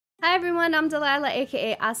Hi everyone, I'm Delilah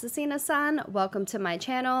aka Assassina-san. Welcome to my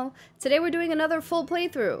channel. Today we're doing another full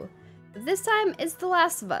playthrough. This time it's The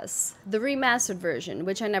Last of Us, the remastered version,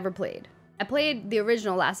 which I never played. I played the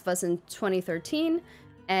original Last of Us in 2013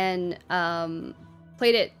 and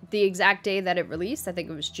played it the exact day that it released. I think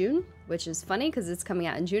it was June, which is funny because it's coming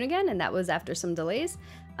out in June again, and that was after some delays.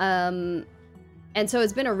 And so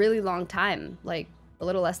it's been a really long time, like a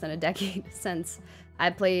little less than a decade since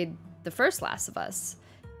I played the first Last of Us.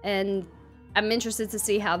 And I'm interested to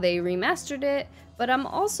see how they remastered it, but I'm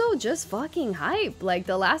also just fucking hyped. Like,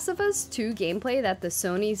 the Last of Us 2 gameplay that the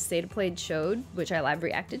Sony State of Play showed, which I live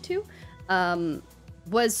reacted to,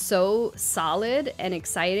 was so solid and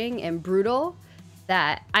exciting and brutal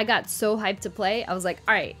that I got so hyped to play. I was like,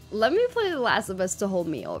 alright, let me play The Last of Us to hold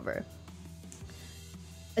me over.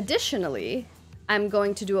 Additionally, I'm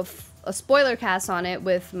going to do a spoiler cast on it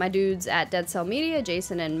with my dudes at Dead Cell Media,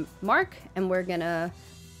 Jason and Mark, and we're gonna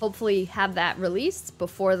hopefully have that released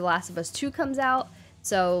before The Last of Us 2 comes out.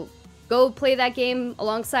 So go play that game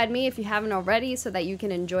alongside me if you haven't already so that you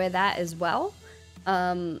can enjoy that as well.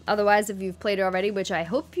 Otherwise, if you've played it already, which I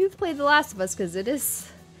hope you've played The Last of Us because it's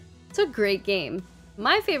a great game.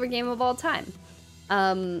 My favorite game of all time.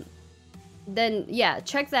 Then yeah,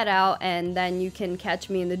 check that out, and then you can catch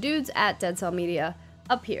me and the dudes at Dead Cell Media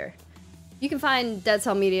up here. You can find Dead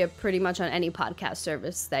Cell Media pretty much on any podcast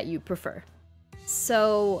service that you prefer.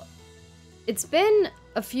 So, it's been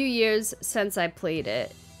a few years since I played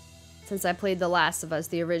it. Since I played The Last of Us,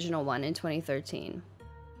 the original one, in 2013.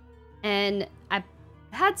 And I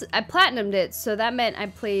platinumed it, so that meant I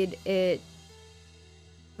played it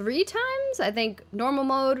 3 times? I think normal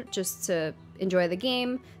mode, just to enjoy the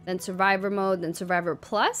game, then survivor mode, then survivor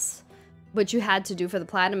plus, which you had to do for the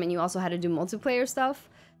platinum, and you also had to do multiplayer stuff.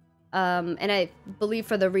 And I believe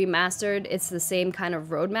for the remastered, it's the same kind of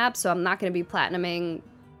roadmap, so I'm not going to be platinuming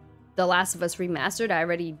The Last of Us Remastered. I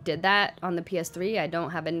already did that on the PS3. I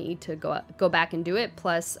don't have a need to go back and do it.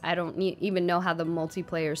 Plus, I don't even know how the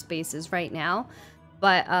multiplayer space is right now.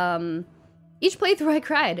 But each playthrough I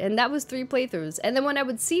cried, and that was 3 playthroughs. And then when I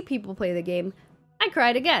would see people play the game, I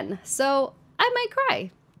cried again. So I might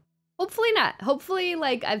cry. Hopefully not. Hopefully,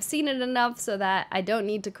 like, I've seen it enough so that I don't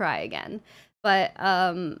need to cry again. But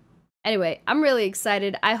anyway, I'm really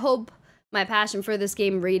excited. I hope my passion for this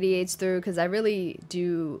game radiates through because I really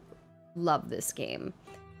do love this game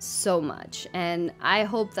so much. And I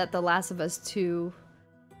hope that The Last of Us 2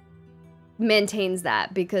 maintains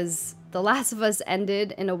that, because The Last of Us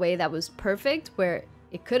ended in a way that was perfect, where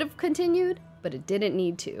it could have continued, but it didn't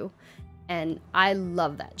need to. And I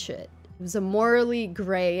love that shit. It was a morally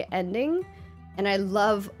gray ending, and I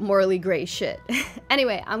love morally gray shit.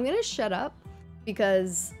 Anyway, I'm gonna shut up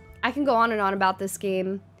because I can go on and on about this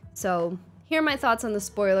game. So here are my thoughts on the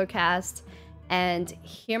spoiler cast, and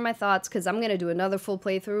here are my thoughts because I'm gonna do another full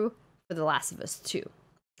playthrough for The Last of Us 2.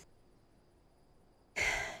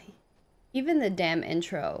 Even the damn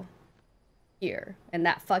intro here and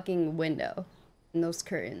that fucking window and those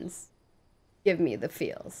curtains give me the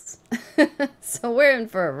feels. So we're in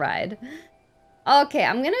for a ride. Okay,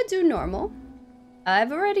 I'm gonna do normal.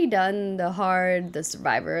 I've already done the hard, the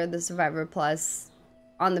survivor plus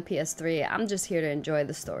on the PS3. I'm just here to enjoy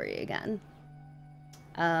the story again.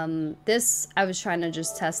 This, I was trying to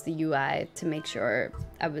just test the UI to make sure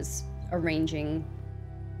I was arranging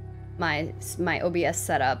my OBS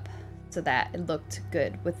setup so that it looked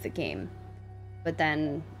good with the game. But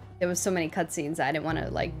then there was so many cutscenes I didn't want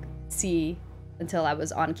to like see until I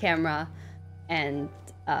was on camera, and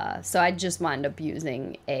so I just wound up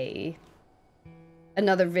using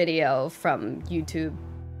another video from YouTube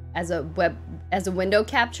as a window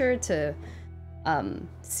capture to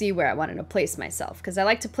see where I wanted to place myself, because I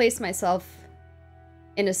like to place myself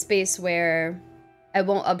in a space where I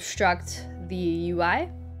won't obstruct the UI.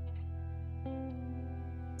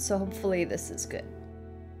 So hopefully this is good.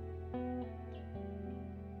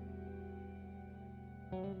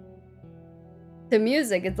 The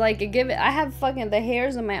music, it's like I have fucking, the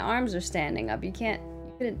hairs on my arms are standing up. You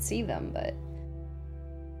couldn't see them, but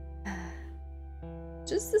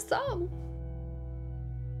just the song.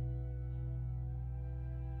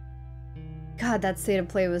 God, that state of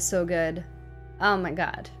play was so good. Oh my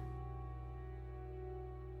god.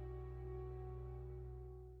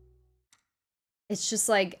 It's just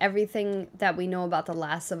like everything that we know about The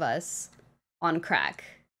Last of Us on crack.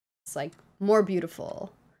 It's like more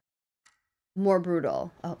beautiful, more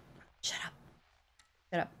brutal. Oh, shut up.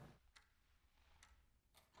 Shut up.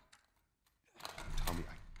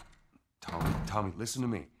 Tommy, listen to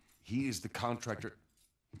me. He is the contractor.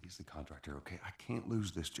 He's the contractor, okay? I can't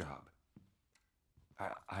lose this job.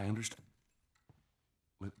 I understand.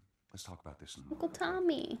 Let's talk about this in the Uncle morning.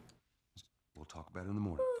 Tommy. We'll talk about it in the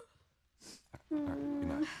morning. All right, good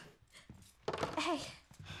night. Hey.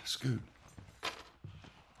 Scoot.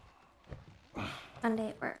 Monday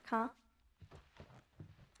at work, huh?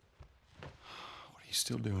 What are you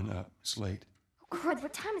still doing up? It's late. Oh, crud,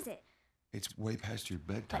 what time is it? It's way past your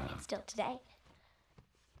bedtime. But it's still today.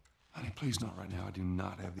 Honey, please not right now. I do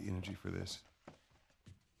not have the energy for this.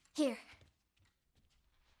 Here.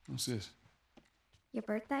 What's this? Your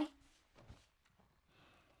birthday?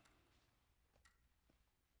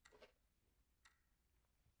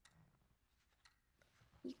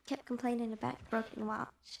 You kept complaining about your broken watch.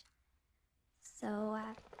 So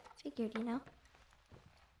I figured, you know.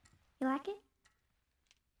 You like it?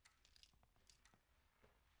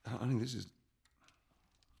 Honey, this is...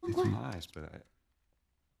 It's What? nice, but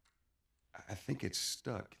I think it's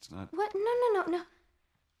stuck. It's not... What? No.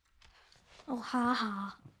 Oh, ha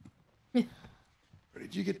ha. Where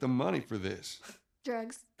did you get the money for this?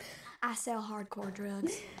 Drugs. I sell hardcore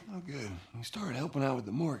drugs. Oh, good. You started helping out with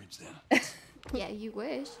the mortgage then. Yeah, you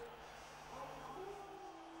wish.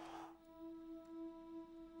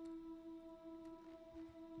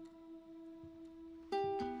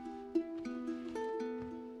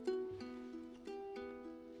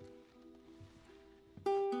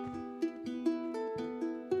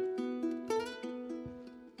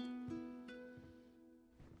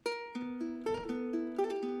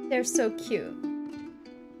 They're so cute.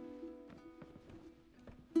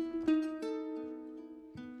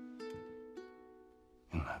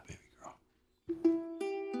 Good night, baby girl.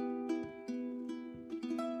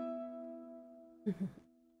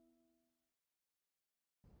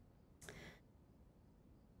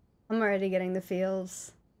 I'm already getting the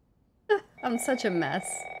feels. I'm such a mess.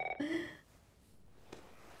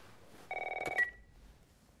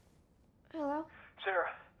 Hello? Sarah,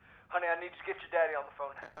 honey, I need to get your daddy on the phone.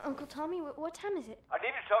 Uncle Tommy, what time is it? I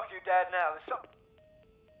need to talk to your dad now. There's something...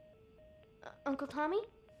 Uncle Tommy?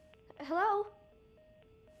 Hello?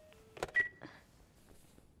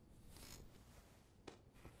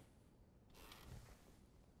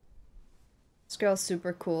 This girl's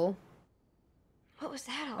super cool. What was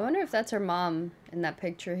that I all? wonder if that's her mom in that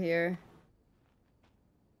picture here.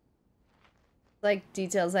 Like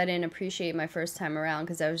details I didn't appreciate my first time around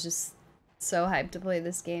because I was just so hyped to play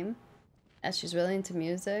this game. And she's really into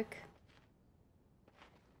music.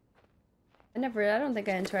 I don't think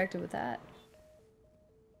I interacted with that.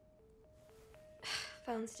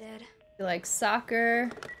 Phone's dead. You like soccer?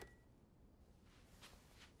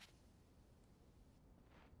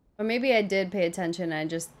 Or maybe I did pay attention and I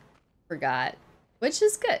just forgot. Which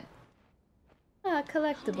is good. Ah, Dang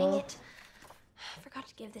collectible. it. I forgot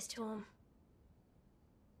to give this to him.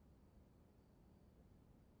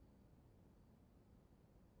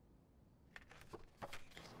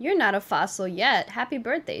 You're not a fossil yet. Happy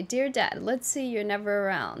birthday, dear dad. Let's see, you're never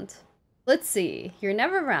around. Let's see, you're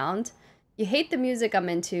never around. You hate the music I'm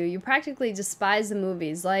into. You practically despise the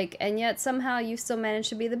movies. And yet somehow you still manage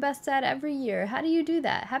to be the best dad every year. How do you do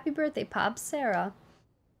that? Happy birthday, Pops, Sarah.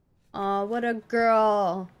 Aw, what a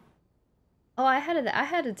girl. Oh, I had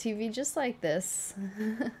a TV just like this.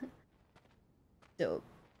 Dope.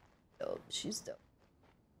 Dope. She's dope.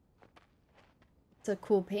 It's a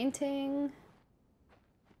cool painting.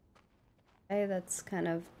 Okay, that's kind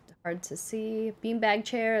of hard to see. Beanbag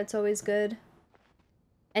chair, it's always good.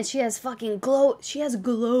 And she has fucking glow. She has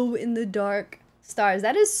glow in the dark stars.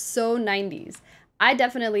 That is so 90s. I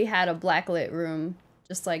definitely had a blacklit room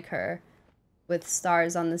just like her with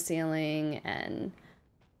stars on the ceiling and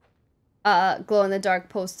glow in the dark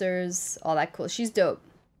posters, all that cool. She's dope.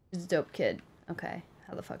 She's a dope kid. Okay,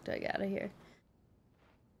 how the fuck do I get out of here?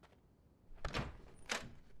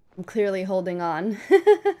 I'm clearly holding on.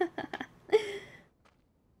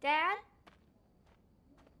 Dad?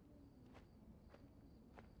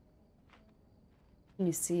 Can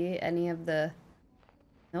you see any of the...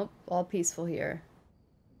 Nope, all peaceful here.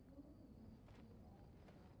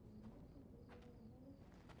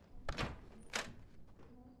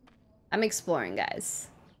 I'm exploring, guys.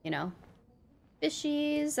 You know?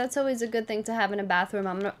 Fishies, that's always a good thing to have in a bathroom.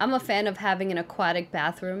 I'm a fan of having an aquatic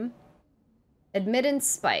bathroom. Admittance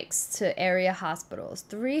spikes to area hospitals.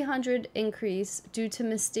 300 increase due to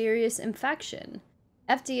mysterious infection.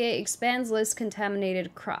 FDA expands list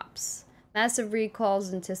contaminated crops. Massive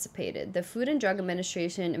recalls anticipated. The Food and Drug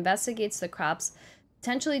Administration investigates the crops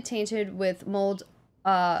potentially tainted with mold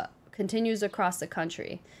continues across the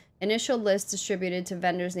country. Initial list distributed to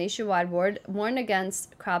vendors nationwide warned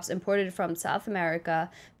against crops imported from South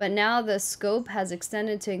America, but now the scope has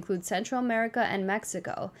extended to include Central America and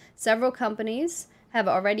Mexico. Several companies have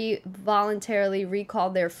already voluntarily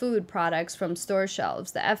recalled their food products from store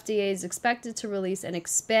shelves. The FDA is expected to release an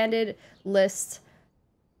expanded list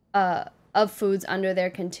of foods under their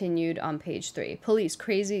continued on page 3. Police,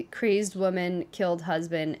 crazed woman killed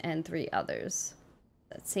husband and 3 others.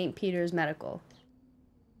 That's St. Peter's Medical.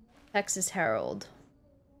 Texas Herald.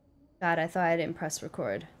 God, I thought I didn't press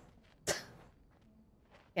record.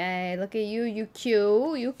 Okay, look at you, you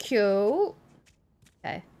cute, you cute.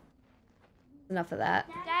 Okay. Enough of that.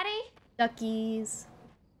 Daddy? Duckies.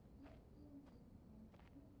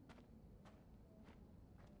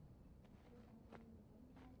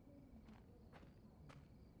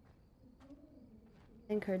 I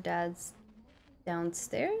think her dad's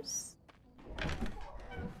downstairs.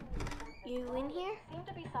 You in here? Seem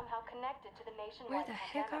to be somehow connected to the nationwide Where the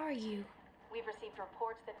heck pandemic. are you? We've received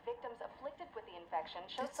reports that victims afflicted with the infection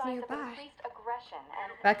show That's signs nearby. of increased aggression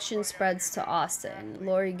and Infection spreads to Austin.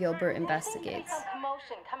 Lori Gilbert There seems to be investigates. some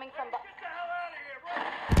commotion coming from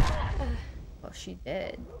Well, she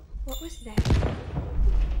did. What was that?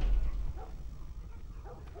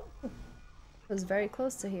 It was very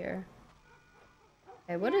close to here.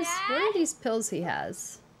 Okay, what are these pills he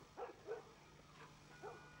has?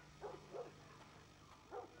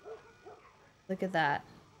 Look at that.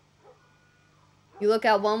 You look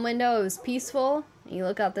out one window, it was peaceful. And you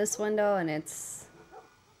look out this window and it's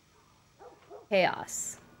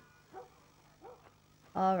chaos.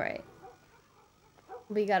 Alright.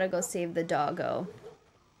 We gotta go save the doggo.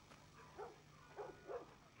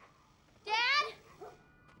 Dad?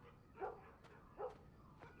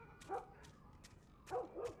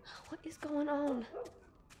 What is going on?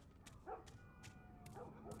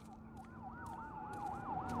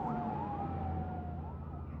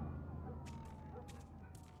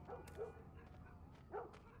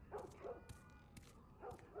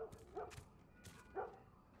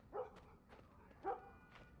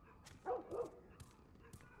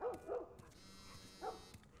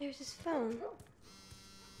 There's his phone.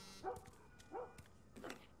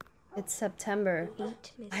 It's September.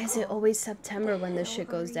 8 missed Why is it calls. always September when this Hell shit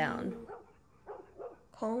goes are down? you?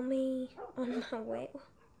 Call me on my way.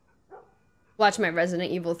 Watch my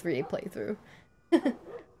Resident Evil 3 playthrough.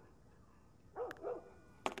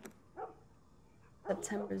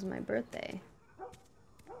 September's my birthday.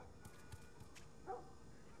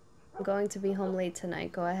 I'm going to be home late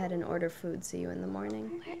tonight. Go ahead and order food. See you in the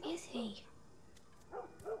morning. Where is he?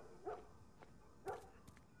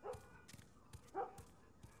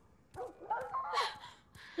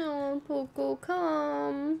 No, Poco,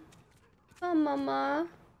 come. Come, Mama.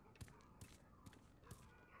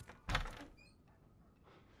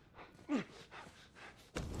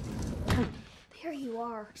 There you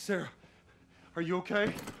are. Sarah, are you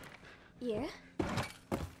okay? Yeah?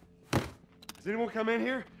 Does anyone come in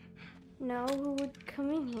here? No, who would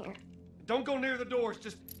come in here? Don't go near the doors.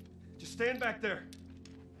 Just stand back there.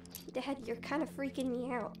 Dad, you're kind of freaking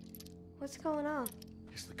me out. What's going on?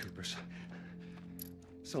 It's the Coopers.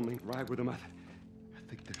 Something ain't right with them. I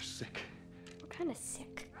think they're sick. What kind of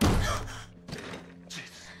sick?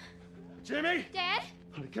 Jesus. Jimmy! Dad?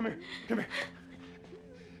 Honey, come here. Come here.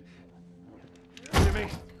 Jimmy!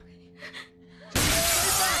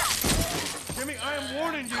 Jimmy, I am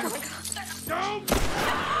warning you! Don't!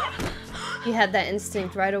 He had that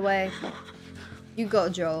instinct right away. You go,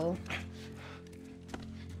 Joel.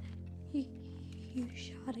 You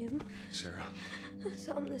shot him. Sarah, I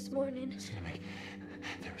saw him this morning. listen to me.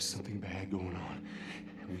 There is something bad going on.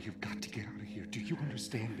 And we've got to get out of here. Do you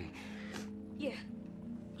understand me? Yeah.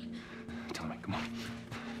 Tommy, come on.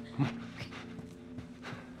 Come on.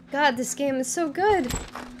 God, this game is so good.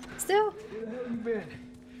 Still. Where the hell you been?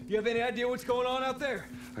 You have any idea what's going on out there?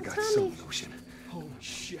 I got Tommy. some notion. Holy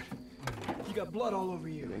shit. You got blood all over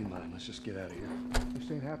you. It ain't mine. Let's just get out of here. You've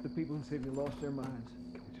seen half the people in the city lost their minds.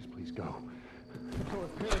 Can we just please go? Or a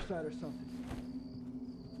parasite or something.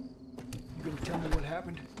 You gonna tell me what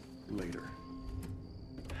happened? Later.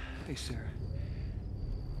 Hey, Sarah.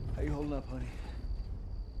 How you holding up, honey?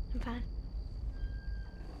 I'm fine.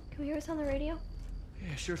 Can we hear us on the radio?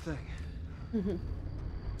 Yeah, sure thing.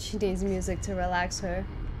 She needs music to relax her.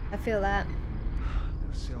 I feel that.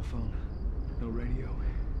 No cell phone, no radio.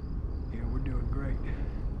 Yeah, we're doing great.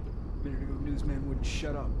 A minute ago, newsman wouldn't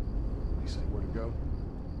shut up. They say where to go?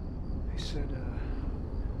 They said,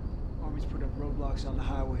 Army's put up roadblocks on the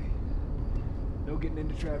highway. No getting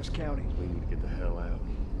into Travis County. We need to get the hell out.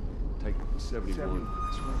 Take 71.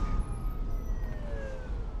 That's right.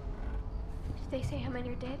 Did they say how many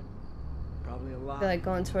are dead? Probably a lot. I feel like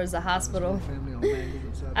going towards the hospital. Family all mangled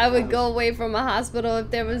inside I the would house. go away from a hospital if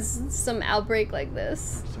there was some outbreak like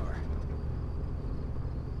this. Sorry.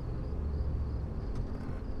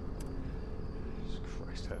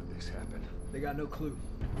 let this happen. They got no clue.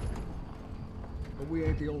 But we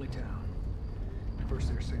ain't the only town. First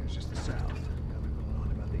they're saying it's just the south. Now they're going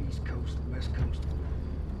on about the east coast, the west coast.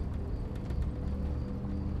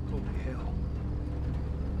 Holy hell.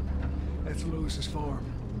 That's Lewis's farm.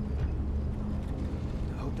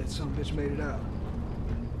 I hope that son of a bitch made it out.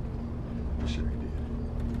 I'm sure he did.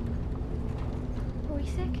 Are we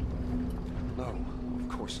sick? No, of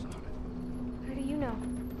course not. How do you know?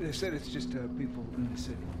 They said it's just people in the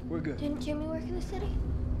city. We're good. Didn't Jimmy work in the city?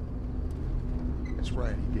 That's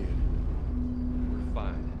right, he did. We're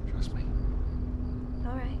fine, trust me.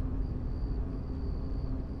 All right.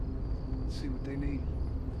 Let's see what they need.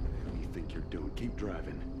 What do you think you're doing? Keep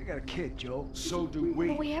driving. They got a kid, Joel. So do we.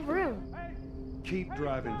 But we have room. Keep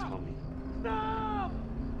driving, Tommy. Stop!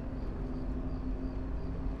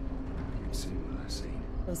 You've seen what I've seen.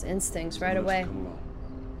 Those instincts right Someone else away. come along.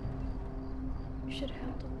 You should have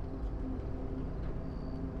helped him.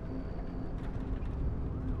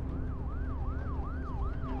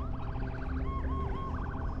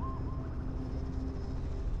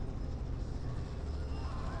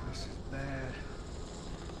 This is bad.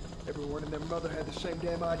 Everyone and their mother had the same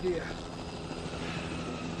damn idea.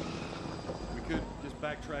 We could just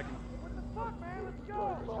backtrack and...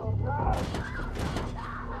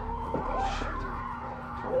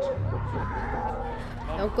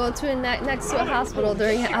 Don't go to next to a hospital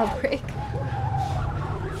during an outbreak.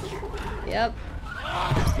 Yep.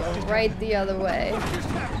 Right the other way.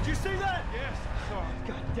 Did you see that? Yes, I saw it.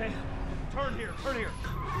 God damn. Turn here, turn here.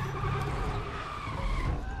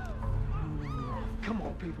 Come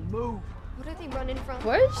on, people, move. What are they running from?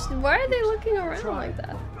 Why are they looking around like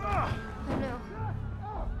that? Oh no.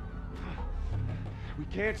 We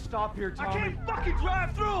can't stop here, Tommy. I can't fucking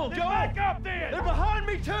drive through them, Joe! Back up then! They're behind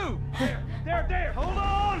me, too! There! Hold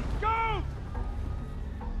on! Go!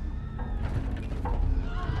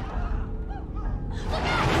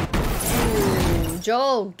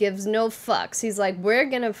 Joel gives no fucks. He's like, we're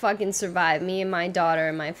gonna fucking survive, me and my daughter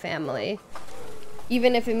and my family.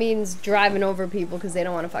 Even if it means driving over people because they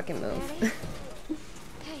don't want to fucking move.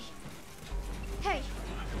 Hey!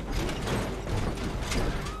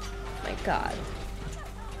 My God.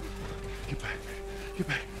 Get back. Get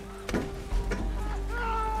back.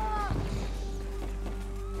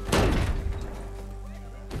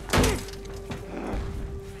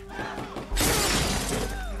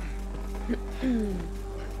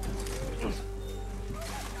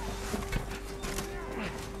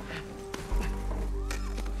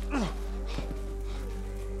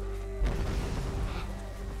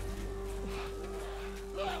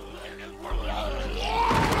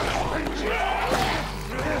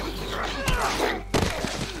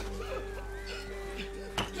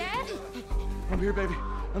 I'm here, baby.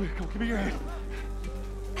 I'm here. Come, give me your hand.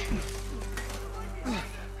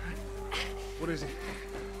 What is it?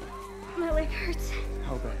 My leg hurts.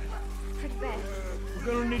 How bad? Pretty bad. We're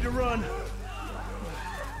gonna need to run.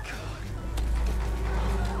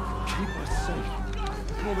 Keep us safe.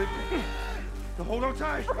 Come on, baby. Now hold on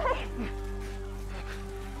tight.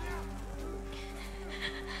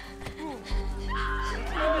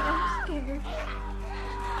 I'm scared.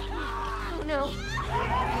 Oh no.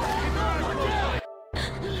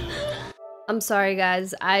 I'm sorry,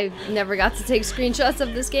 guys. I never got to take screenshots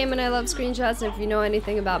of this game, and I love screenshots. And if you know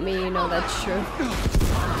anything about me, you know that's true.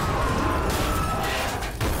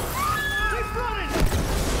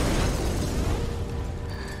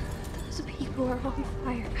 Those people are on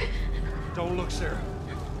fire. Don't look, Sarah.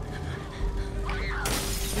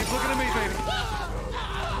 Keep looking at me, baby.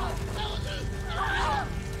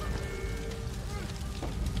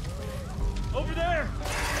 Over there!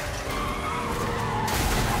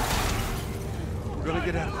 We're gonna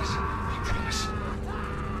get out of this. I promise.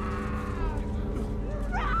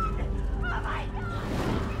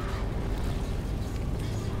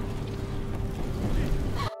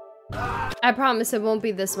 I promise it won't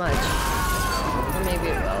be this much. Or maybe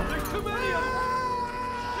it will. There's too many of them!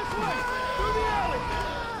 This way! Through the alley!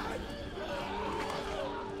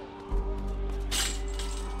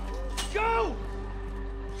 Go!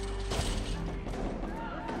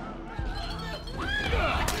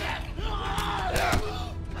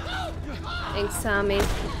 Thanks, Tommy.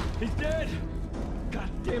 He's dead! God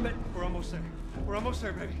damn it! We're almost there. We're almost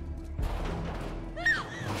there, baby.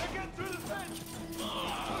 Get through the fence!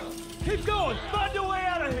 Keep going! Find your way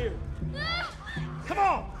out of here! Come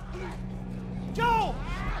on! Joe!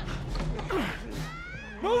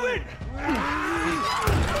 Move it!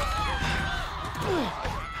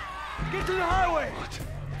 Get to the highway!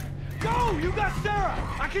 Go! You got Sarah!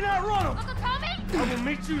 I can outrun him! Uncle Tommy? I will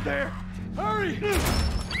meet you there! Hurry!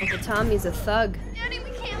 Uncle Tommy's a thug. Daddy, we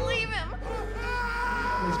can't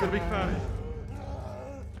He's gonna be fine.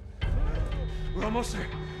 We're almost there.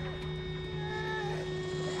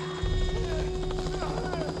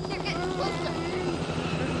 You're getting closer.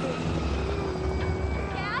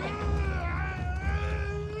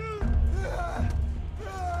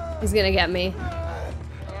 He's gonna get me. Oh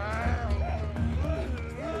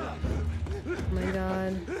my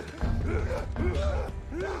god.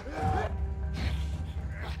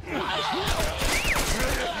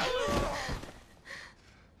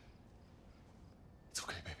 It's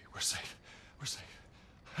okay, baby. We're safe. We're safe.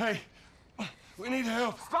 Hey, we need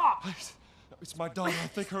help. Stop! Please. It's my daughter. I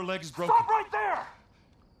think her leg is broken. Stop right there!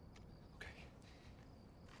 Okay.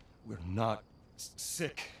 We're not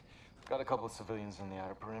sick. Got a couple of civilians on the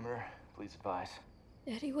outer perimeter. Please advise.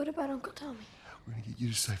 Daddy, what about Uncle Tommy? We're gonna get you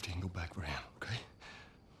to safety and go back for him, okay?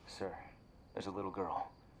 Sir, there's a little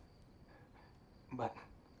girl. But...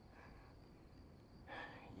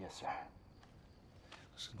 Yes, sir.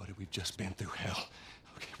 Listen, buddy, we've just been through hell.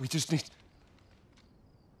 Okay, we just need...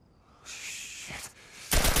 Shit.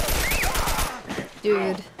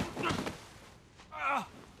 Dude.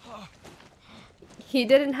 He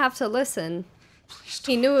didn't have to listen.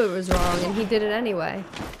 He knew it was wrong and he did it anyway.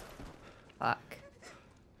 Fuck.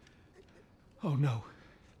 Oh no.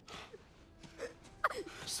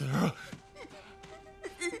 Sarah.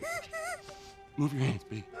 Move your hands,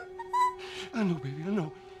 baby. I know, baby, I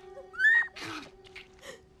know.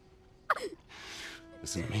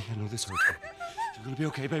 Listen to me, I know this hurts. You're gonna be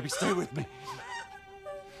okay, baby. Stay with me.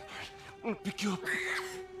 I'm gonna pick you up.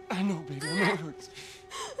 I know, baby, I know it hurts.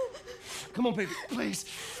 Come on, baby, please.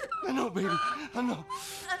 I know, baby, I know.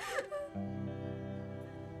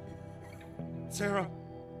 Sarah.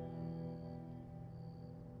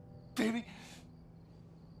 Baby.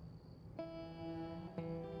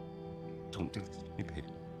 Don't do this to me, baby.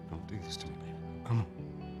 Don't do this to me, baby. Come on.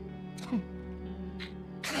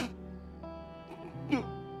 No.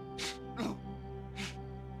 No.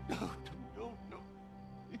 No, no, no, no.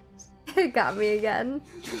 It got me again.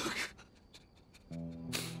 Please.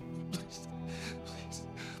 Please.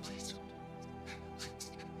 Please don't.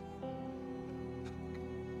 Please.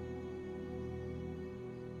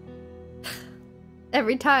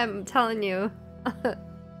 Every time, I'm telling you.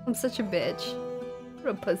 I'm such a bitch.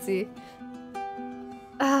 What a pussy.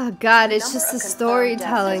 Oh god, it's just the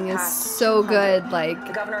storytelling is so good. Like,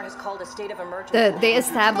 The governor has called a state of emergency. they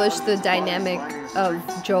established the dynamic of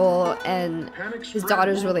Joel and his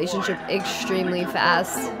daughter's relationship extremely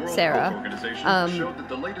fast, Sarah.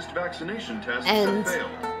 And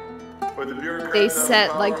they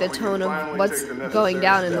set like the tone of what's going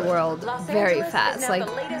down in the world very fast. Like,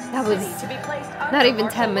 that was not even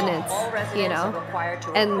 10 minutes, you know?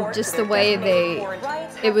 And just the way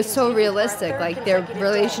it was so realistic. Like, their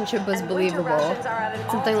relationship was believable.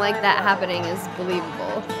 Something like that happening is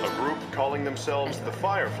believable. A group calling themselves the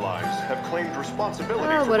Fireflies have claimed responsibility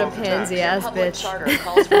Oh, for what a both attacks. pansy-ass Public bitch. charter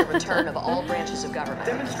calls for the return of all branches of government.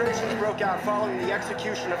 Demonstrations broke out following the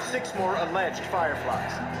execution of 6 more alleged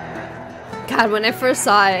Fireflies. God, when I first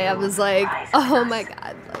saw it, I was like, oh my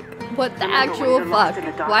god, like, what the actual fuck?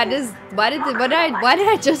 Why did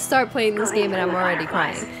I just start playing this game and I'm already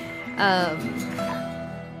crying?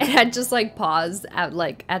 And I just like paused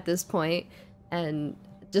at this point and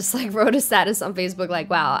just like wrote a status on Facebook like,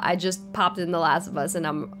 wow, I just popped in The Last of Us and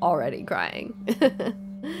I'm already crying.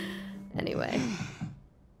 Anyway.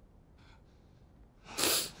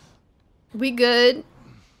 We good.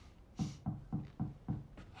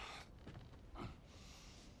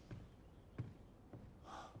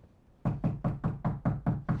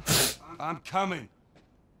 I'm coming.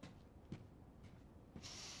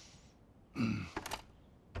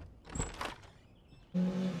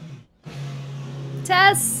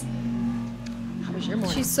 Tess! How was your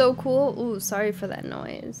morning? She's so cool. Ooh, sorry for that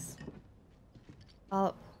noise.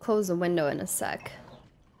 I'll close the window in a sec.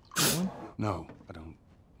 No, I don't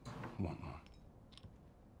want one.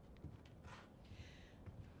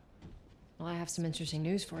 Well, I have some interesting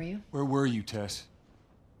news for you. Where were you, Tess?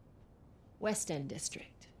 West End District.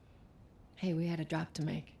 Hey, we had a drop to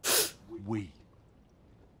make.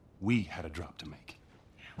 We had a drop to make.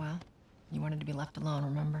 Well, you wanted to be left alone,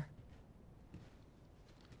 remember?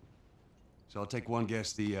 So I'll take one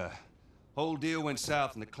guess. The whole deal went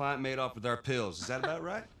south and the client made off with our pills. Is that about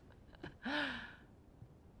right?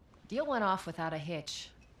 Deal went off without a hitch.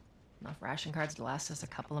 Enough ration cards to last us a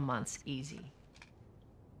couple of months, easy.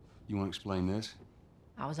 You want to explain this?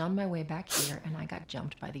 I was on my way back here and I got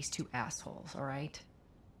jumped by these 2 assholes, all right?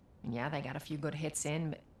 And yeah, they got a few good hits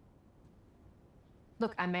in, but...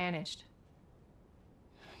 Look, I managed.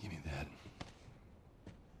 Give me that.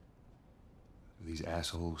 Are these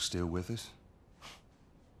assholes still with us?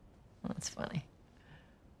 That's funny.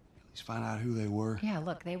 At least find out who they were. Yeah,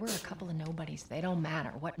 look, they were a couple of nobodies. They don't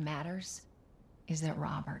matter. What matters is that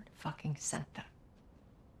Robert fucking sent them.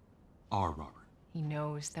 Our Robert. He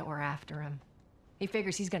knows that we're after him. He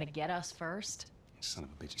figures he's gonna get us first. Son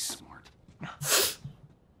of a bitch, he's smart.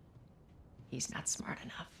 He's not smart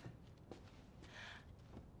enough.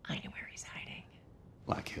 I know where he's hiding.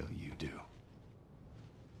 Like hell you do.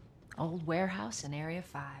 Old warehouse in Area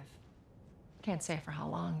 5. Can't say for how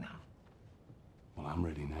long, though. Well, I'm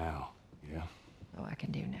ready now, yeah? Oh, I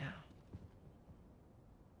can do now.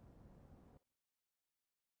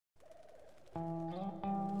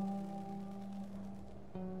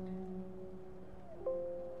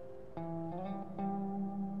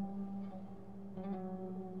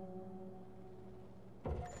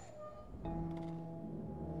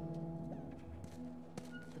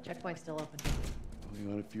 The checkpoint's still open.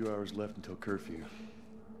 Only got a few hours left until curfew.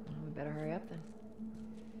 Well, we better hurry up then.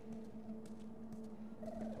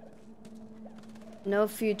 No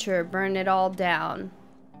future, burn it all down.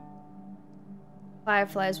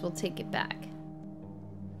 Fireflies will take it back.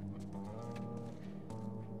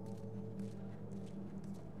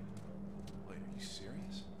 Wait, are you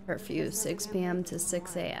serious? Curfew, 6 p.m. to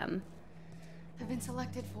 6 a.m. I've been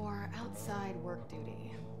selected for outside work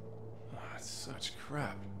duty. Oh, that's such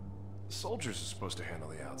crap. The soldiers are supposed to handle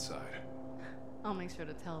the outside. I'll make sure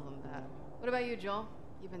to tell them that. What about you, Joel?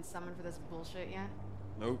 You been summoned for this bullshit yet?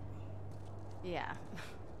 Nope. Yeah,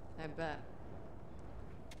 I bet.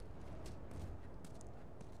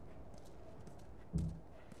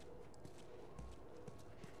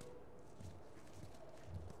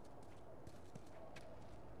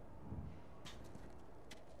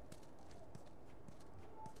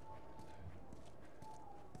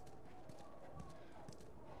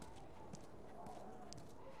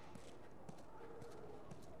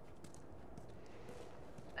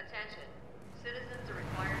 Attention. Citizens are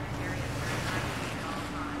required to carry a certified ID at all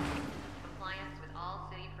times. Compliance with all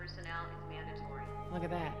city personnel is mandatory. Look at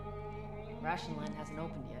that. Ration line hasn't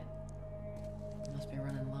opened yet. Must be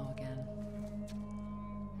running low again.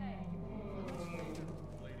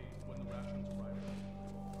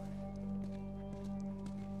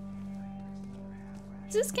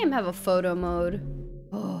 Does this game have a photo mode?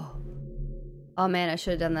 Oh. Oh man, I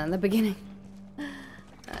should have done that in the beginning.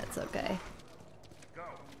 That's okay. Go.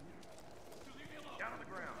 Down on the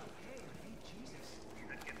ground. Hey, Jesus.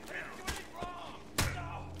 Get down.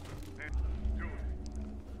 Do it.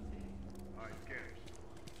 All right, scanners.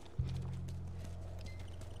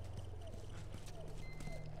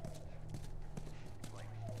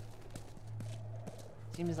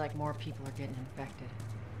 Seems like more people are getting infected.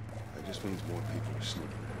 That just means more people are sneaking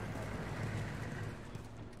in.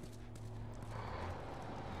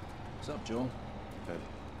 What's up, Joel?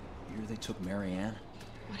 You hear they took Marianne?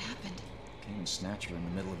 What happened? Came and snatched her in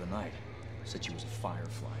the middle of the night. Said she was a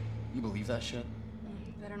firefly. You believe that shit?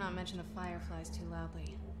 Better not mention the fireflies too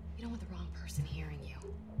loudly. You don't want the wrong person hearing you.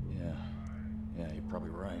 Yeah, you're probably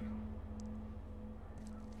right.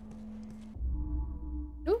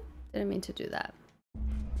 Ooh, didn't mean to do that.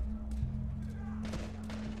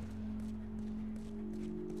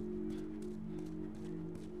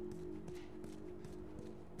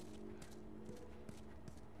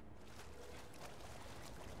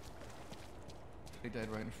 They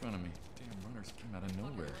died right in front of me. Damn runners came out of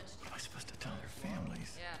nowhere. What am I supposed to tell their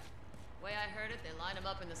families? Yeah. Way I heard it, they line them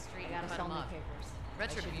up in the street I and gotta cut sell them new up. papers.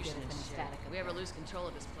 Retribution I should and get shit. static If we ever lose control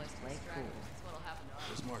of this place, Play distract cool. us. That's what'll happen to us.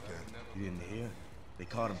 Where's Mark at? You didn't hear? They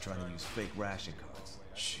caught him trying to use fake ration cards.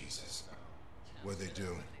 Jesus. What'd they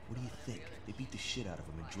do? What do you think? They beat the shit out of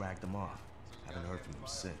him and dragged him off. Haven't heard from him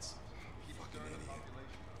since. Fucking idiot.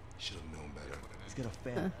 Should have known better. He's got a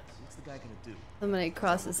family. What's the guy gonna do? Somebody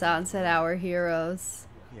crossed this out and said our heroes.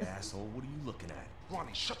 Yeah, asshole, what are you looking at?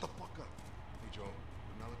 Ronnie, shut the fuck up. Hey, Joe,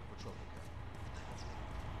 we're not looking for trouble, okay?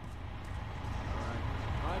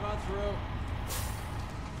 Drive on through.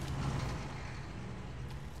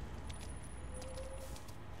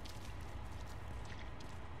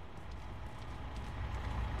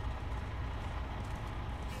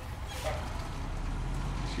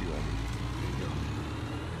 See you later. Here you go.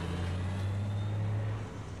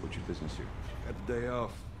 What's your business here? Got the day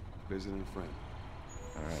off. Visiting a friend.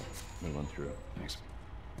 All right, move on through. Thanks.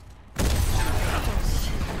 Get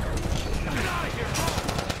out of here!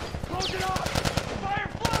 Close it off!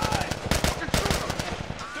 Firefly!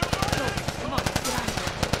 Come on, get out of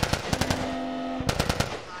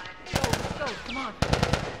here. Go, come on.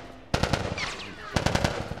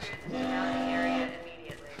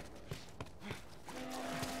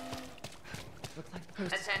 Looks like the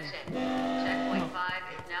coast is clear. Attention. Checkpoint 5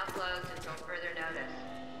 is now closed until further notice.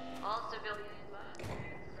 all civilians.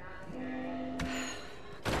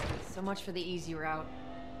 So much for the easy route.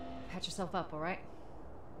 Patch yourself up, all right?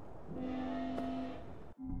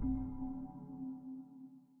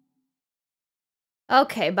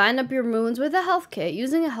 Okay, bind up your wounds with a health kit.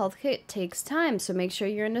 Using a health kit takes time, so make sure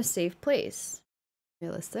you're in a safe place.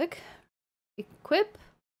 Realistic. Equip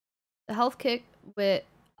the health kit with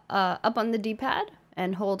up on the D-pad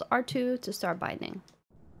and hold R2 to start binding.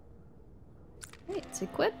 Okay, it's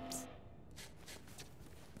equipped.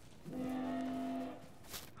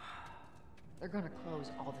 They're gonna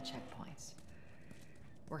close all the checkpoints.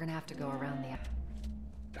 We're gonna have to go around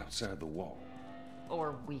the... Outside the wall.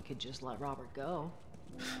 Or we could just let Robert go.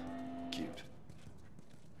 Cute.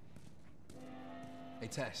 Hey,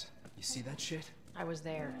 Tess, you see that shit? I was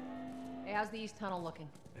there. Hey, how's the east tunnel looking?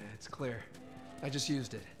 It's clear. I just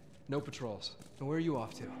used it. No patrols. And where are you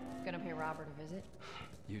off to? Gonna pay Robert a visit?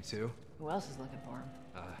 You too? Who else is looking for him?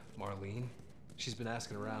 Marlene. She's been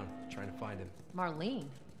asking around, trying to find him. Marlene?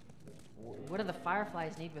 What do the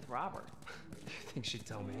Fireflies need with Robert? You think she'd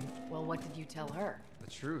tell me? Well, what did you tell her?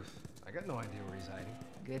 The truth. I got no idea where he's hiding.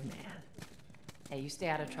 Good man. Hey, you stay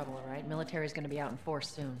out of trouble, all right? Military's gonna be out in force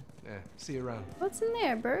soon. Yeah, see you around. What's in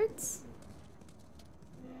there? Birds?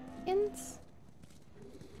 Chickens?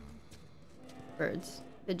 Birds.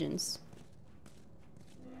 Pigeons.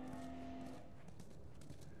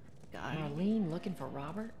 God. Marlene looking for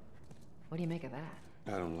Robert? What do you make of that?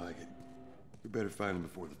 I don't like it. We better find him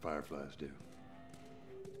before the Fireflies do.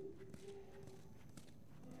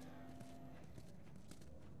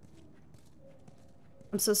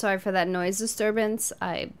 I'm so sorry for that noise disturbance.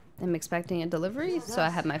 I am expecting a delivery, so I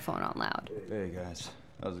have my phone on loud. Hey guys,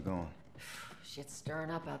 how's it going? Shit's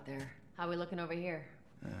stirring up out there. How we looking over here?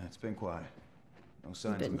 It's been quiet. No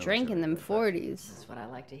signs Been of drinking them 40s. That's what I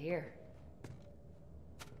like to hear.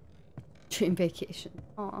 Dream vacation.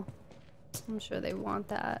 Aw. I'm sure they want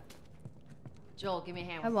that. Joel, give me a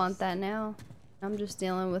hand I with want this. that now. I'm just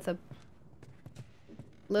dealing with a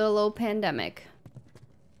little old pandemic.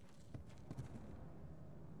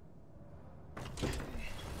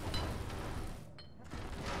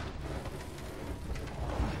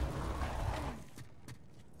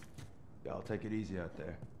 Y'all take it easy out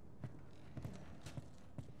there.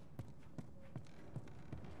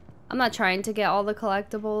 I'm not trying to get all the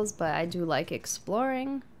collectibles, but I do like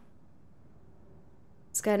exploring.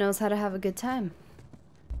 This guy knows how to have a good time.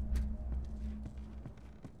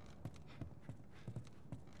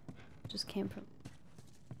 Just came from...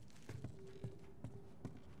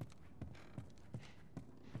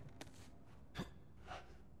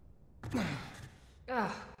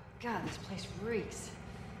 Oh, God, this place reeks.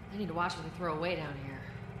 I need to watch what they throw away down here.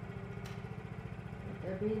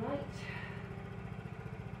 Let there be light.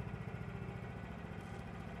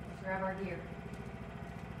 Let's grab our gear.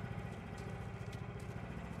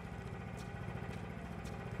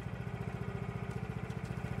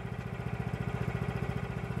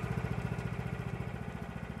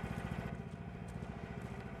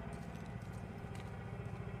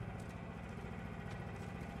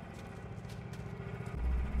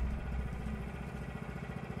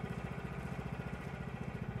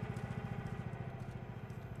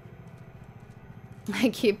 I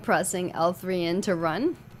keep pressing L3 in to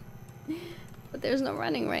run, but there's no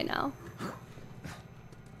running right now.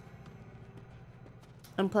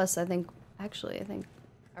 And plus, I think Our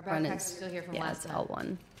run backpacks are is, still here from yeah, last it's time.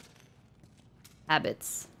 L1.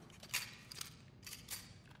 Habits.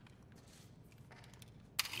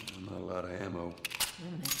 Not a lot of ammo.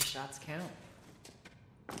 Make the shots count.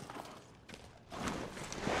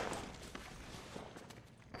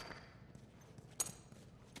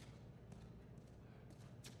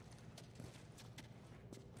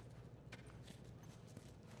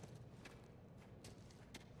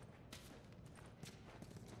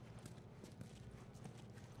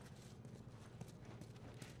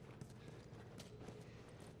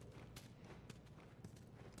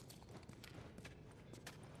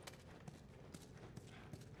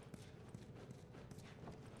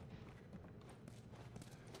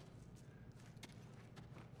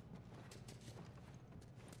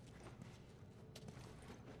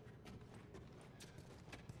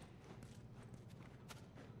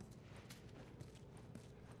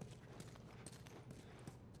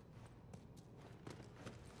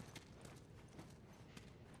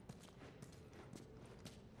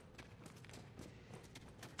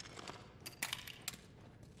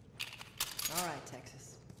 All right,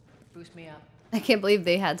 Texas. Boost me up. I can't believe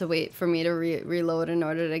they had to wait for me to reload in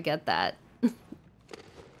order to get that.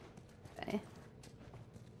 Okay.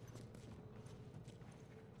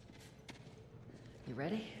 You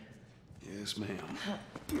ready? Yes, ma'am.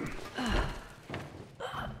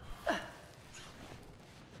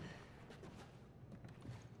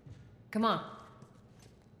 Come on.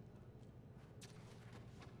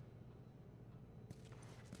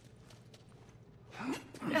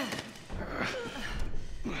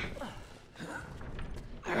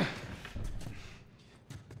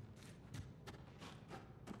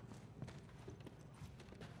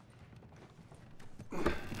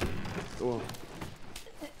 Go on.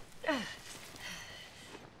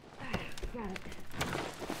 Got it.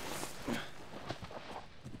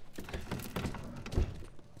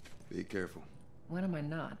 Be careful. When am I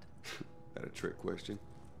not? That a trick question?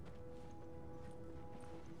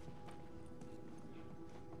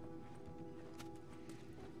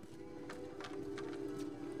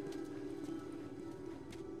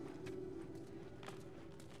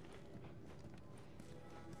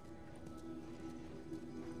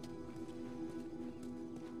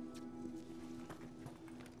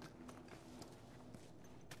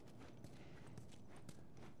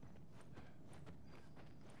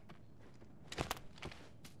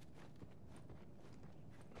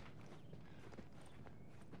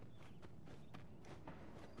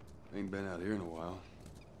 Ain't been out here in a while.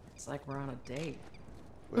 It's like we're on a date.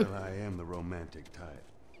 Well, I am the romantic type.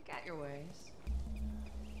 You got your ways.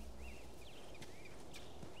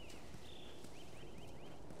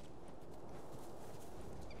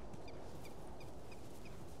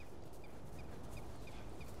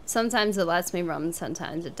 Sometimes it lets me run,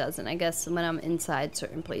 sometimes it doesn't. I guess when I'm inside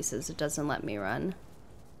certain places, it doesn't let me run.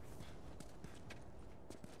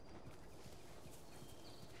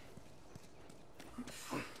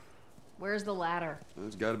 Where's the ladder? Well,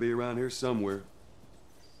 it's got to be around here somewhere.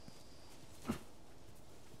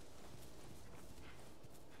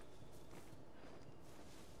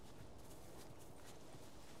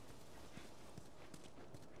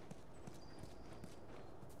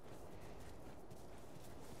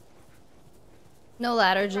 No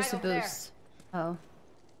ladder, just a Right over there. boost. Oh.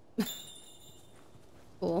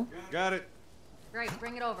 Cool. Got it. Great,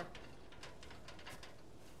 bring it over.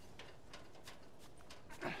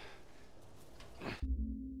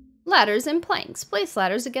 Ladders and planks. Place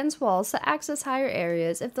ladders against walls to access higher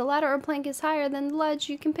areas. If the ladder or plank is higher than the ledge,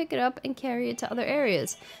 you can pick it up and carry it to other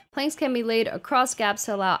areas. Planks can be laid across gaps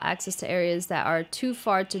to allow access to areas that are too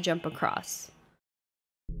far to jump across.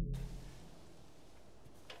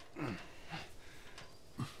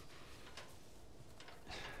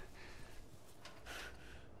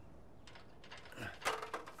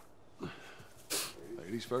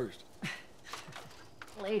 Ladies first.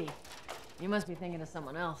 Lady, you must be thinking of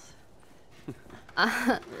someone else.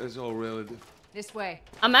 That's all relative. This way.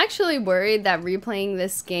 I'm actually worried that replaying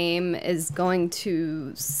this game is going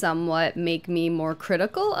to somewhat make me more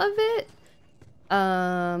critical of it.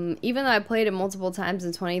 Even though I played it multiple times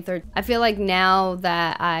in 2013, I feel like now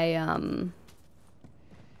that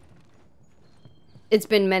it's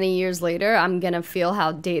been many years later, I'm gonna feel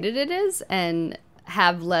how dated it is and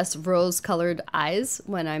have less rose-colored eyes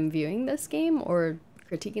when I'm viewing this game or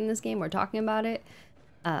critiquing this game or talking about it.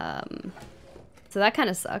 So that kind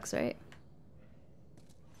of sucks, right?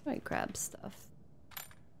 I grab stuff.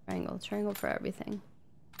 Triangle, triangle for everything.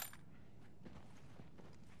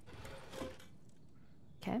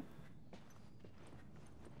 Okay.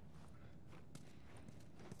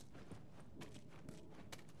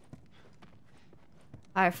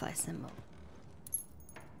 Firefly symbol.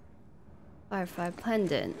 Firefly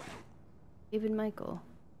pendant. David Michael.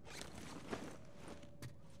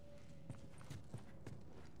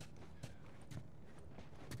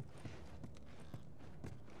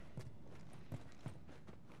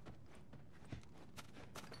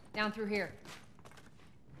 Down through here.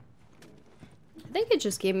 I think it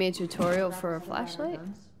just gave me a tutorial for a flashlight.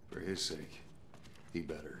 For his sake, he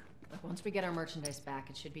better. Look, once we get our merchandise back,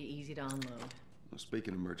 it should be easy to unload. Well,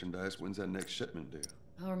 speaking of merchandise, when's that next shipment due?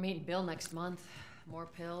 Oh, we're meeting Bill next month. More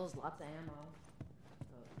pills, lots of ammo.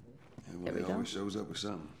 Yeah, well, There we he go. always shows up with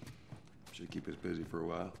something. Should keep us busy for a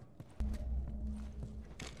while.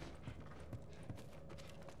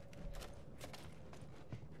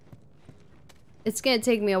 It's gonna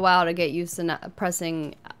take me a while to get used to not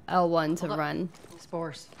pressing L1 to Hold up. run.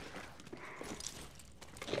 Spores.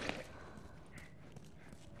 Where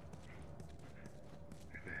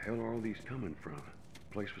the hell are all these coming from? The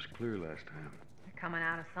place was clear last time. They're coming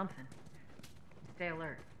out of something. Stay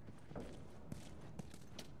alert.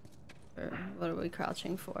 Or what are we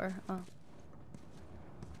crouching for? Oh.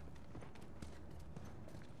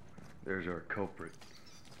 There's our culprit.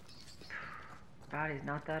 Body's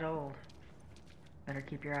not that old. Better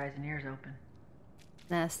keep your eyes and ears open.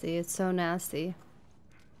 Nasty. It's so nasty.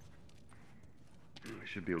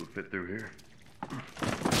 should be able to fit through here.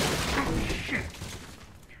 Shit!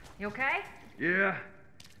 You okay? Yeah.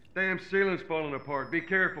 Damn ceiling's falling apart. Be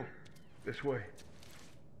careful. This way.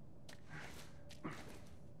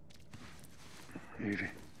 Easy.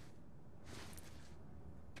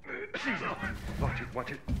 Watch it,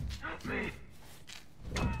 watch it. Help me.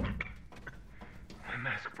 My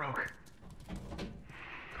mask broke.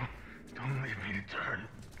 Don't leave me to turn.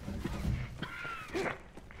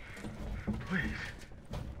 Please.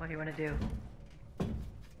 What do you want to do?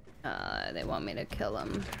 They want me to kill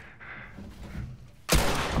him.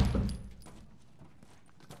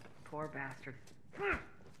 Poor bastard.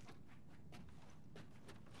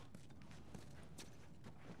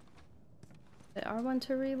 They are one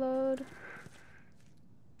to reload.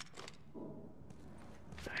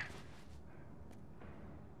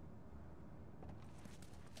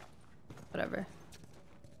 Whatever.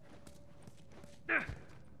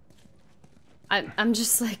 I'm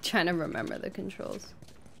just like trying to remember the controls.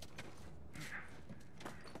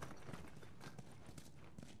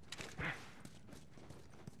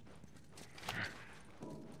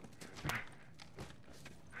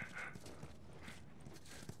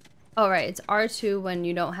 Oh right, it's R2 when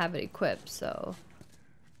you don't have it equipped, so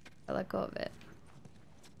I let go of it.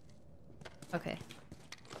 Okay.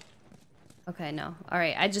 Okay, no.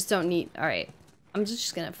 Alright, I just don't need... Alright. I'm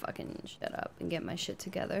just gonna fucking shut up and get my shit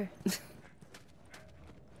together.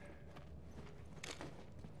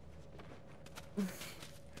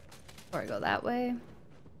 Before I go that way.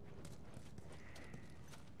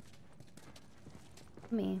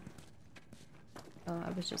 Me. Oh, I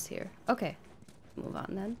was just here. Okay. Move on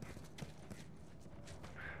then.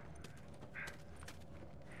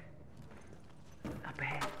 Up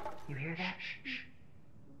ahead. You hear that? Shh.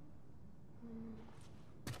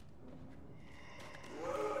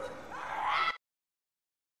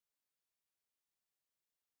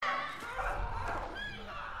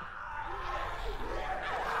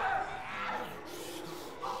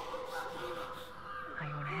 How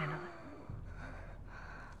you want to handle it?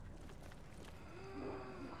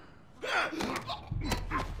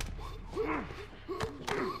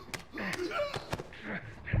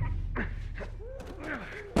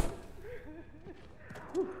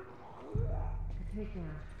 Take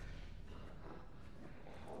down.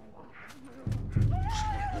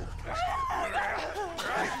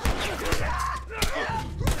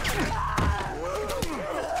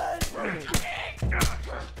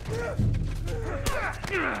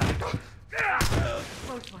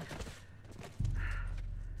 Close one.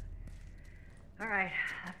 All right,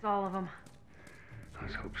 that's all of them.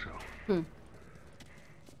 Let's hope so.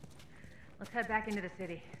 Let's head back into the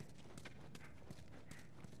city.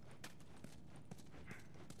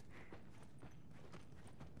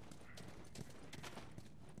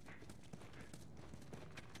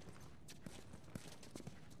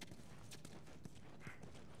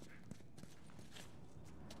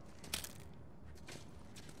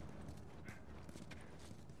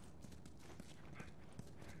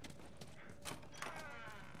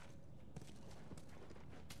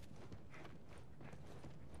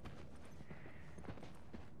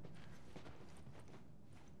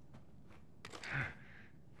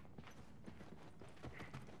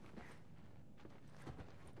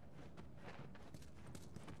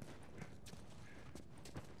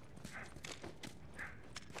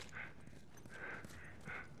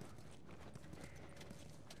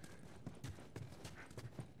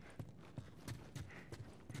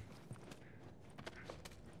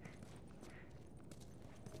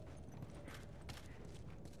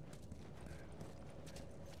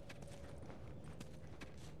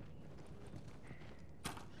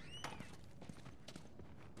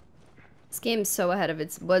 This game's so ahead of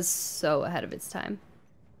its so ahead of its time.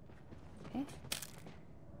 Okay.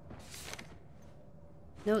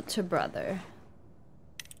 Note to brother.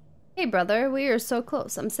 Hey brother, we are so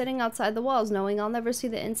close. I'm sitting outside the walls knowing I'll never see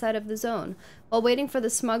the inside of the zone. While waiting for the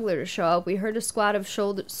smuggler to show up, we heard a squad of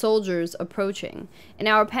soldiers approaching. In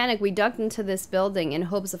our panic, we ducked into this building in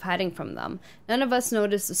hopes of hiding from them. None of us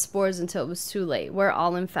noticed the spores until it was too late. We're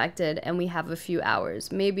all infected and we have a few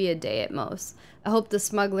hours, maybe a day at most. I hope the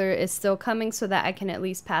smuggler is still coming so that I can at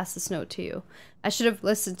least pass this note to you. I should have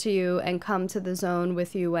listened to you and come to the zone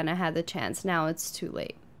with you when I had the chance. Now it's too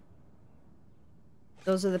late.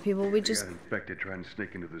 Those are the people we just... got infected trying to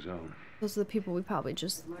sneak into the zone. Those are the people we probably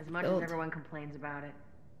just As much killed. as everyone complains about it,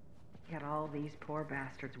 you got all these poor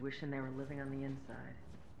bastards wishing they were living on the inside.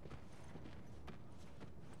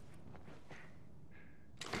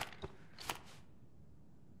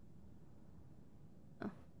 Oh.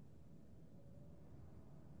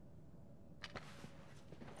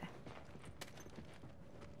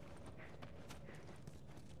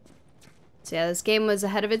 So yeah, this game was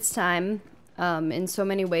ahead of its time in so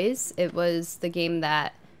many ways. It was the game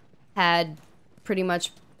that had pretty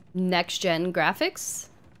much next-gen graphics.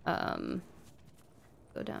 Go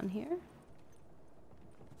down here.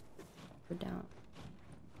 Go down.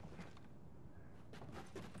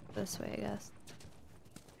 This way, I guess.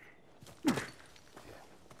 Some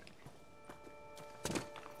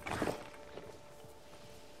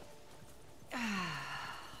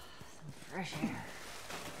fresh air.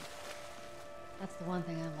 That's the one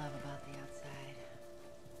thing I love about the outside.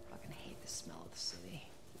 Fucking hate the smell of the city.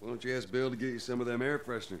 Why don't you ask Bill to get you some of them air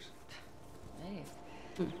fresheners? Hey,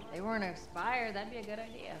 if they weren't expired, that'd be a good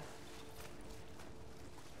idea.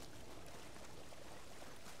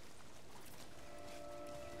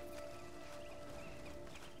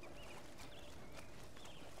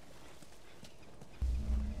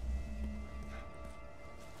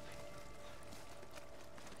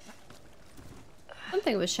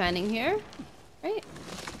 Something was shining here, right?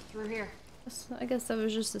 Through here. I guess that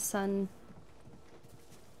was just the sun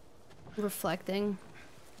reflecting.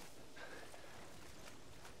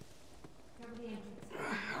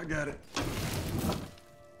 I got it.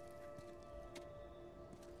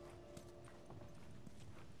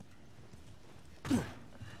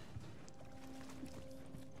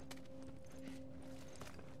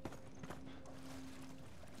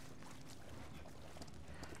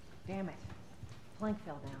 Damn it. Plank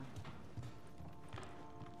fell down.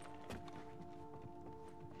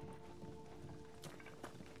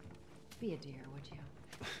 Be a dear, would you?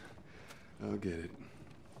 I'll get it.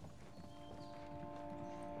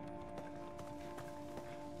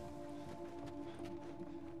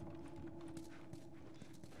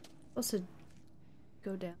 Supposed to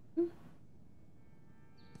go down.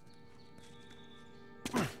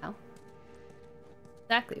 Ow.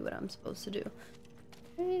 Exactly what I'm supposed to do.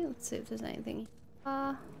 Okay, let's see if there's anything.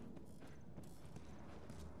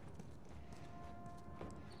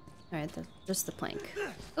 Alright, that's just the plank.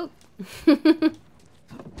 Oh.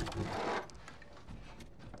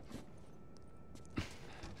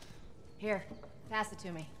 Here, pass it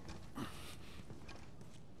to me.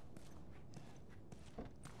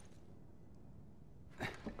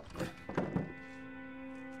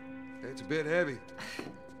 It's a bit heavy.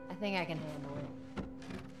 I think I can handle it.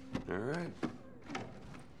 All right.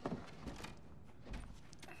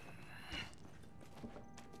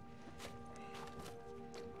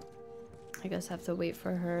 I guess I have to wait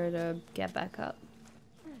for her to get back up.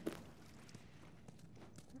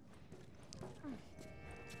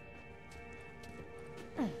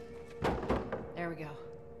 There we go.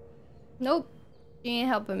 Nope. She ain't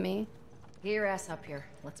helping me. Get your ass up here.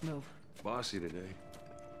 Let's move. Bossy today.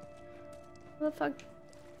 What the fuck?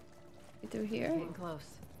 Get through here? Getting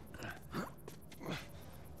close.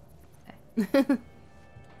 Okay.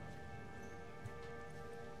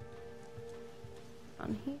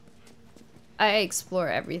 On here. I explore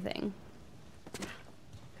everything.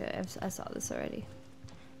 Okay, I saw this already.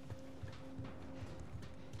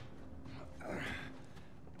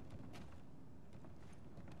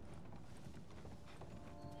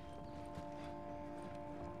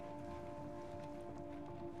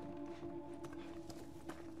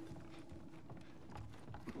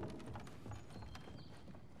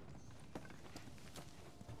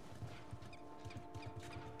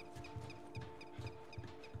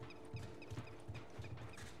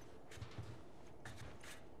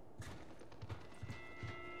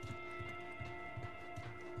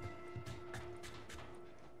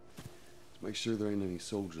 Make sure there ain't any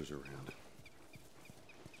soldiers around.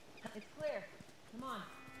 It's clear. Come on.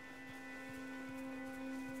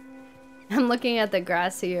 I'm looking at the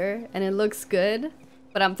grass here, and it looks good,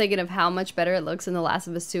 but I'm thinking of how much better it looks in The Last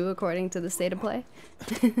of Us 2 according to the state of play.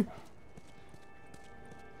 But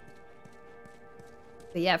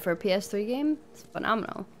yeah, for a PS3 game, it's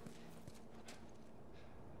phenomenal.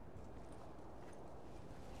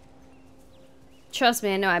 Trust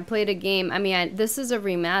me, I know. I played a game. I mean, this is a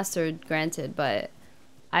remastered, granted, but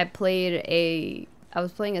I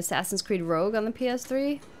was playing Assassin's Creed Rogue on the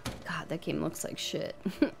PS3. God, that game looks like shit.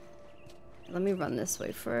 Let me run this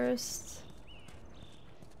way first.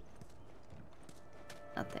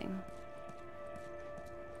 Nothing.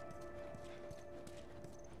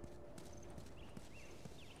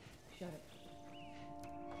 Shut it.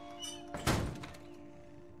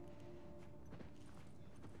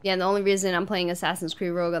 Yeah, and the only reason I'm playing Assassin's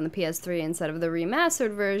Creed Rogue on the PS3 instead of the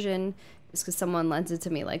remastered version is because someone lent it to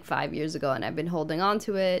me like 5 years ago, and I've been holding on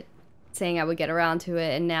to it, saying I would get around to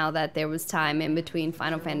it, and now that there was time in between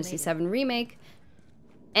Final Fantasy VII Remake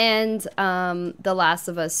and The Last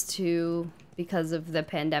of Us 2, because of the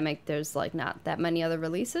pandemic, there's like not that many other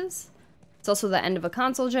releases. It's also the end of a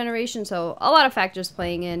console generation, so a lot of factors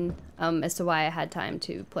playing in as to why I had time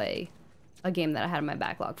to play a game that I had in my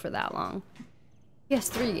backlog for that long.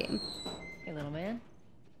 PS3 game. Hey, little man.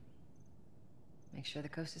 Make sure the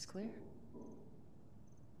coast is clear.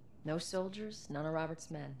 No soldiers, none of Robert's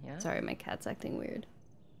men, yeah? Sorry, my cat's acting weird.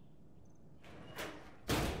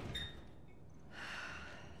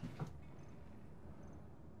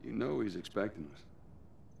 You know he's expecting us.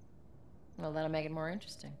 Well, that'll make it more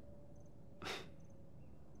interesting.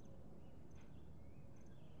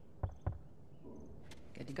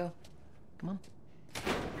 Good to go. Come on.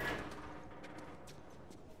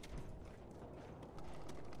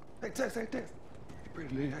 Hey, Tess. Hey,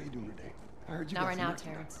 pretty lady, how you doing today? I heard you Not got right some now, merch.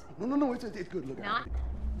 Terrence. No, it's good. Look Not out.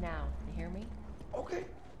 now. You hear me? Okay.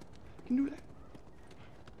 You can do that.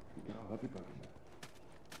 I'll help you buy that.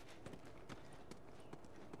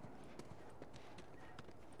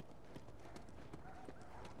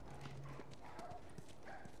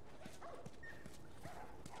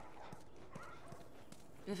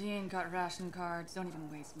 If you ain't got ration cards, don't even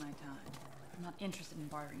waste my time. I'm not interested in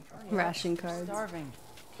bartering for you. Ration cards. Starving.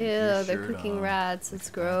 Ew, they're cooking rats. It's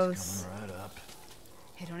gross. Coming right up.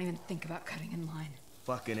 Hey, don't even think about cutting in line.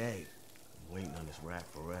 Fucking A. I'm waiting on this rat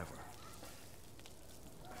forever.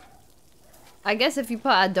 I guess if you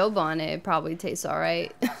put adobo on it, it probably tastes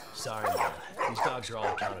alright. Sorry, man. These dogs are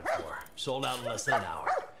all accounted for. Sold out in less than an hour.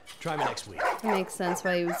 Try me next week. It makes sense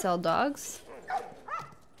why you would sell dogs.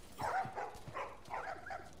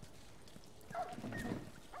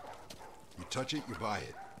 You touch it, you buy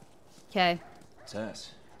it. Okay.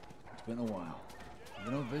 Tess, it's been a while.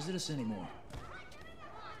 You don't visit us anymore.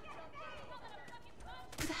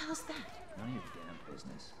 Who the hell's that? None of your damn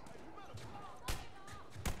business.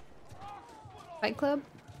 Fight Club?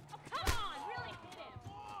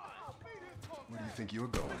 Where do you think you were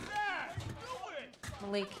going?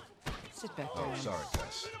 Malik, sit back down. Oh, sorry,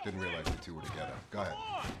 Tess. Didn't realize you two were together. Go ahead.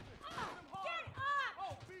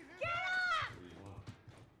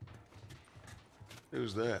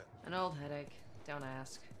 Who's that? An old headache. Don't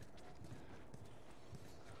ask.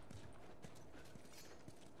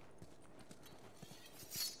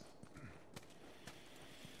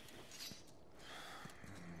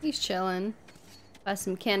 He's chilling. By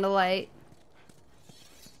some candlelight.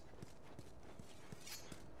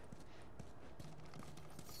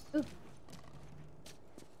 Ooh.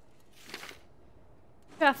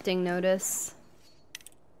 Drafting notice.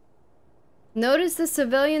 Notice the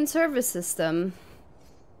civilian service system.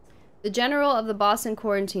 The general of the Boston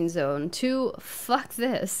quarantine zone to fuck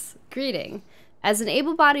this. Greeting. As an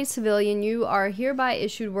able-bodied civilian, you are hereby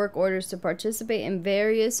issued work orders to participate in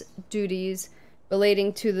various duties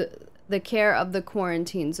relating to the care of the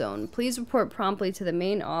quarantine zone. Please report promptly to the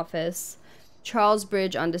main office, Charles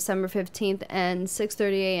Bridge, on December 15th and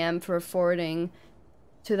 6:30 a.m. for forwarding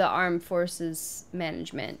to the Armed Forces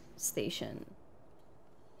Management Station.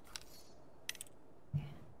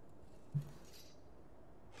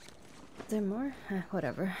 Is there more?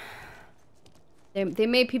 Whatever. They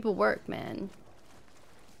made people work, man.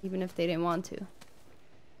 Even if they didn't want to.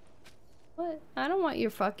 What? I don't want your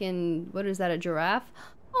fucking... What is that, a giraffe?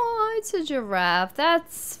 Oh, it's a giraffe.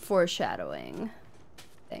 That's foreshadowing.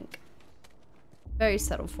 I think. Very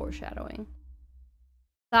subtle foreshadowing.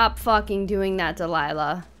 Stop fucking doing that,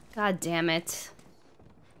 Delilah. God damn it.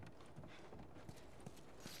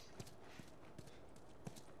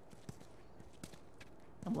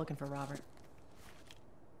 I'm looking for Robert.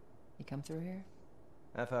 You come through here?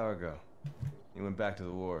 Half hour ago. He went back to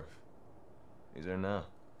the wharf. He's there now.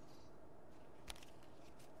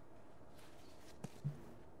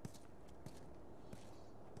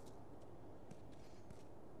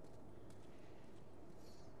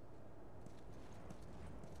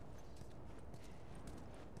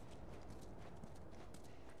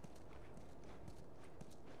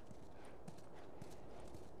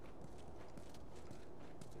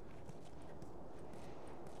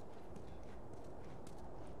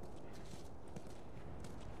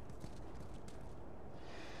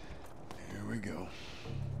 Here we go.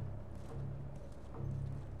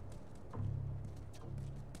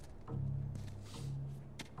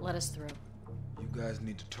 Let us through. You guys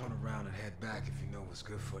need to turn around and head back if you know what's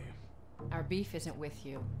good for you. Our beef isn't with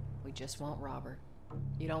you. We just want Robert.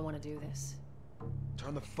 You don't want to do this.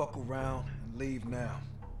 Turn the fuck around and leave now.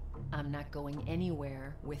 I'm not going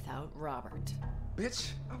anywhere without Robert.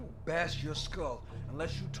 Bitch, I will bash your skull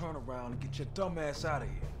unless you turn around and get your dumb ass out of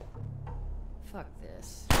here. Fuck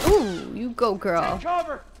this. Ooh, you go, girl. Take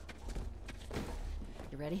cover!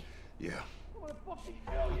 You ready? Yeah.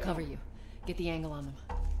 I'll cover you. Get the angle on them.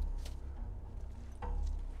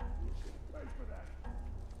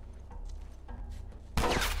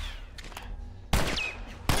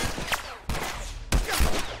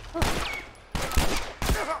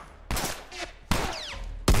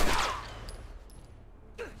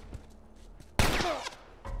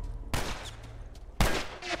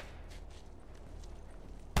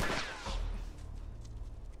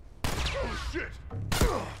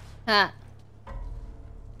 Ha.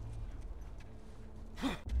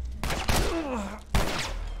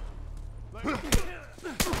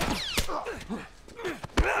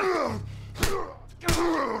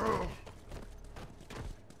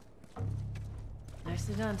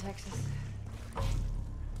 Nicely done, Texas.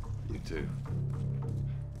 You too.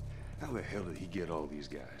 How the hell did he get all these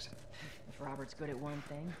guys? If Robert's good at one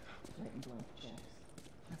thing, writing blank checks.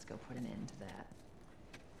 Let's go put an end to that.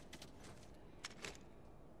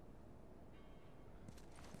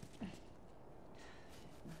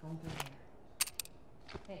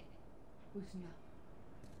 Hey, loosen up.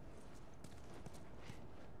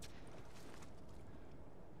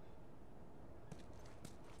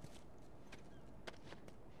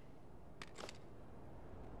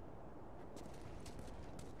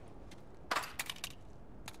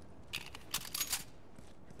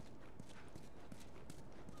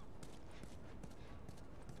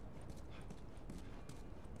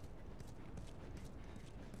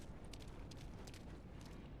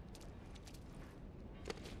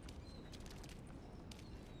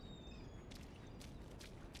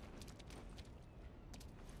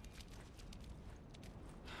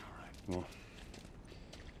 Come on.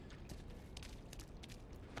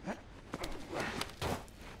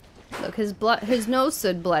 Look, his nose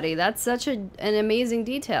stood bloody. That's such an amazing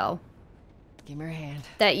detail. Give me your hand.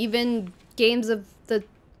 That even games of the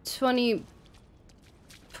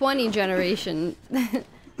 2020 generation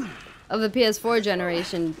of the PS4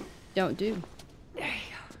 generation don't do. There you go.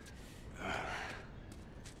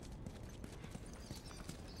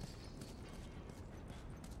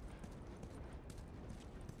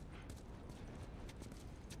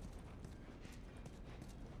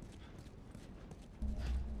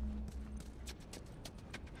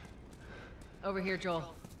 Over here,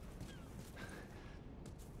 Joel.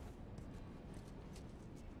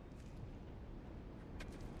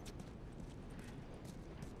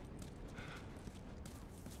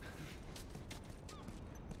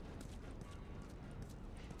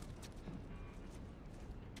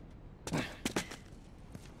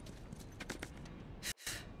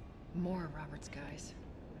 More of Robert's guys.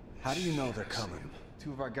 How do you know they're coming?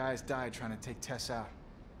 Two of our guys died trying to take Tess out.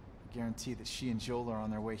 I guarantee that she and Joel are on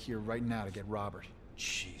their way here right now to get Robert.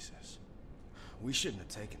 Jesus. We shouldn't have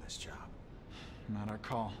taken this job. Not our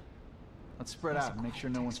call. Let's spread out and make sure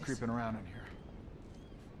no one's creeping around in here.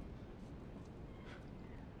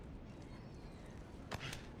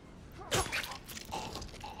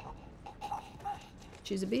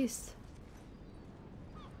 She's a beast.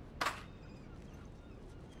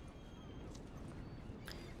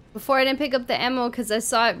 Before I didn't pick up the ammo because I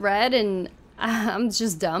saw it red and I'm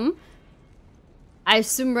just dumb. I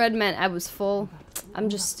assumed red meant I was full. I'm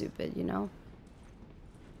just stupid, you know?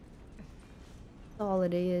 That's all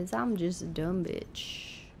it is. I'm just a dumb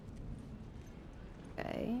bitch.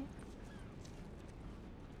 Okay.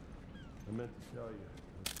 I meant to tell you, I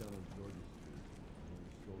was down on Georgia Street.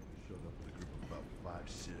 These soldiers showed up with a group of about 5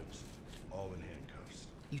 civs, all in handcuffs.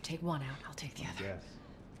 You take one out, I'll take the other. Yes.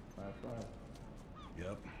 5-5.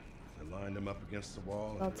 Yep. They lined them up against the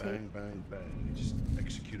wall I'll and bang, bang, bang. They just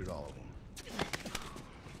executed all of them.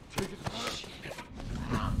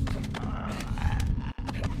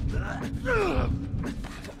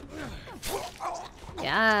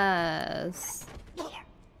 Yes.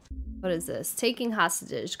 What is this? Taking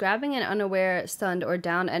hostages. Grabbing an unaware, stunned, or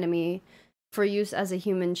downed enemy for use as a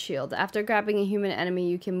human shield. After grabbing a human enemy,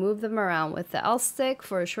 you can move them around with the L stick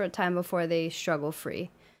for a short time before they struggle free.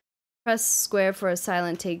 Press square for a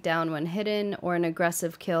silent takedown when hidden, or an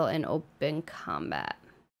aggressive kill in open combat.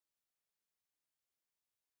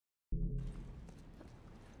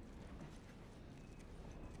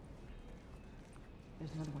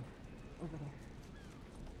 There's another one. Over there.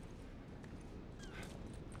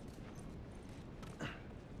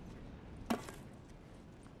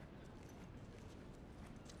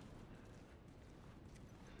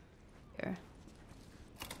 Here.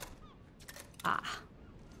 Ah.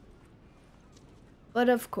 But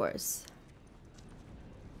of course.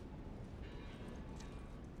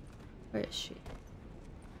 Where is she?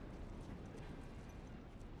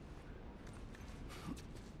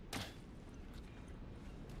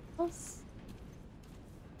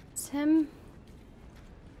 It's him.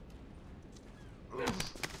 Look,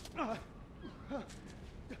 man.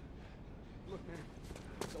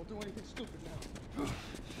 Don't do anything stupid now.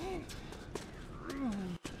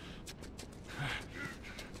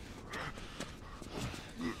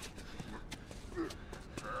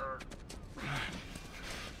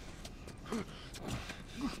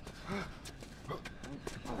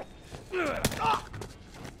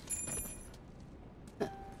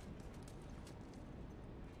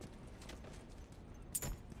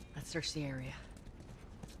 Search the area.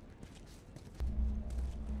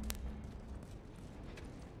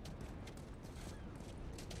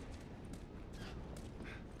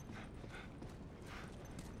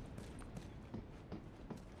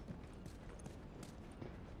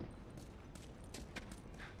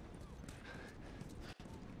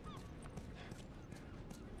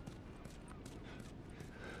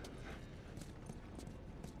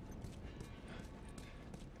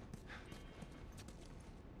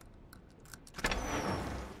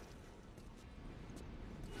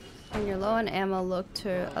 When you're low on ammo, look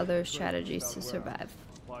to other strategies to survive.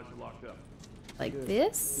 Supplies are locked up. Like Good.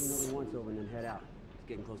 this? See another once over and then head out. It's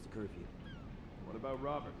getting close to curfew. What about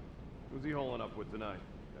Robert? Who's he holing up with tonight?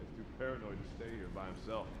 Guy's too paranoid to stay here by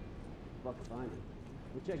himself. Fuck if I know.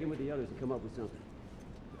 We'll check in with the others and come up with something.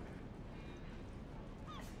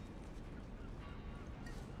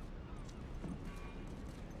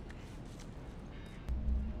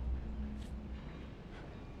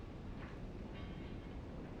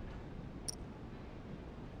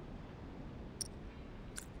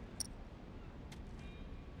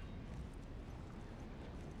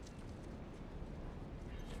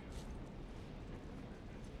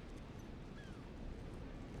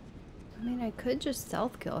 I mean, I could just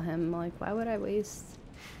stealth kill him. Like, why would I waste?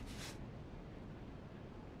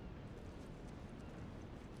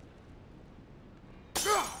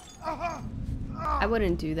 I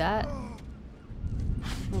wouldn't do that. Oh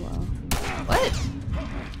well. What?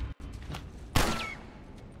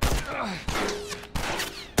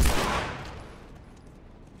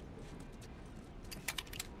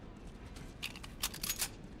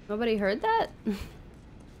 Nobody heard that?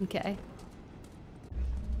 Okay.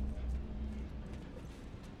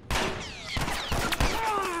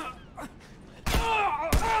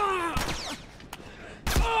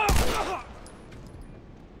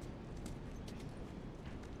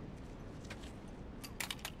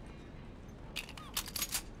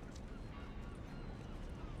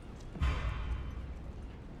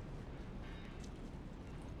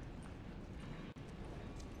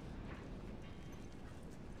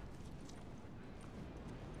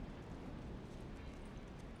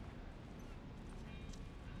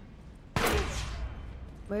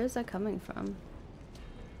 Where is that coming from?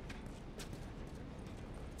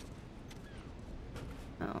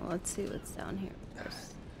 Oh, let's see what's down here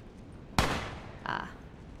first. Ah.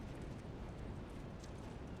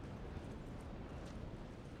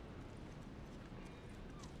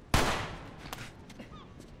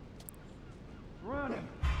 Run him!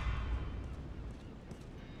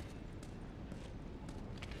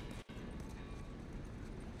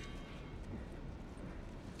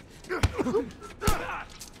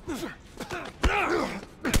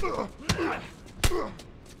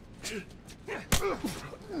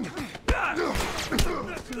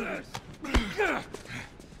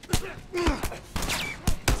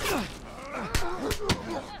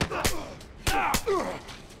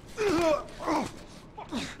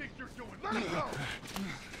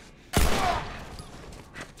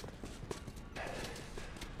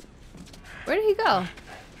 Where did he go?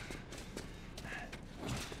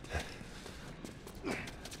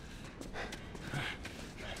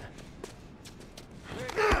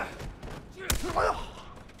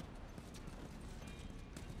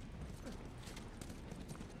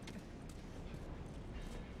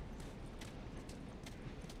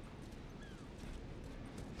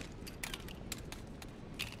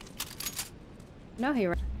 No, he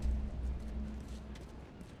ran.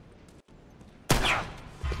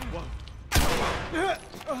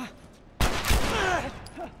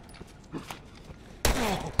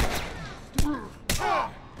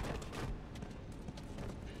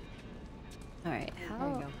 Alright, how? There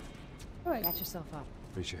you go. Alright. Patch yourself up.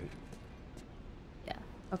 Appreciate it. Yeah,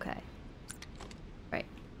 okay. Right.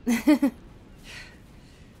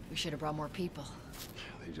 We should have brought more people.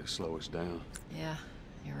 They just slow us down. Yeah,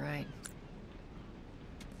 you're right.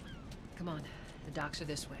 Come on, the docks are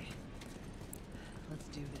this way. Let's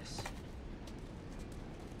do this.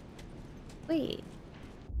 Wait.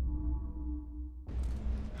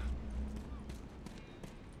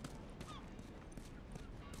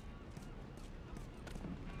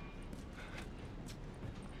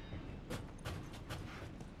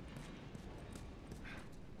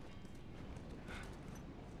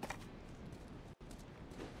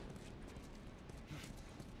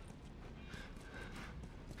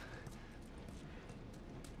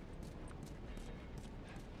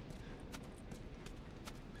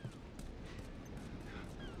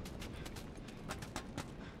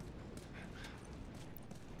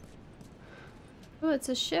 Oh, it's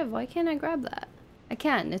a shiv. Why can't I grab that? I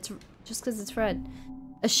can. It's just because it's red.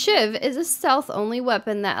 A shiv is a stealth-only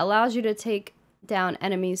weapon that allows you to take down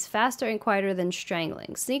enemies faster and quieter than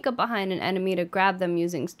strangling. Sneak up behind an enemy to grab them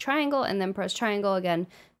using triangle, and then press triangle again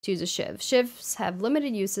to use a shiv. Shivs have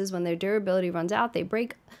limited uses. When their durability runs out, they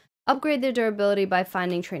break. Upgrade their durability by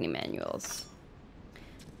finding training manuals.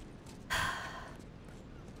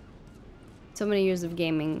 So many years of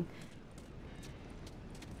gaming,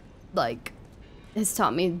 like, has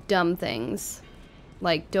taught me dumb things.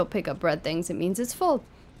 Like, don't pick up red things, it means it's full.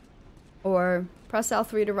 Or press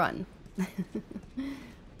L3 to run.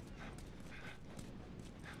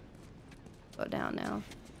 Go down now.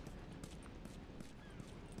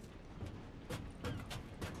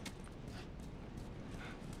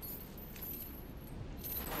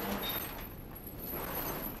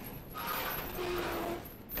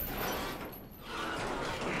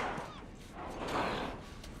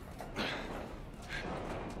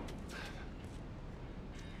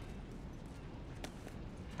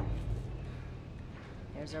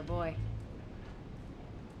 There's our boy.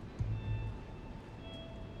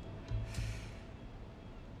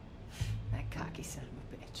 That cocky son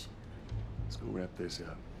of a bitch. Let's go wrap this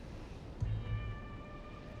up.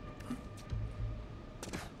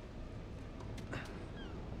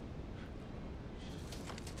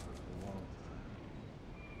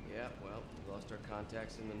 Yeah, well, we lost our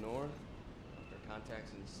contacts in the north, lost our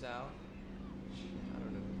contacts in the south. I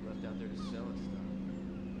don't know who's left out there to sell us stuff.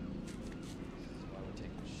 This is why we're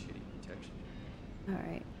taking shitty protection.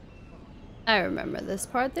 Alright. I remember this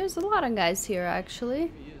part. There's a lot of guys here,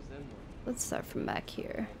 actually. Let's start from back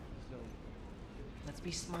here. Let's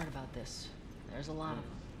be smart about this. There's a lot of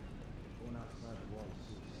them.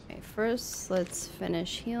 Okay, first, let's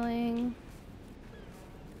finish healing.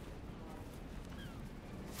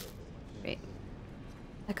 Great.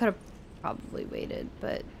 I could have probably waited,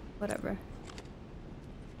 but whatever.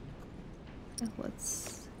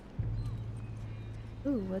 Let's...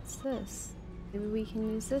 Ooh, what's this? Maybe we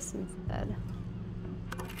can use this instead.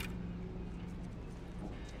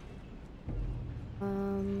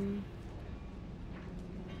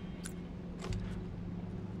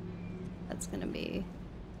 That's gonna be...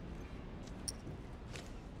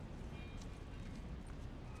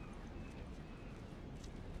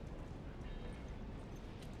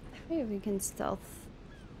 Maybe we can stealth.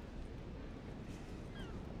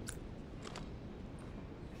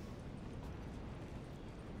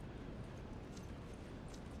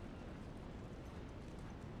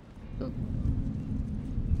 Ooh.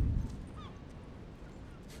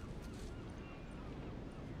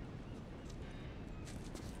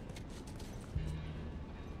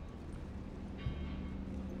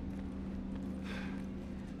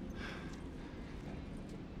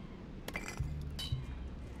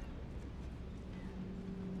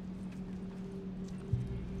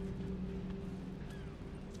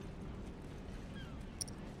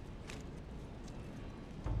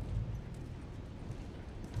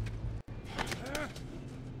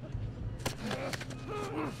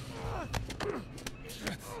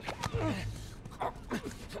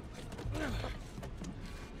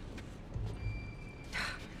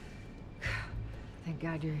 Thank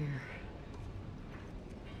God you're here.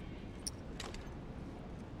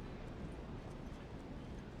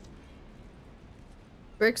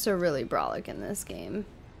 Bricks are really brolic in this game.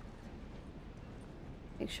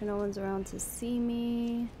 Make sure no one's around to see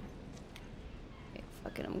me. Okay,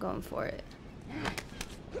 fuck it, I'm going for it.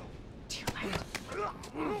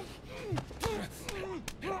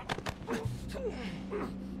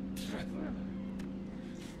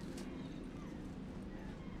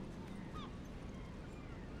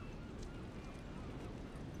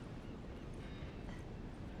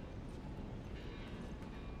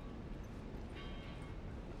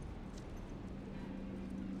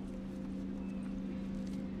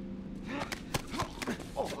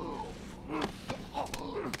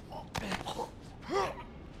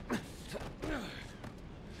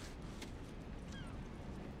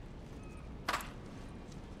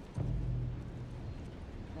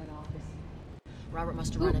 Robert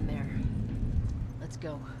must have run in there. Let's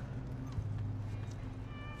go.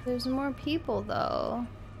 There's more people, though.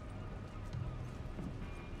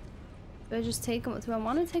 Do I just take them? Do I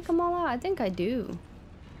want to take them all out? I think I do.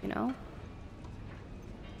 You know?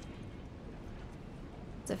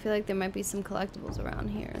 'Cause I feel like there might be some collectibles around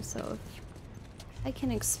here, so if I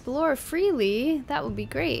can explore freely, that would be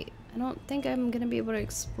great. I don't think I'm gonna be able to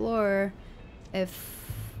explore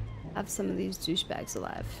if I have some of these douchebags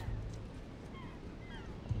alive.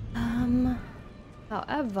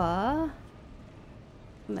 However,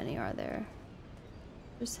 how many are there?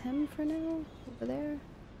 Just him for now? Over there?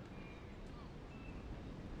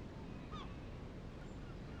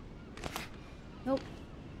 Nope.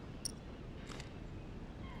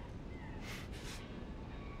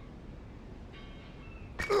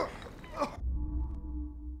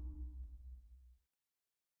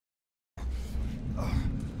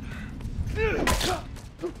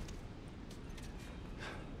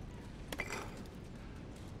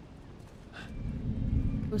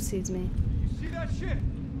 Who sees me? You see that shit?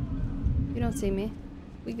 You don't see me.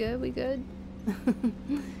 We good, we good.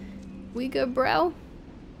 We good, bro.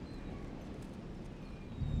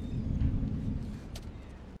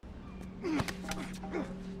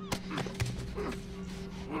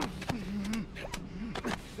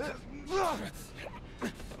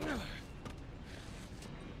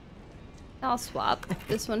 I'll swap.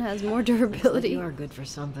 This one has more durability. You are good for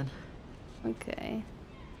something. Okay.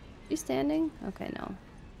 You standing? Okay, no.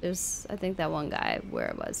 There's, I think, that one guy where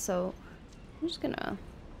it was. So I'm just gonna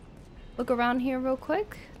look around here real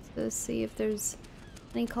quick to see if there's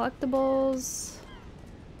any collectibles.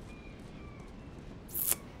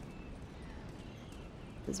 This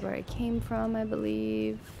is where I came from, I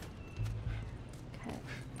believe. Okay.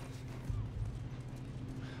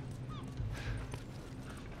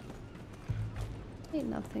 Ain't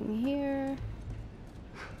nothing here.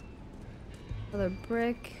 Another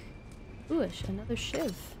brick. Ooh, another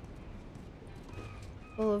shiv.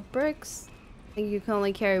 Full of bricks. I think you can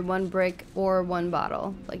only carry one brick or one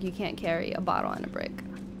bottle. Like, you can't carry a bottle and a brick.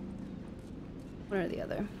 One or the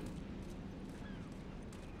other.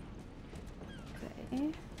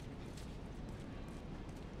 Okay.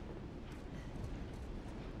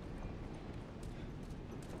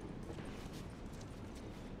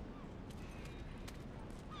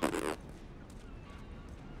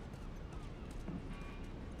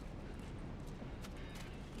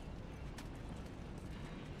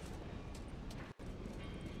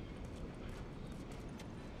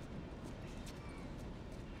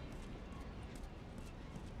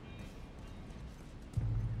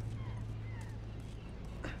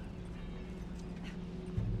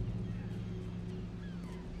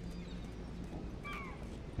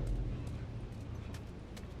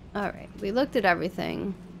 Alright, we looked at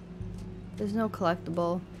everything. There's no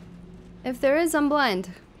collectible. If there is, I'm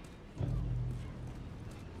blind.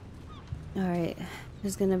 Alright,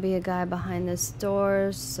 there's gonna be a guy behind this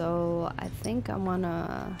door, so I think I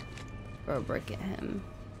wanna throw a brick at him.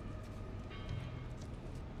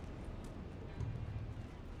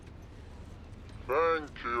 Thank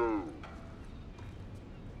you.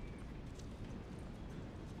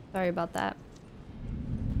 Sorry about that.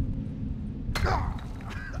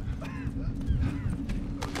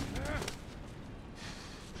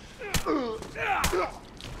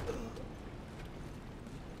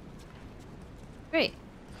 Great.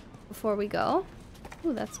 Before we go,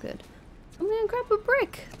 ooh, that's good. I'm gonna grab a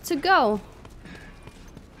brick to go.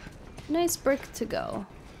 Nice brick to go.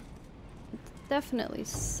 Definitely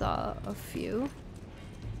saw a few.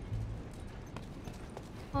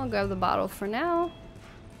 I'll grab the bottle for now,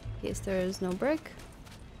 in case there is no brick.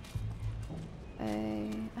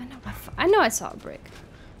 I know I saw a brick.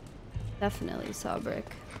 Definitely saw a brick.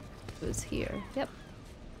 It was here. Yep.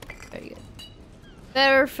 Very good.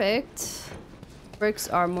 Perfect. Bricks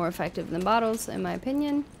are more effective than bottles, in my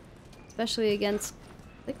opinion. Especially against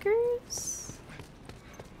liquors.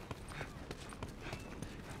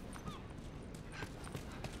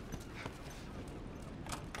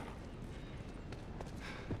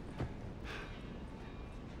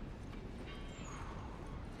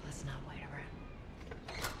 Let's not wait around.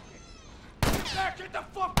 Back, get the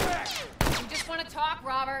fuck back! You just want to talk,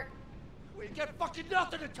 Robert? We got fucking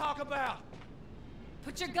nothing to talk about!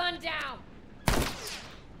 Put your gun down!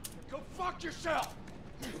 Go fuck yourself!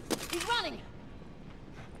 He's running!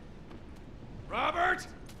 Robert!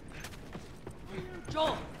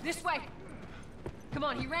 Joel, this way! Come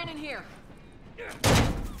on, he ran in here.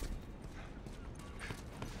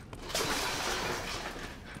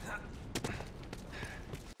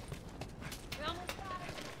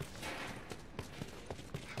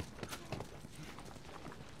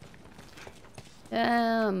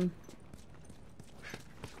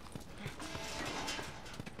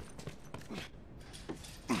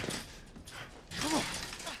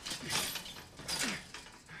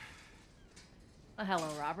 Oh, hello,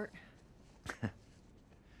 Robert.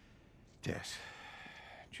 Tess.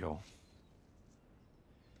 Joel.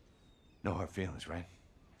 No hard feelings, right?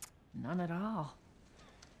 None at all.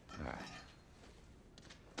 All right.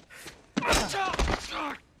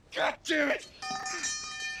 God damn it!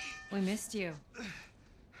 We missed you.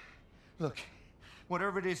 Look,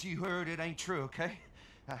 whatever it is you heard, it ain't true, okay?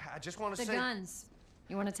 I just want to The say... guns.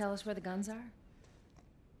 You want to tell us where the guns are?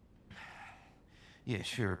 Yeah,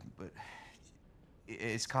 sure, but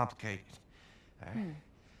it's complicated. All right?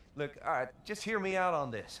 Look, all right, just hear me out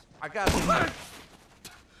on this. I got...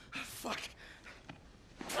 Fuck.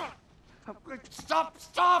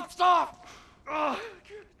 Stop! Ugh.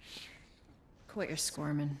 Quit your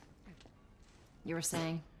squirming. You were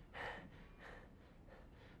saying?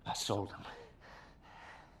 I sold him.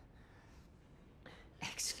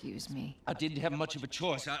 Excuse me. I didn't have much of a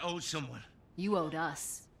choice. I owed someone. You owed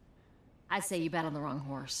us. I'd say you bet on the wrong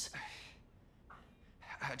horse.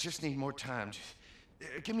 I just need more time. Just,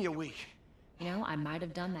 give me a week. You know, I might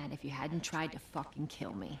have done that if you hadn't tried to fucking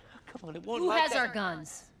kill me. Come on, it won't. Who like has that. our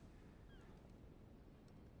guns?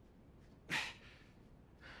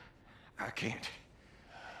 I can't.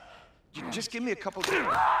 Just give me a couple.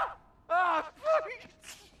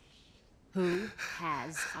 Who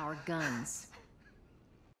has our guns?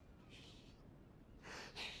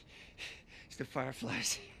 It's the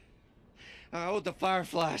Fireflies. I owed the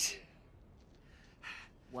Fireflies.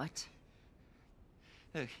 What?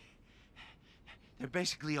 Look, they're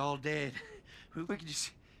basically all dead. We could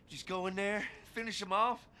just go in there, finish them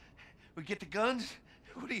off. We get the guns.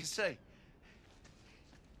 What do you say?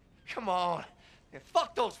 Come on. Yeah,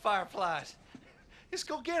 fuck those Fireflies. Just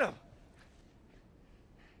go get them.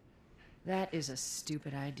 That is a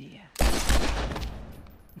stupid idea.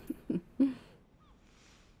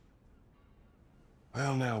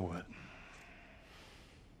 Well, now what?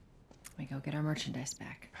 We go get our merchandise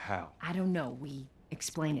back. How? I don't know. We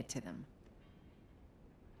explain it to them.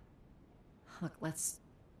 Look, let's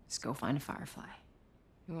go find a Firefly.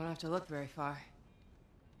 You won't have to look very far.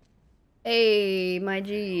 Hey, my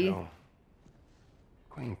G. No.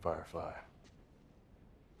 Queen Firefly.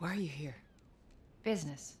 Why are you here?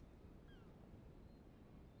 Business.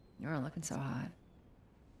 You weren't looking so hot.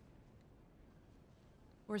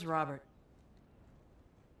 Where's Robert?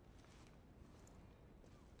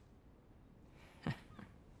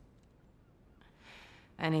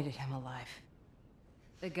 I needed him alive.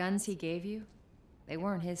 The guns he gave you, they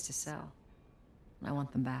weren't his to sell. I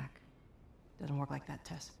want them back. Doesn't work like that,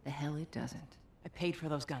 Tess. The hell it doesn't. I paid for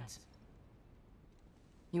those guns.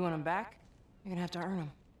 You want them back? You're gonna have to earn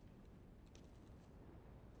them.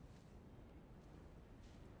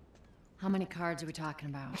 How many cards are we talking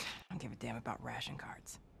about? I don't give a damn about ration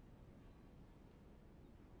cards.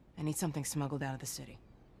 I need something smuggled out of the city.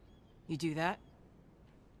 You do that,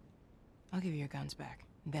 I'll give you your guns back,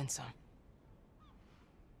 and then some.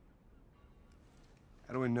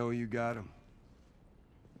 How do we know you got them?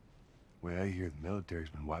 Well, I hear the military's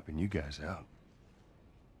been wiping you guys out.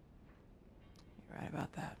 You're right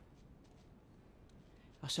about that.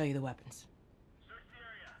 I'll show you the weapons.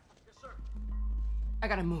 I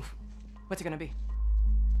gotta move. What's it gonna be?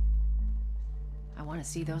 I want to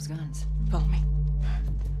see those guns. Follow me.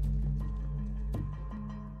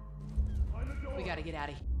 We gotta get out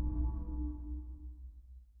of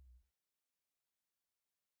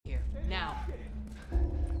here. Now. You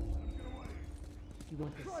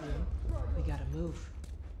want to see him? We gotta move.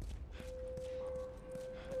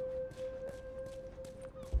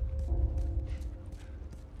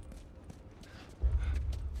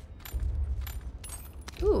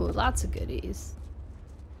 Ooh, lots of goodies.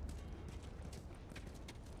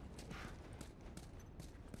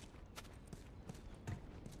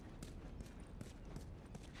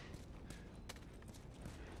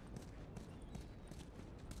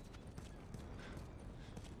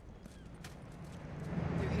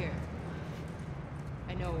 Through here.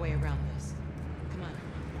 I know a way around this. Come on.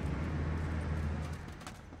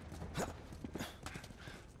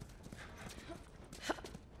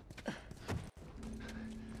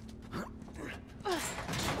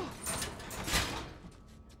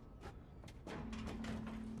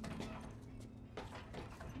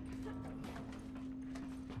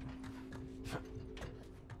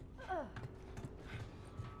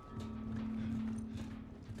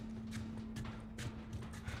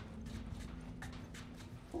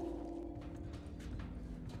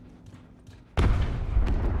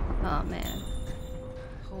 Oh man.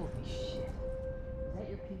 Holy shit. Is that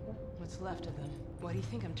your people? What's left of them? Why do you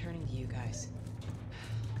think I'm turning to you guys?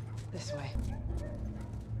 This way.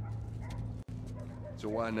 So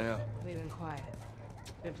why now? They've been quiet.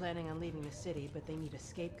 Been planning on leaving the city, but they need a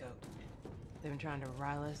scapegoat. They've been trying to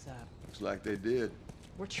rile us up. Looks like they did.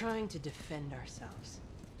 We're trying to defend ourselves.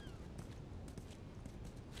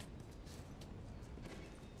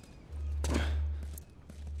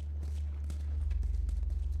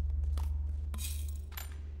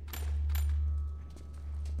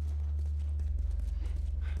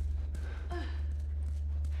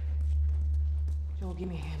 Joel, give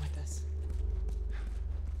me a hand with this.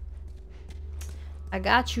 I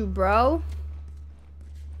got you, bro.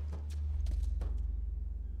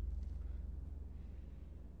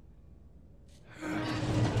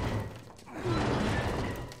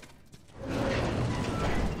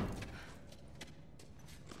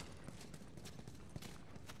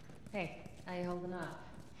 How you holding up?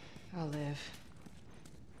 I'll live.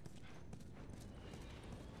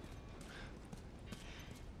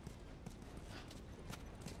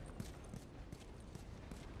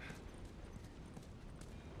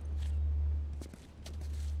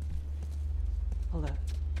 Hold up.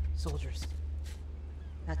 Soldiers.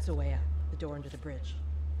 That's the way out. The door under the bridge.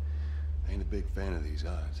 Ain't a big fan of these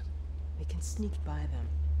odds. We can sneak by them,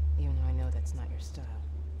 even though I know that's not your style.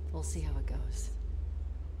 We'll see how it goes.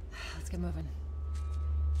 Let's get moving.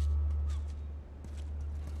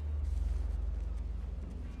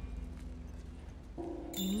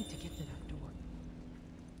 We need to get to that door.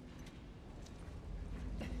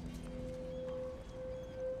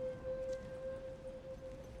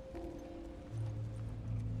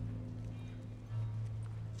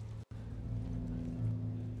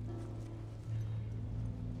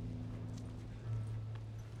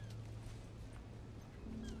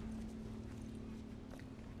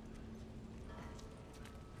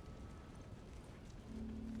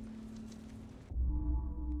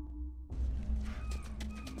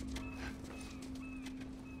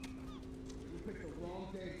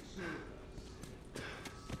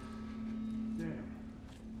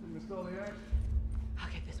 All the action. I'll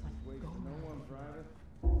get this one. Wait, Go no now. one driving.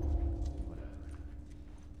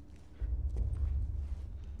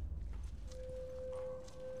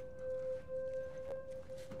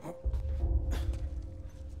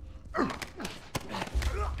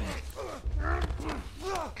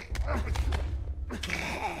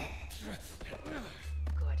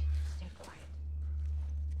 Good. Stay quiet.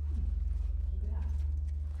 Keep it up.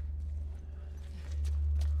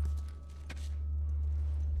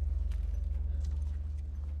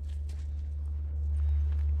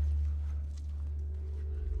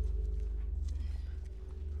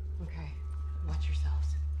 Okay, watch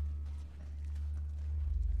yourselves.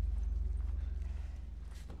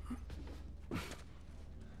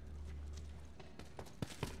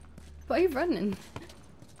 Why are you running?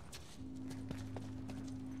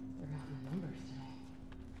 They're out in numbers today.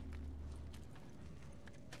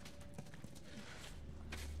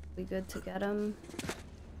 We good to get him?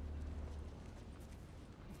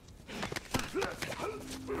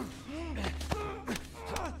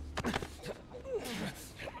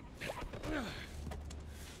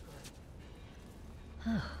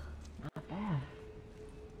 Not bad.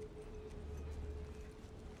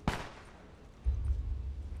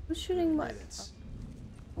 Who's shooting what?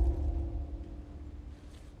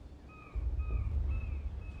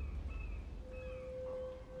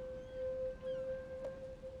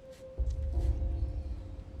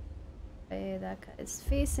 Okay, that guy is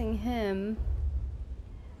facing him.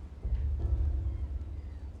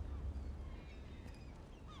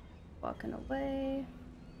 Walking away.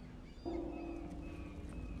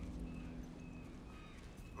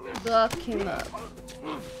 Lock him up.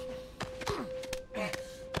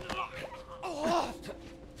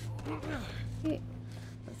 Okay,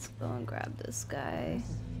 let's go and grab this guy.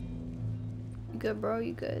 You good, bro?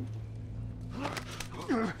 You good?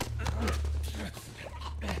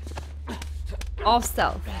 Off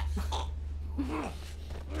stealth.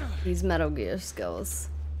 These Metal Gear skills.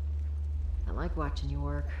 I like watching you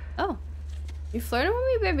work. Oh, you flirting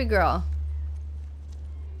with me, baby girl?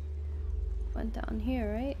 Went down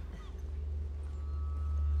here, right?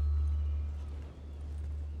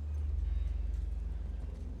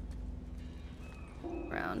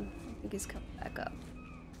 Around. I think he's coming back up.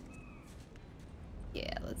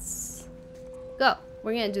 Yeah, let's go.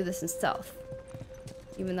 We're gonna do this in stealth,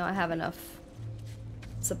 even though I have enough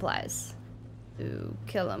supplies to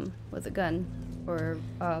kill him with a gun or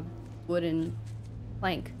a wooden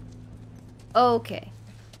plank. Okay,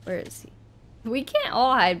 where is he? We can't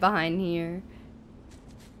all hide behind here.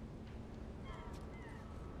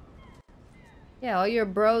 Yeah, all your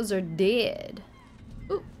bros are dead.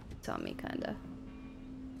 Ooh, saw me kinda.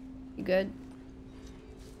 You good?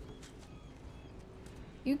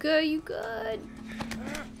 You good? You good?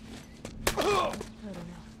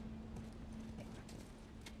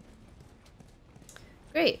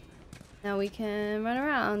 Great. Now we can run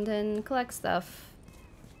around and collect stuff.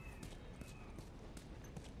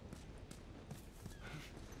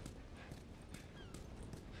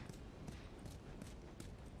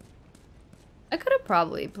 I could have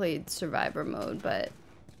probably played survivor mode, but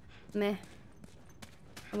meh.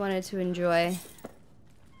 I wanted to enjoy.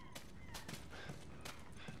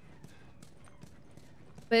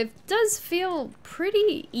 But it does feel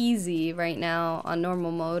pretty easy right now on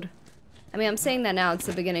normal mode. I mean, I'm saying that now, it's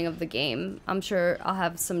the beginning of the game. I'm sure I'll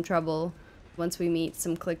have some trouble once we meet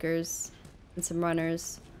some clickers and some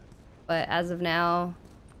runners. But as of now,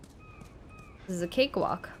 this is a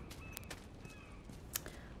cakewalk.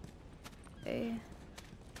 Okay.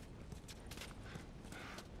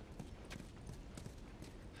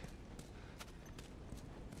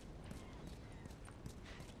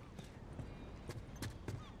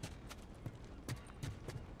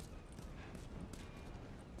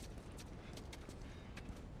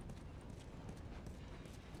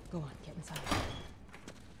 Go on, get inside.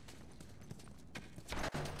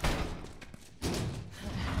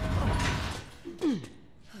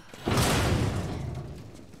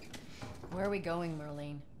 Where are we going,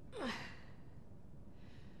 Marlene?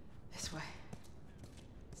 This way.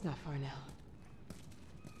 It's not far now.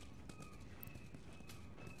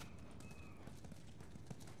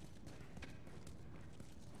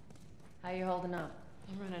 How you holding up?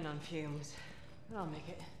 I'm running on fumes, but I'll make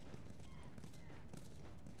it.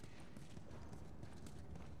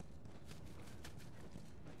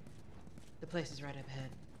 The place is right up ahead.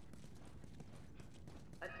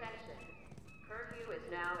 Attention. Curfew is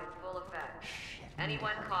now in full effect.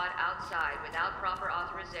 Anyone caught outside without proper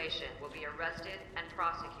authorization will be arrested and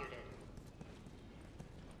prosecuted.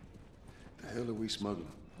 The hell are we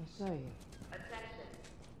smuggling? I'll show you. Attention.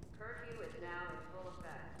 Curfew is now in full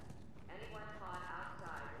effect. Anyone caught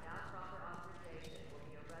outside without proper authorization will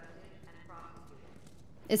be arrested and prosecuted.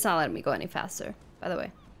 It's not letting me go any faster, by the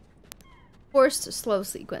way. Forced slow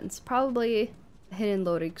sequence. Probably a hidden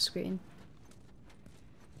loading screen.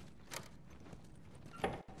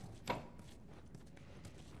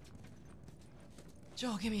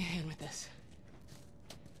 Joel, give me a hand with this.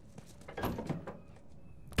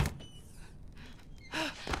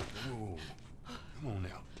 Whoa. Come on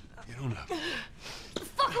now. Get on up.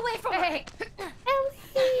 Fuck away from her!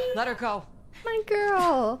 Ellie! Let her go. My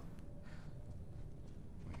girl.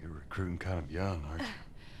 You're recruiting kind of young, aren't you?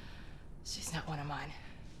 She's not one of mine.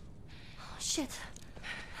 Oh, shit.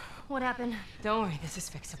 What happened? Don't worry, this is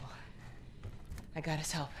fixable. I got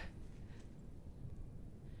his help.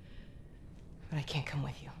 But I can't come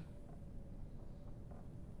with you.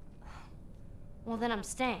 Well, then I'm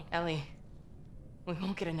staying. Ellie, we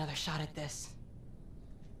won't get another shot at this.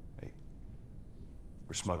 Hey,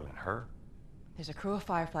 we're smuggling her? There's a crew of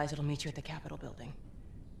Fireflies that'll meet you at the Capitol building.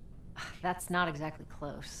 That's not exactly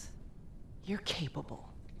close. You're capable.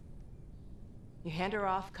 You hand her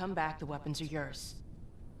off, come back, the weapons are yours.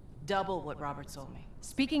 Double what Robert sold me.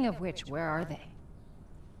 Speaking of which, where are they?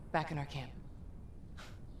 Back in our camp.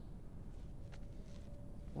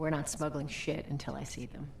 We're not smuggling shit until I see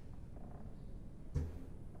them.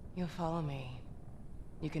 You'll follow me.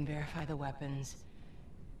 You can verify the weapons.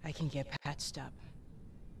 I can get patched up.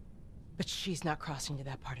 But she's not crossing to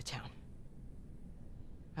that part of town.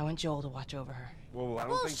 I want Joel to watch over her. Whoa, I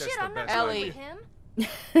don't think that's the best Ellie. idea.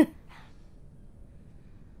 Him?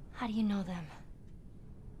 How do you know them?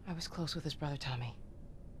 I was close with his brother Tommy.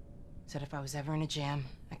 Said if I was ever in a jam,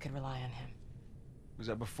 I could rely on him. Was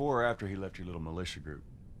that before or after he left your little militia group?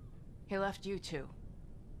 He left you too.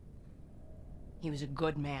 He was a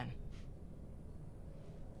good man.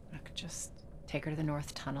 I could just take her to the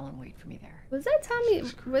North Tunnel and wait for me there. Was that Tommy?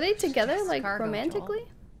 Were they together, Just like, cargo, romantically?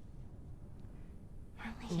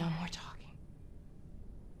 No more talking.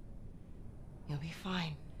 You'll be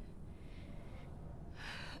fine.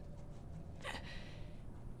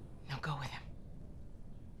 Now go with him.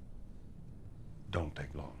 Don't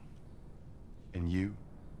take long. And you,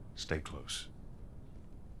 stay close.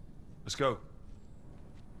 Let's go.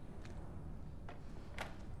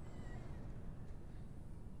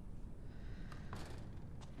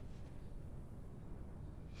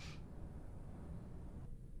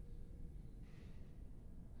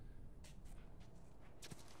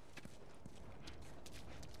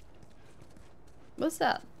 What's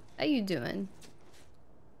up? How you doing?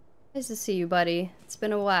 Nice to see you, buddy. It's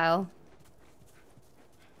been a while.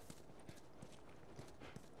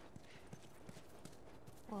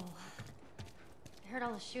 Whoa. I heard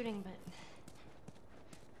all the shooting, but...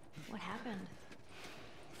 what happened?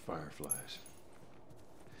 Fireflies.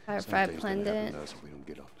 Firefly Same thing's gonna happen pendant. to us if we don't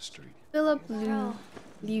get off the street. Philip Girl,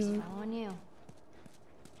 you. following you.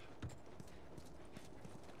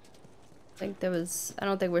 I think there was. I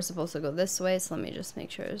don't think we're supposed to go this way, so let me just make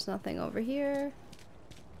sure there's nothing over here.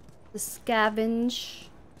 The scavenge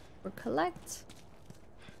or collect.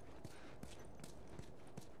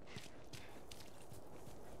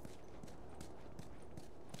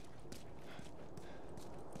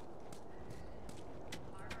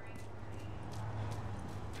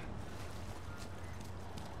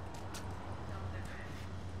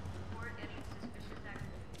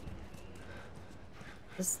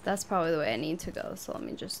 That's probably the way I need to go, so let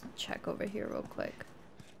me just check over here real quick.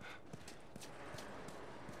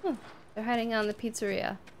 They're hiding out in the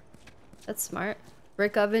pizzeria. That's smart.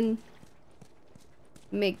 Brick oven.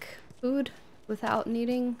 make food without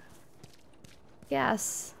needing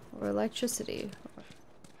gas or electricity.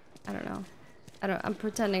 I don't know. I'm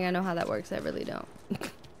pretending I know how that works. I really don't.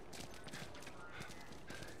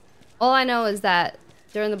 All I know is that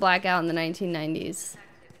during the blackout in the 1990s,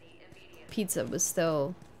 pizza was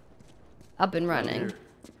still up and running.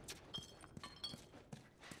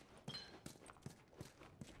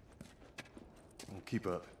 Keep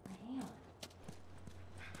up.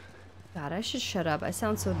 God, I should shut up. I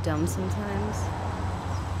sound so dumb sometimes.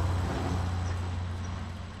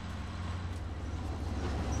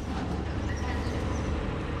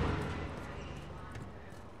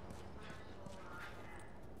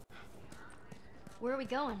 Where are we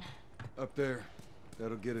going? Up there.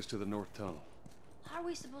 That'll get us to the north tunnel. How are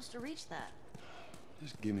we supposed to reach that?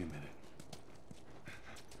 Just give me a minute.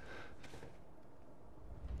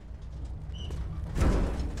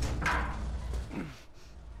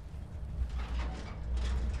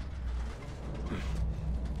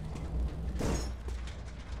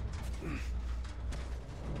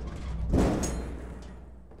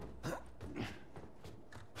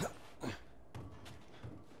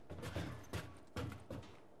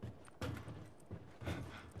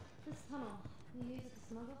 This tunnel, you use it to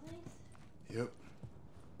smuggle things? Yep.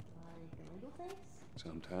 Like illegal things?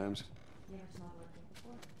 Sometimes. You ever smuggled anything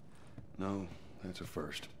before? No, that's a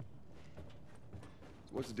first.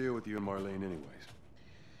 So what's the deal with you and Marlene anyways?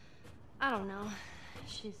 I don't know.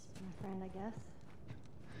 She's my friend, I guess.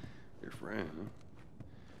 Your friend, huh?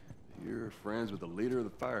 You're friends with the leader of the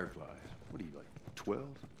Fireflies. What are you, like, 12?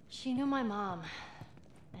 She knew my mom,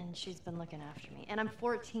 and she's been looking after me. And I'm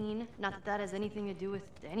 14, not that that has anything to do with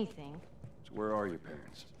anything. So where are your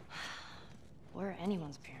parents? Where are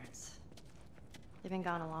anyone's parents? They've been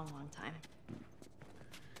gone a long, long time.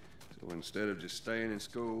 So instead of just staying in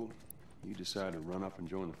school, you decide to run up and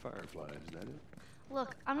join the Fireflies, is that it?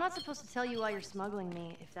 Look, I'm not supposed to tell you why you're smuggling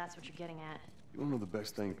me, if that's what you're getting at. You wanna know the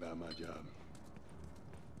best thing about my job?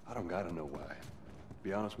 I don't gotta know why. To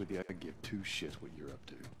be honest with you, I give two shits what you're up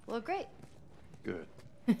to. Well, great. Good.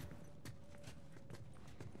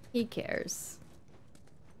 He cares.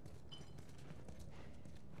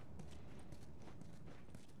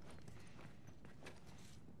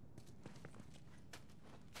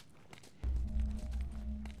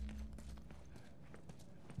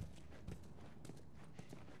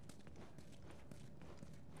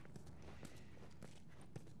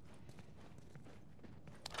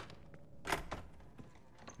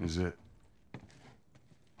 Is it?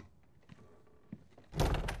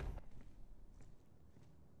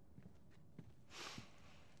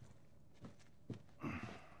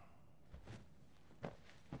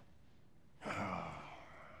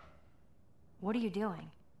 What are you doing?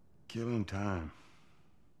 Killing time.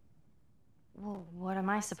 Well, what am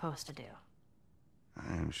I supposed to do?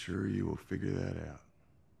 I am sure you will figure that out.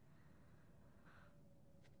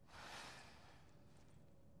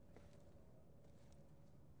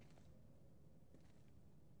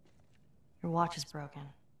 Your watch is broken.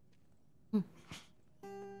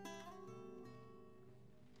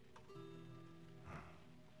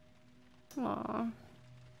 Aww.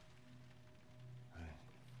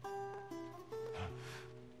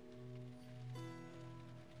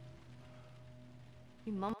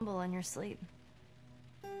 You mumble in your sleep.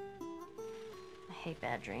 I hate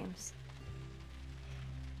bad dreams.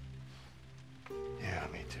 Yeah,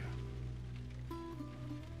 me too.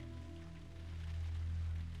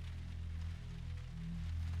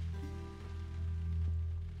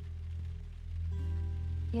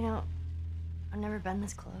 You know, I've never been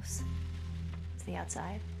this close to the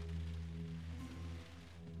outside. I mean,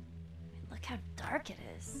 look how dark it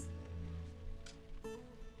is.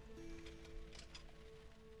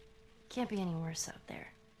 Can't be any worse out there.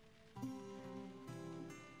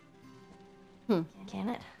 Can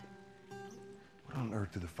it? What on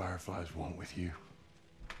earth do the Fireflies want with you?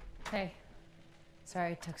 Hey.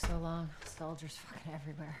 Sorry it took so long. Soldiers fucking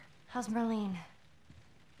everywhere. How's Marlene?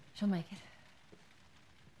 She'll make it.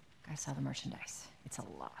 Gotta sell the merchandise. It's a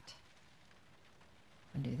lot.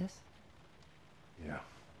 Wanna do this? Yeah.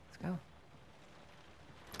 Let's go.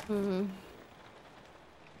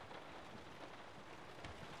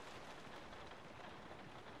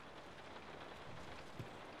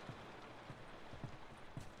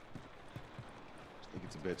 Think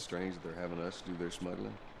it's a bit strange that they're having us do their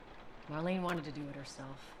smuggling? Marlene wanted to do it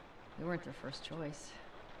herself. We weren't their first choice.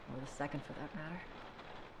 Or the second, for that matter.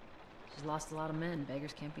 She's lost a lot of men.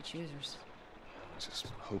 Beggars can't be choosers. I just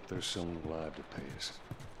hope there's someone alive to pay us.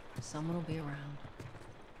 Someone will be around.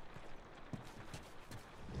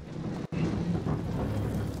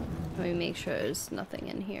 Let me make sure there's nothing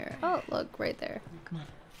in here. Oh, look, right there. Come on.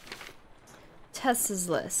 Tessa's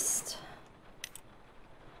list.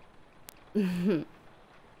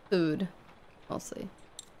 Food, mostly.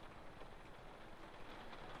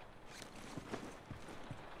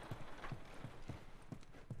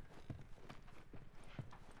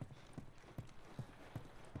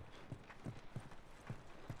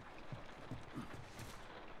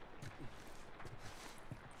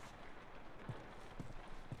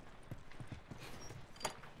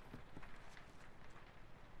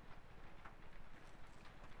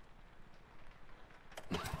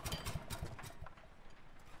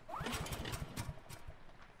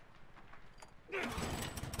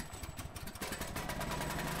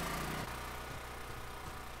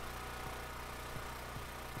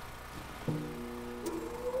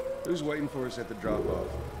 Who's waiting for us at the drop-off?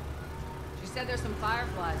 She said there's some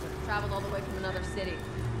fireflies that have traveled all the way from another city.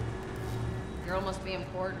 Girl must be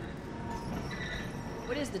important.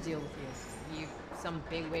 What is the deal with you? You some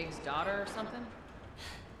bigwig's daughter or something?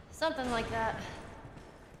 Something like that.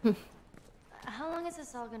 How long is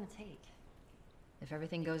this all gonna take? If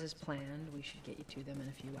everything goes as planned, we should get you to them in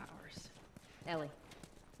a few hours. Ellie,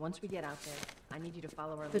 once we get out there, I need you to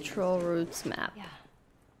follow our lead. Patrol routes map. Yeah,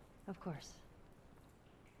 of course.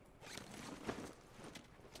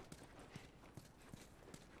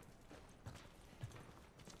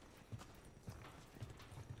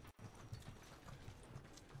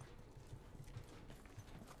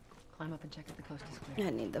 Climb up and check if the coast is clear. I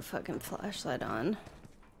need the fucking flashlight on.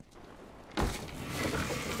 Now,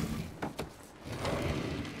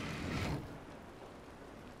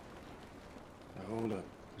 hold up.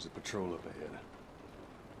 There's a patrol up ahead.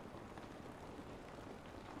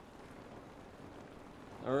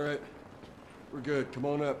 All right. We're good. Come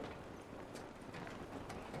on up.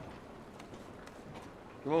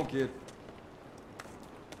 Come on, kid.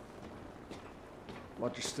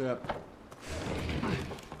 Watch your step.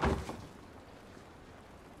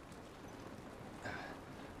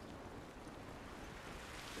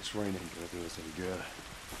 This rain ain't gonna do us any good.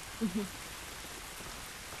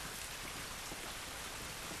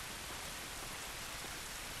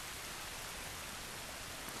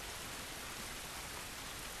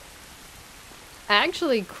 I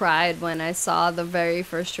actually cried when I saw the very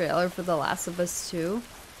first trailer for The Last of Us 2.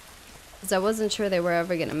 Because I wasn't sure they were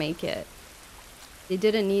ever gonna make it. They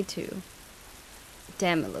didn't need to.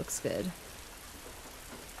 Damn, it looks good.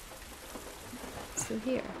 So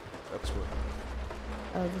here. That's what.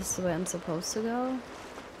 Oh, this is the way I'm supposed to go?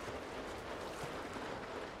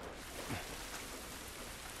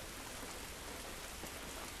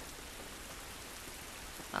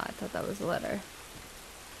 Oh, I thought that was a letter.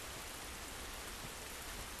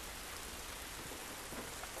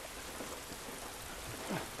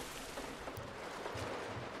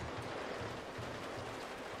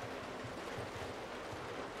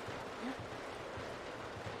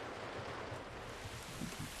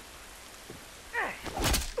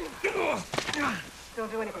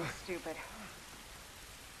 Don't do anything stupid.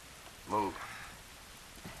 Move.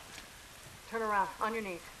 Turn around, on your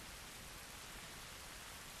knees.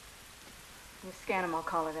 You scan him, I'll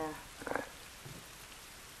call it in. All right.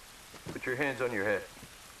 Put your hands on your head.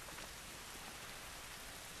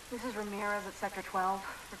 This is Ramirez at Sector 12,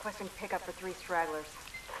 requesting pickup for 3 stragglers.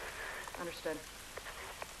 Understood.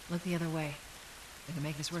 Look the other way. We can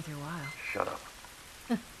make this worth your while. Shut up.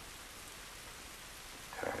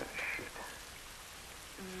 Tired of shit.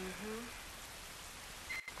 Mm-hmm.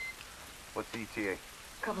 What's the ETA?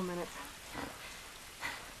 Couple minutes.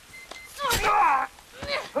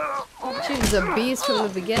 She was a beast from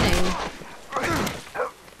the beginning.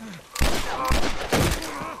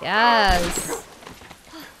 Yes.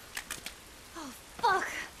 Oh, fuck.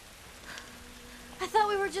 I thought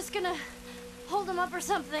we were just gonna hold him up or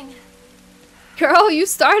something. Girl, you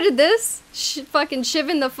started this. Fucking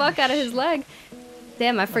shivving the fuck out of his leg.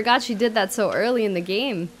 Damn, I forgot she did that so early in the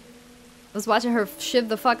game. I was watching her shiv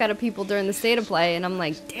the fuck out of people during the state of play, and I'm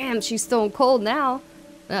like, damn, she's stone cold now.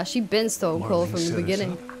 Nah, she been stone cold from the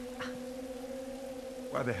beginning.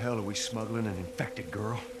 Why the hell are we smuggling an infected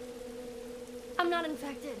girl? I'm not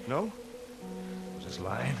infected. No? Just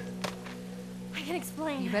lying? I can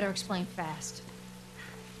explain. You better explain fast.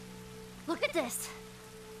 Look at this.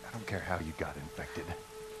 I don't care how you got infected.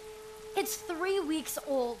 It's 3 weeks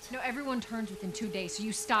old. No, everyone turns within 2 days, so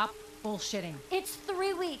you stop bullshitting. It's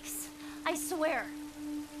 3 weeks. I swear.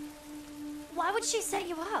 Why would she set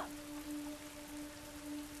you up?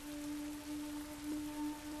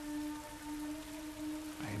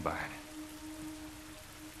 I ain't buying it.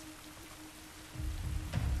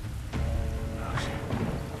 Oh, shit.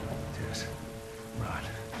 Tess, run.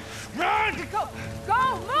 Micah, go! Go!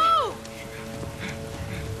 Move!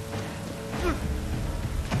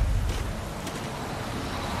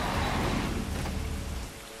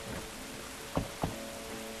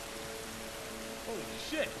 Holy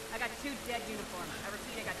shit! I got 2 dead uniforms. I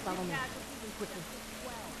repeat, I got 2 Follow me. casualties and Quickly.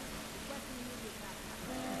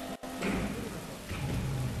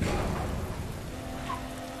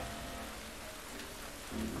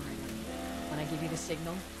 When I give you the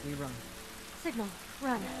signal, we run. Signal,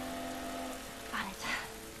 run. Got it.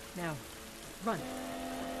 Now, run.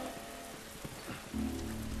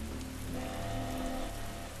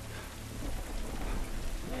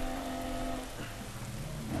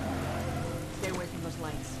 Stay away from those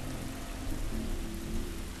lights.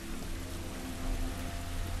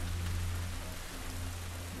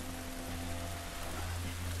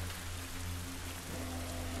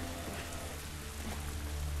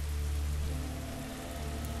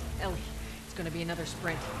 Ellie, it's gonna be another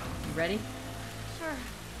sprint. You ready? Sure.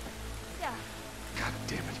 Yeah. God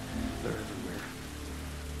damn it. They're everywhere.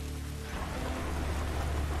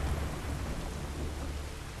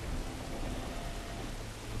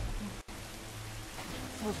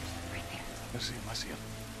 Soldiers, right there. I see him, I see him.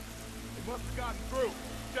 They must have gotten through.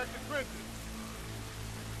 Check the trenches.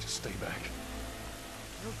 Just stay back.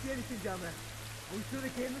 I don't see anything down there. Are we sure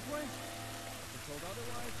they came this way? We're told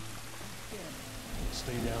otherwise? Damn.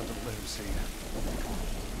 Stay down, don't let him see you.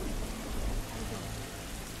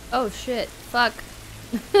 Oh shit. Fuck.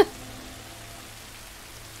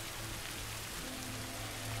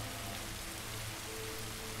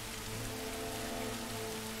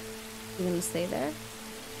 You gonna stay there?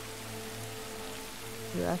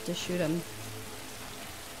 You have to shoot him.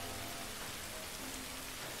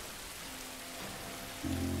 I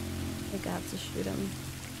think I have to shoot him.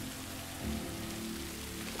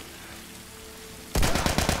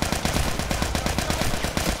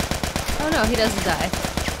 Oh no, he doesn't die.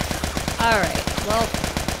 Alright, well.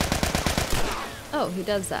 Oh, he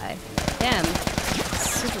does die. Damn.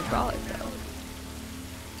 Super brolic though.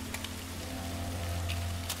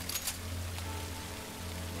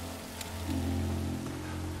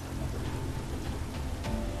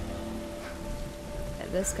 Okay,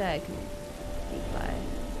 this guy can sneak by.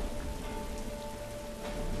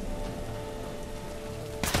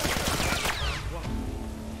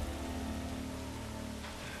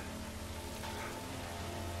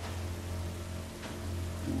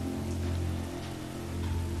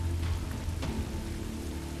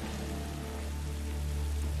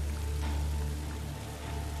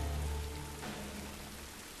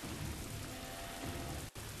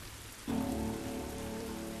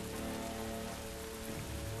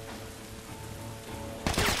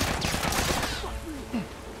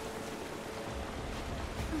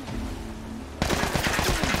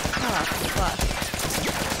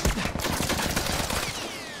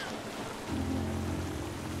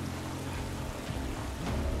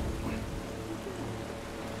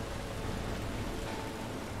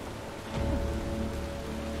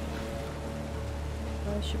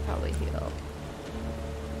 I should probably heal.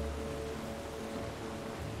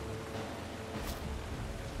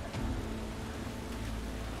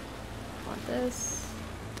 Want this?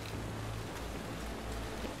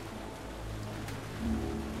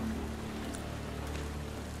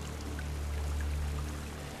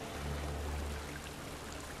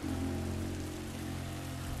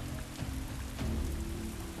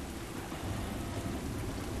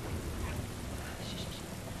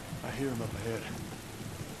 I hear him up ahead.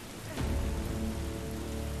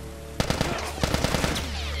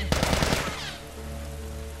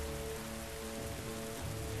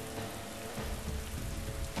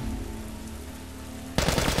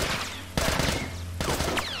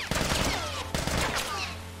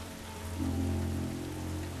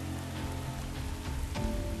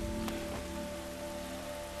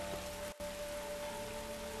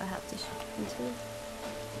 I have to shoot into.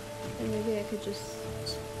 And maybe I could just,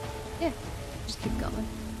 yeah, just keep going.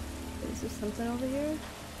 Is there something over here?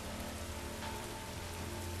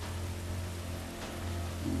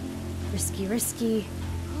 Risky, risky.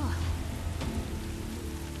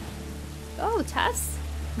 Oh, Tess?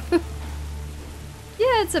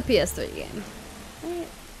 Yeah, it's a PS3 game. Right.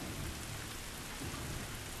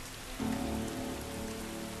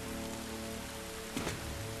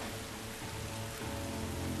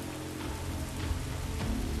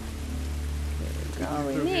 Oh,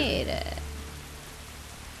 we made it.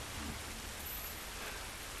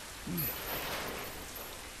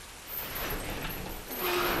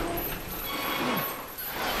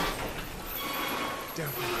 Down.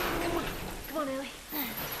 Come on, Ellie.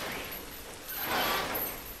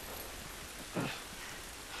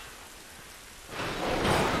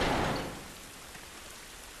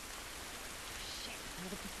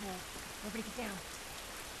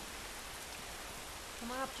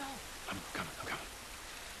 Joel. I'm coming.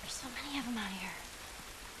 There's so many of them out here.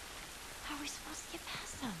 How are we supposed to get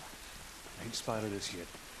past them? I ain't spotted us yet.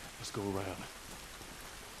 Let's go around.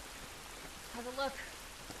 How's it look?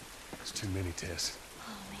 There's too many, Tess.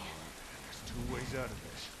 Oh, man. There's 2 ways out of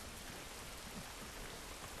this.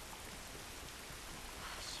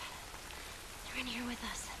 Oh, shit. They're in here with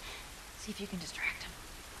us. See if you can distract them.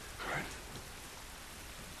 All right.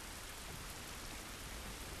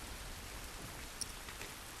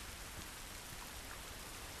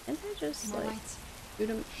 Can't I just, More like, lights. shoot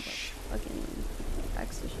him? Fucking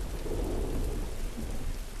axe the shit.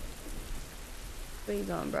 Where you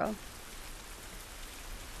going, bro?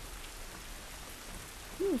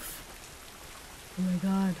 Oof. Oh my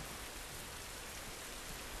god.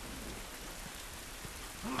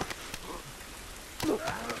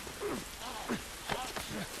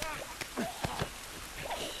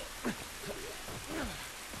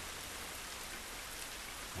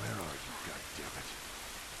 Where are you, goddammit?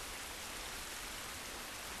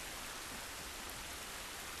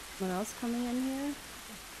 Someone else coming in here?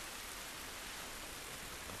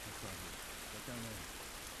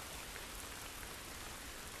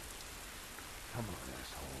 Come on,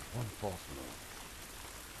 asshole. One false move.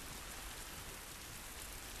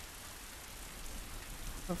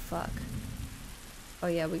 Oh fuck. Oh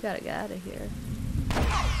yeah, we gotta get out of here.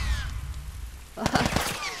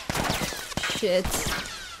 Shit.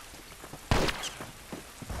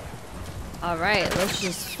 Alright, let's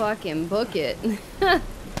just fucking book it.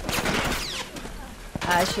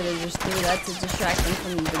 I should have just threw that to distract them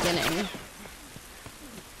from the beginning.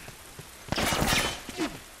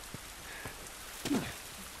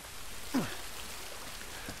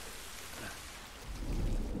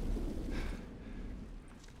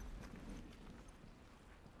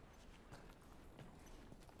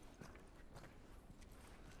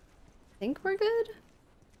 Think we're good?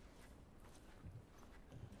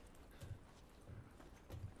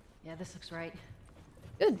 Yeah, this looks right.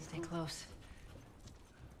 Good. Stay close.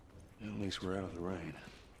 At least we're out of the rain.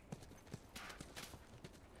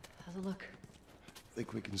 How's it look?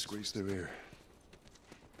 Think we can squeeze through here.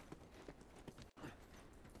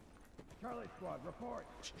 Charlie Squad, report.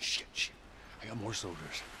 Shit. I got more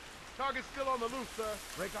soldiers. Target's still on the loose, sir.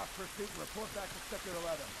 Break off pursuit and report back to Sector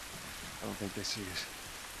 11. I don't think they see us.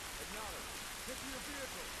 Acknowledge. Get to your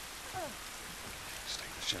vehicle. Stay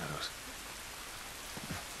in the shadows.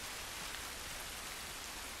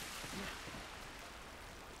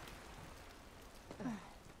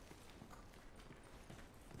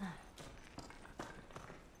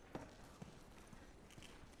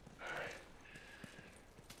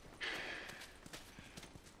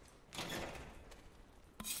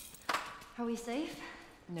 Are we safe?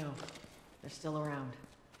 No, they're still around.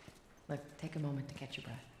 Look, take a moment to catch your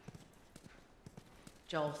breath.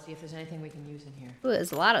 Joel, see if there's anything we can use in here. Ooh,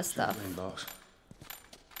 there's a lot of stuff. Rain, boss.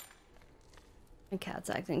 My cat's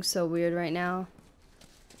acting so weird right now.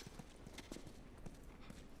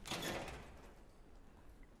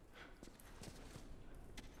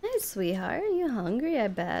 Hey, sweetheart. Are you hungry? I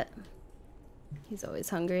bet. He's always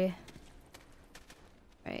hungry.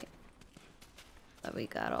 Right. So we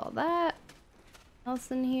got all that.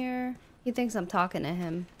 Else in here? He thinks I'm talking to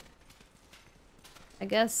him. I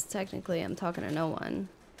guess technically I'm talking to no one.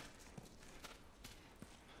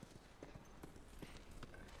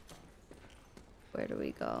 Where do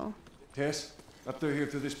we go? Tess, up through here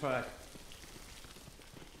through this pipe.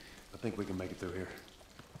 I think we can make it through here.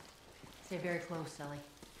 Stay very close, Sully.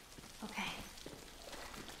 Okay.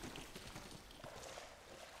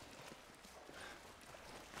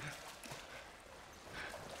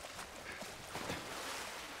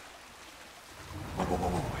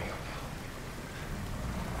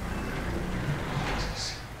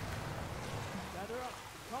 Gather up.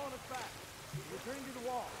 Calling us back. Returning to the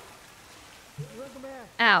wall. You heard the man.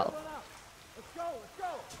 Ow. Hold on up. Let's go. Let's go.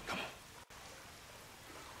 Come on.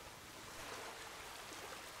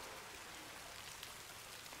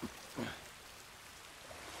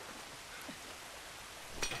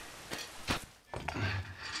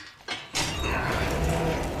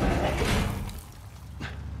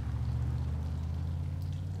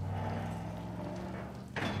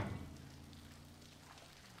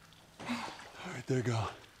 All right, there you go.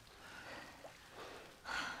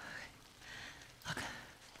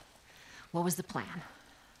 What was the plan?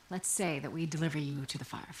 Let's say that we deliver you to the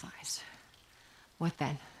Fireflies. What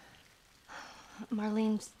then?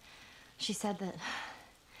 Marlene, she said that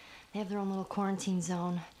they have their own little quarantine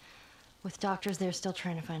zone with doctors there still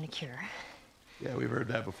trying to find a cure. Yeah, we've heard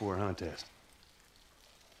that before, huh, Tess?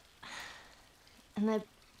 And that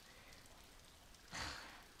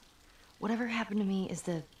Whatever happened to me is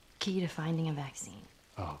the key to finding a vaccine.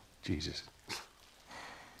 Oh, Jesus.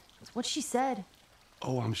 That's what she said.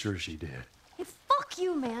 Oh, I'm sure she did. Hey, fuck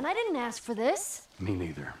you, man. I didn't ask for this. Me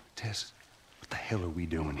neither. Tess, what the hell are we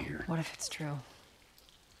doing here? What if it's true?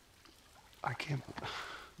 I can't...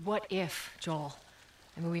 What if, Joel?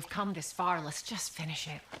 I mean, we've come this far. Let's just finish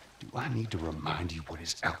it. Do I need to remind you what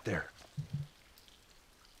is out there?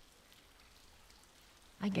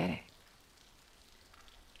 I get it.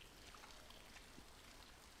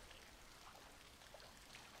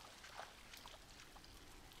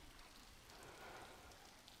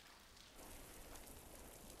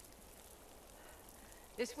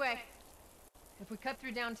 This way. If we cut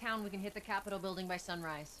through downtown, we can hit the Capitol building by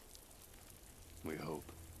sunrise. We hope.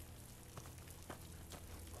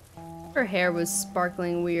 Her hair was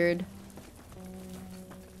sparkling weird.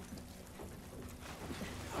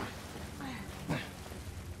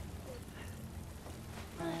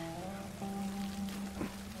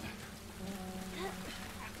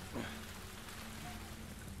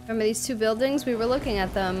 Remember these two buildings? We were looking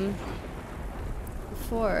at them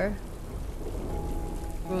before.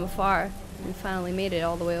 From afar. We finally made it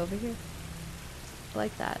all the way over here. I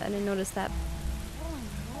like that. I didn't notice that. Holy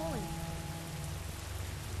moly.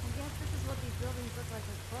 I guess this is what these buildings look like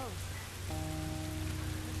up close.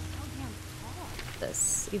 They're so damn tall.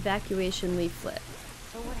 This evacuation leaflet.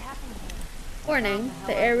 So what happened here? Warning,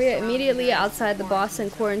 the area immediately outside the Boston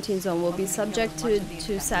quarantine zone will be subject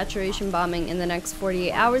to saturation bombing in the next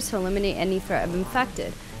 48 hours to eliminate any threat of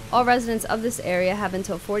infected. All residents of this area have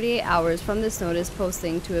until 48 hours from this notice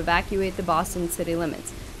posting to evacuate the Boston city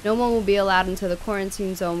limits. No one will be allowed into the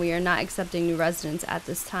quarantine zone. We are not accepting new residents at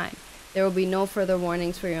this time. There will be no further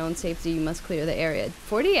warnings. For your own safety, you must clear the area.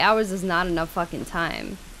 48 hours is not enough fucking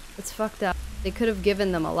time. It's fucked up. They could have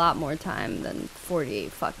given them a lot more time than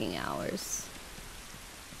 48 fucking hours.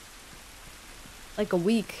 Like a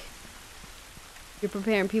week. You're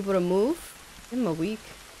preparing people to move? Give them a week.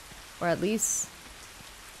 Or at least,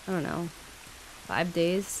 I don't know, 5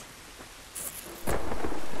 days.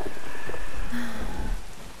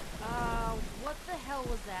 What the hell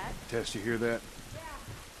was that? Tess, you hear that? Yeah.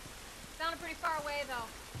 Sounded pretty far away, though.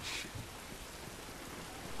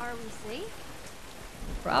 Are we safe?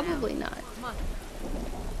 Probably not. Come on.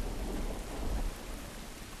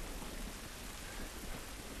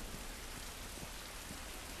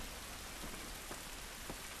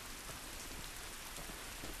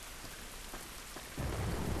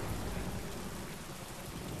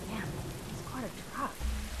 Damn, it's quite a drop.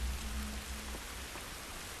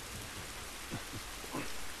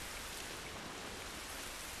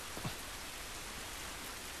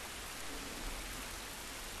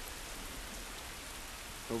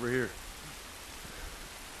 Over here.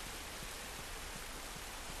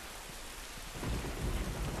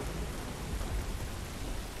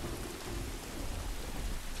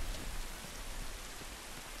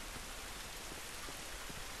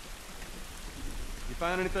 You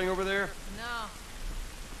find anything over there? No.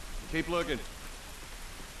 Keep looking. Did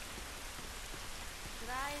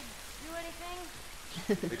I do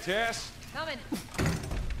anything? Hey, Tess? Coming.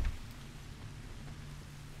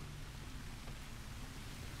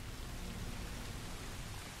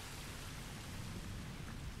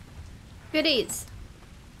 Goodies.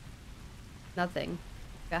 Nothing.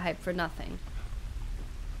 Got hyped for nothing.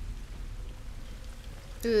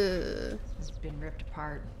 Ugh. It's been ripped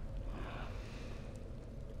apart.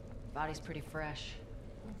 Body's pretty fresh.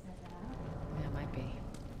 Yeah, it might be.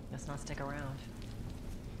 Let's not stick around.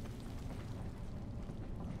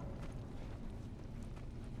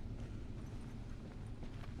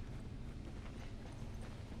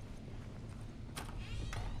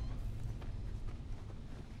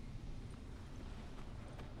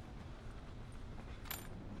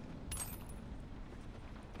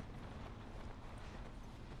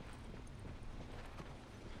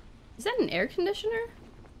 Is that an air conditioner?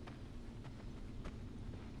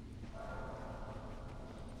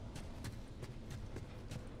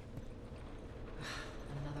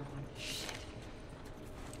 Another one. Shit.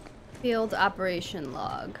 Field operation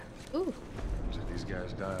log. Ooh. So these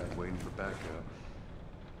guys died waiting for backup.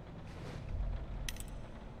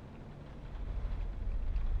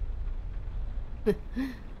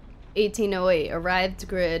 1808. Arrived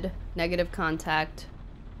grid. Negative contact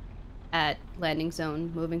at landing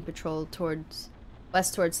zone. Moving patrol towards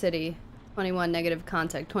west towards city. 21 negative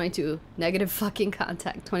contact. 22 negative fucking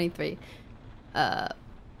contact. 23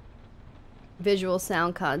 visual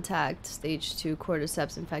sound contact. Stage 2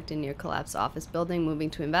 cordyceps infected near collapsed office building. Moving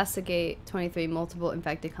to investigate. 23 multiple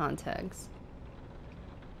infected contacts.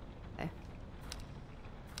 Okay.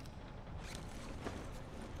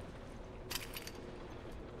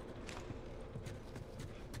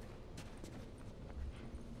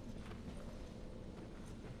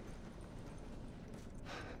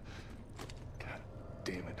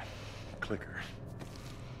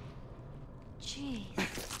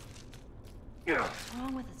 What's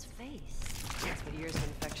wrong with its face? That's what years of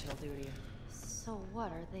infection will do to you. So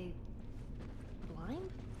what, are they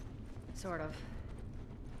blind? Sort of.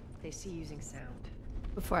 They see using sound.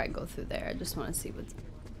 Before I go through there, I just want to see what's... I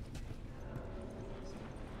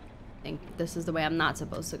think this is the way I'm not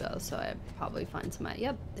supposed to go, so I probably find some...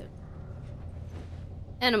 Yep. There.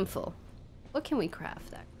 And I'm full. What can we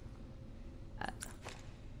craft?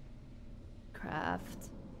 Craft. Craft.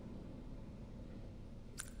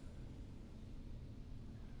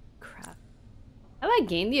 Have I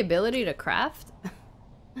gained the ability to craft?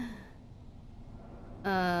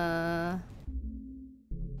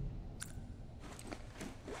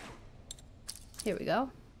 Here we go.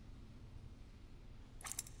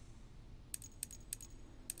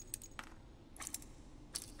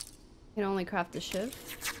 Can only craft a shiv.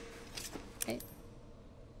 Okay.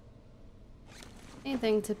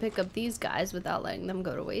 Anything to pick up these guys without letting them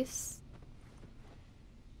go to waste.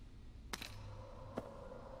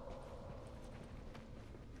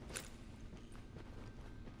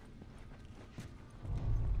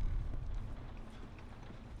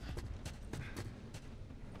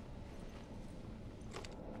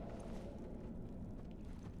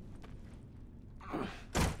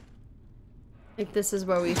 I think this is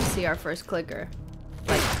where we see our first clicker.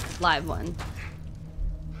 Like, live one.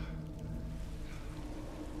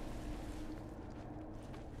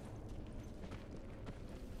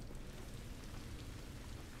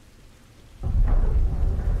 The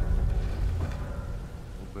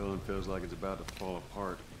building feels like it's about to fall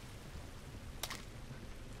apart.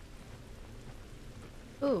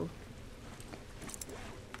 Ooh.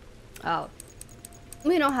 Oh.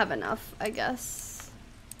 We don't have enough, I guess.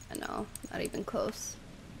 I know, not even close.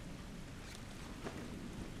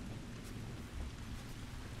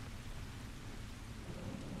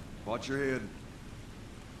 Watch your head.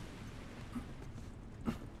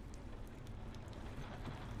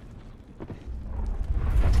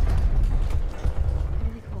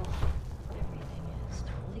 Really cool. Everything is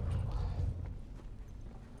totally cool.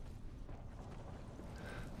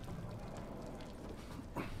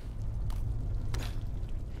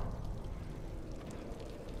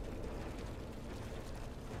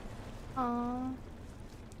 Aww.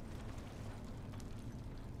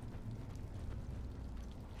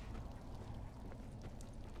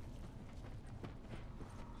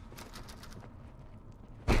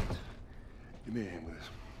 Give me a hand with this.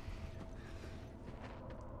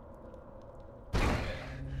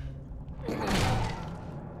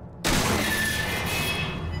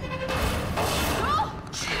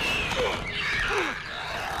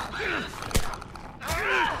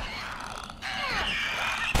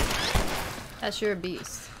 That's your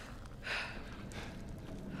beast.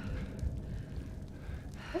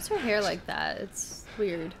 Why's her hair like that? It's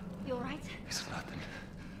weird. You alright? It's nothing.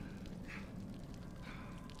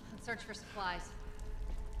 Let's search for supplies.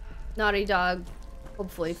 Naughty Dog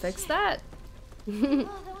hopefully fix that. Oh,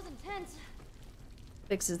 that was intense.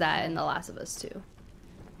 Fixes that in The Last of Us 2.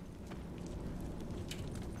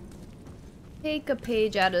 Take a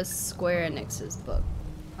page out of Square Enix's book.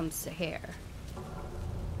 Comes to hair.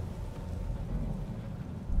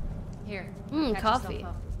 Here. Mmm, patch coffee.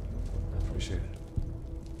 yourself up. Appreciate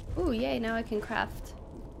it. Ooh, yay, now I can craft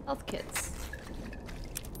health kits.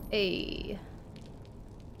 Hey.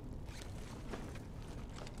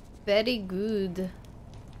 Very good.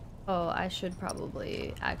 Oh, I should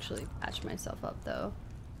probably actually patch myself up though.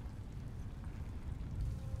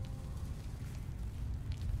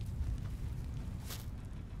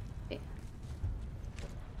 Okay.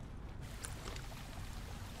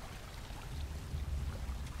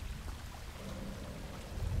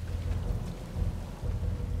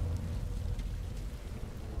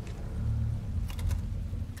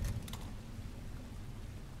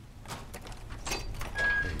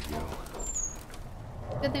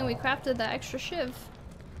 Good thing we crafted that extra shiv.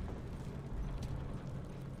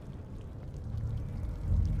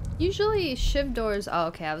 Usually shiv doors, oh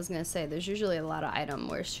okay, I was gonna say there's usually a lot of item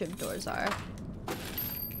where shiv doors are.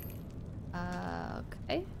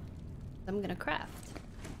 Okay. I'm gonna craft.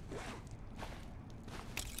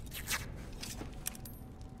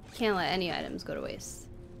 Can't let any items go to waste.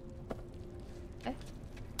 Okay.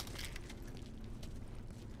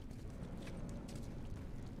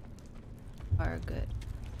 Are good.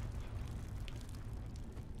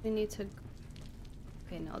 We need to...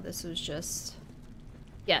 Okay, no, this was just...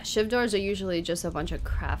 Yeah, shiv doors are usually just a bunch of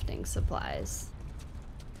crafting supplies.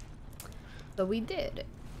 So we did.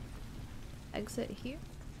 Exit here.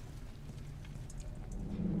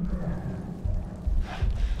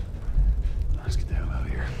 Let's get the hell out of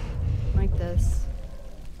here. Like this.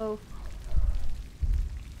 Oh.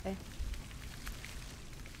 Okay.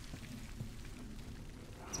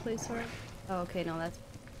 place already? Oh, okay, no, that's...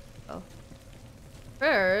 Oh.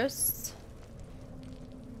 First...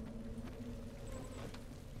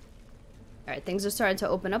 Alright, things are starting to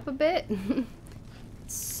open up a bit.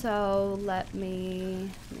 So, let me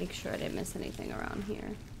make sure I didn't miss anything around here.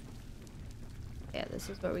 Yeah, this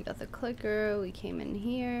is where we got the clicker. We came in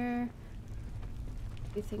here.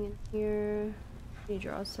 Everything in here. Any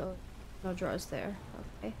drawers, so no drawers there.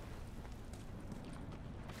 Okay.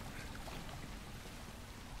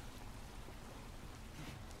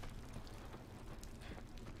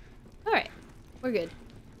 Alright, we're good.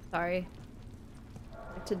 Sorry.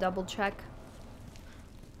 Like to double check.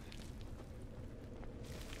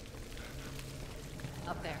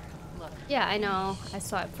 Up there. Look. Yeah, I know. I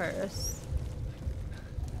saw it first.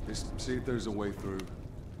 Just see if there's a way through.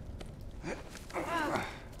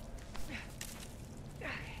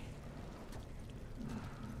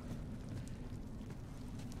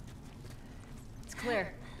 It's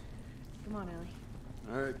clear. Come on, Ellie.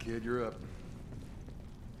 All right, kid, you're up.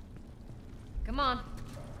 Come on.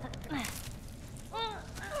 You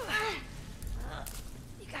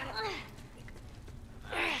got it.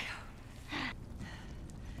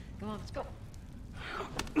 Come on, let's go.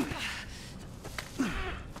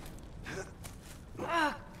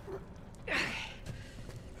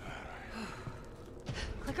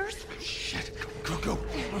 Clickers? Shit, go, go.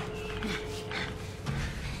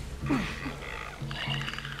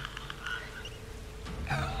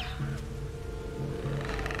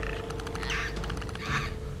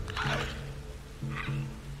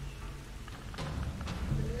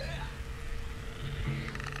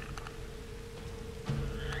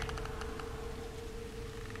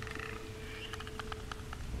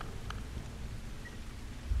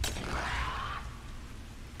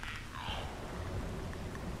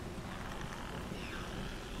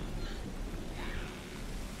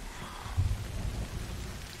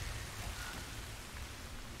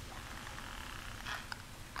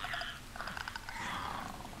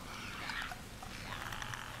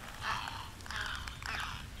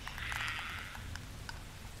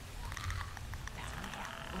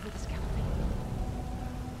 Over the scaffolding.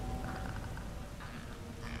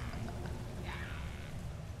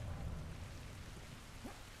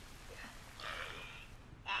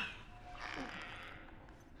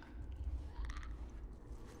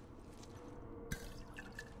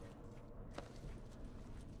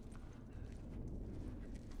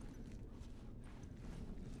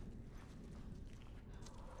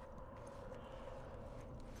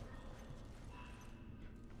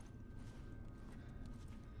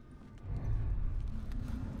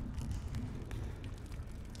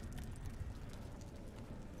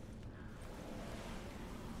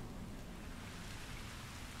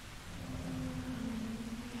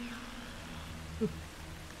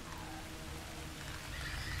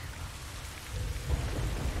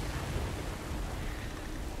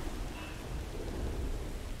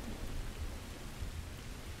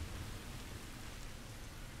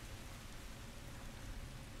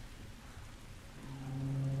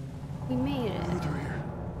 We made it.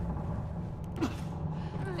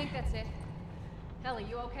 I think that's it. Ellie,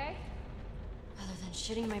 you okay? Other than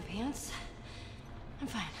shitting my pants, I'm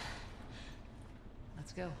fine.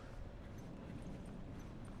 Let's go.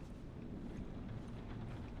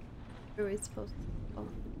 Where are we supposed to go?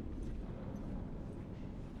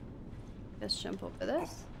 Just jump over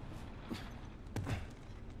this.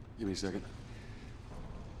 Give me a second.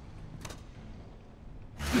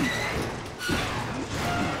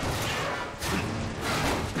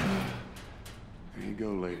 There you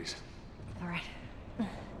go, ladies. All right.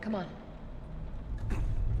 Come on.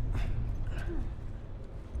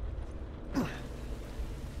 The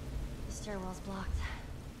stairwell's blocked.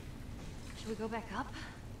 Should we go back up?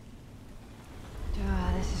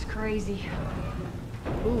 This is crazy.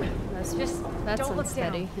 Ooh, that's don't look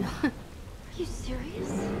unsteady. Are you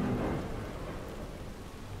serious?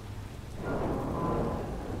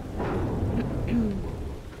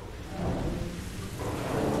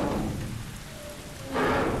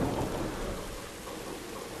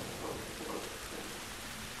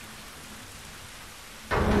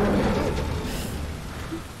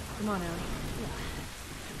 Come on, Ellie.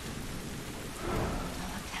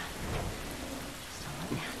 Don't look down. Just don't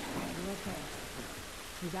look down. You're okay.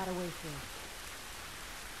 We got a way through.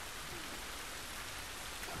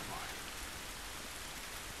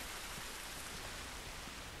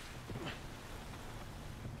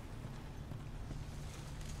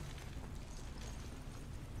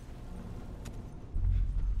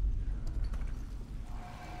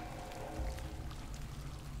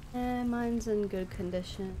 Mine's in good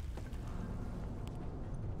condition.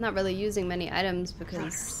 Not really using many items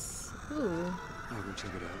because... Ooh. I'll go check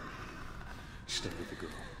it out. Stay with the girl.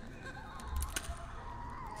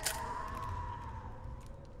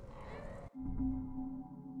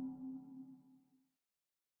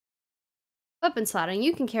 Weapon slotting.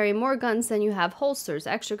 You can carry more guns than you have holsters.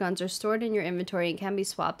 Extra guns are stored in your inventory and can be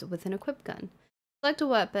swapped with an equipped gun. Select a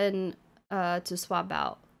weapon to swap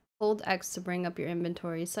out. Hold X to bring up your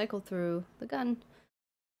inventory. Cycle through the gun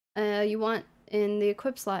you want in the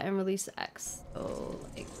equip slot and release X. So,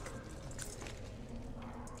 like,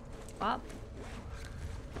 swap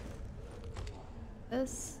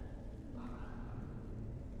this.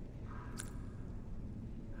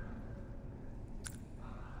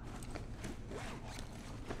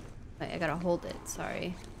 Wait, I gotta hold it.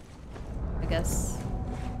 Sorry. I guess.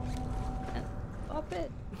 Swap it.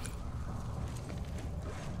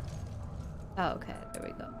 Oh, okay. There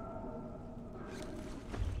we go.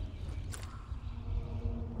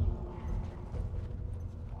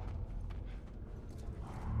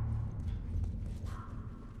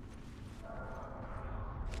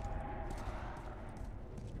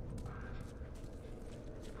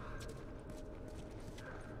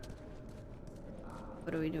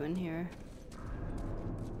 What are we doing here?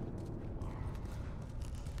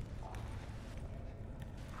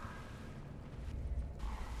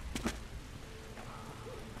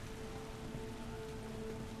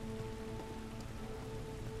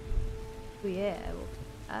 Oh yeah, we'll do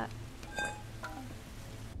that.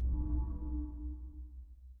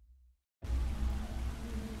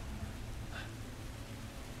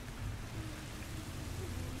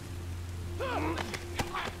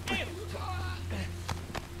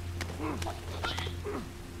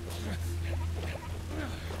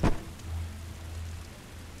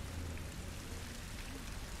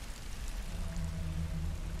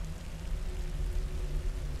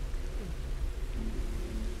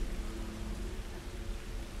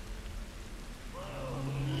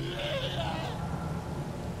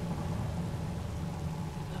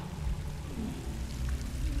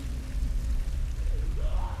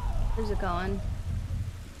 Where's it going?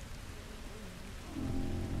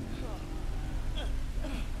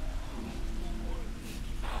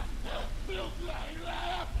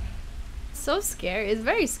 So scary. It's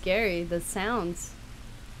very scary, the sounds.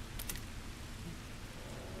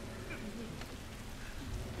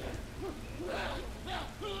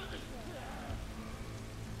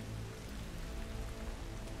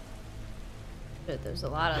 Shit, there's a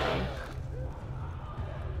lot of them.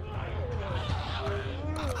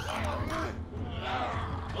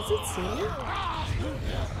 Does it see me?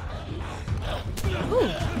 Ooh.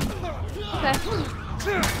 Okay.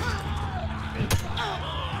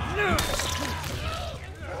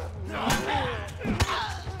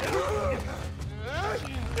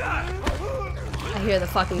 I hear the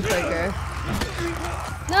fucking clicker.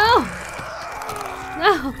 No!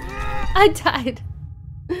 No! I died.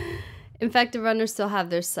 Infected runners still have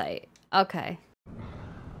their sight. Okay.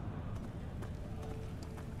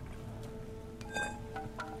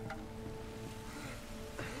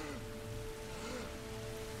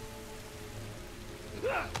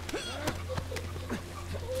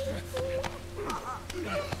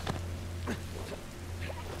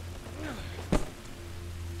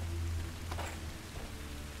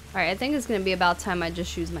 Alright, I think it's gonna be about time I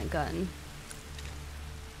just use my gun.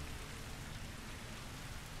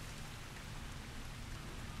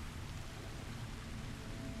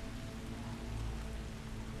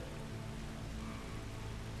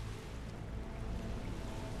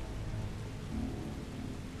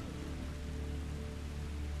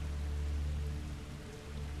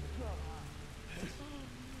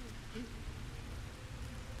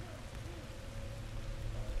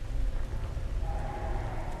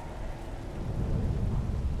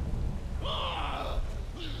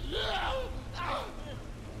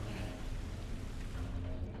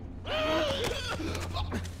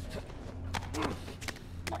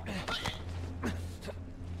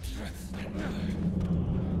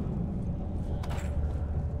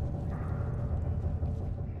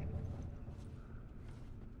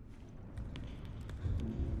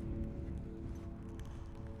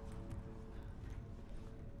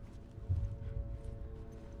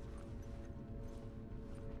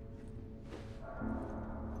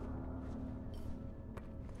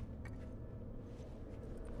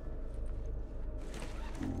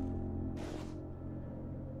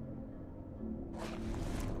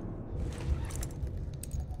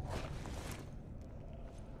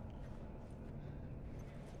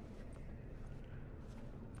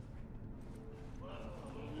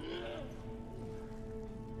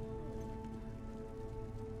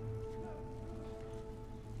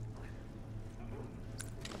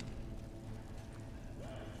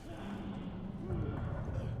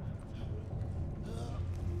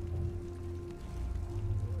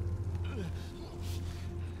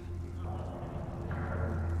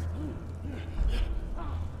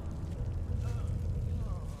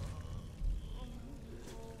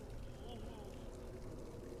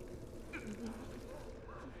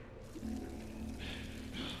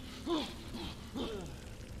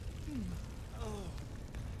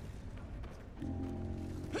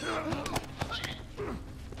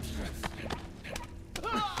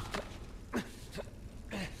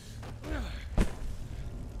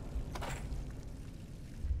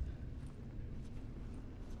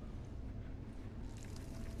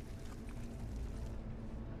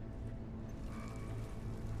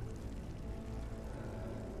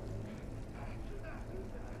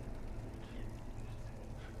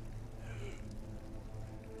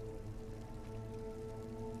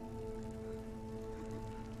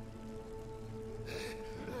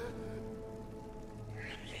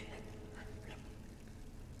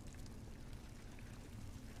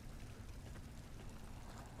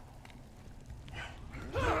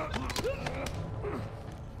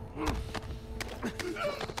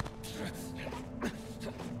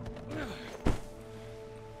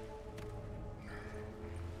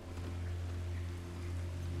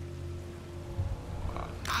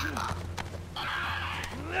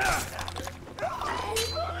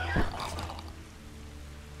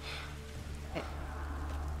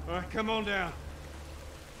 All right, come on down.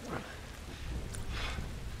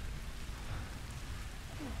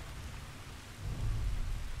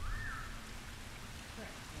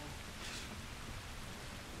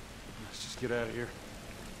 Let's just get out of here.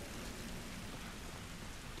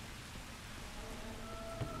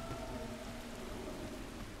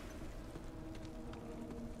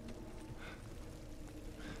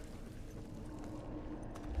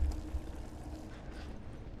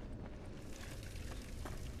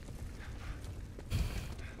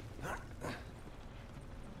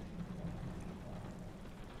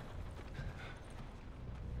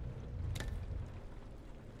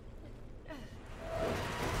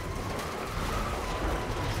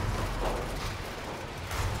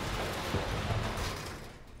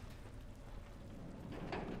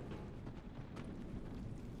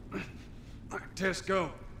 Tess, go.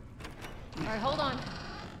 All right, hold on.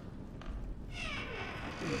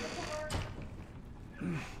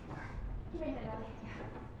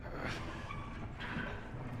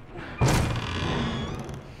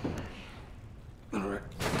 All right.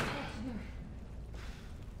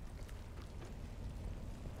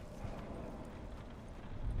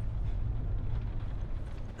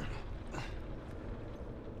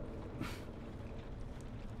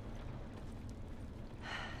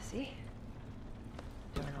 See?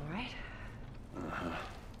 Doing all right? Uh-huh.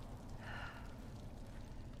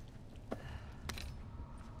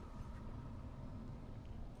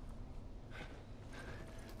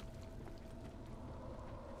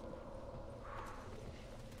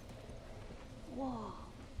 Whoa.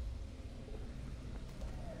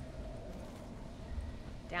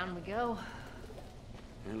 Down we go.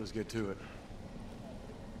 And let's get to it.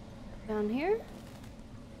 Down here?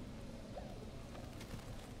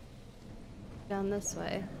 Down this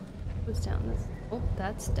way. Who's down this? Oh,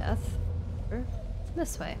 that's death. Or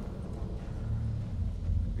this way.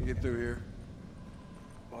 We get through here.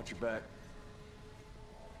 Watch your back.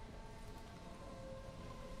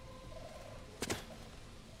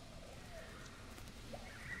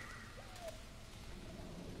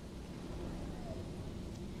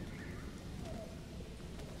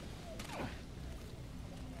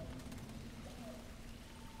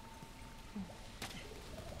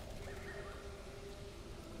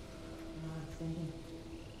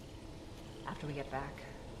 After we get back,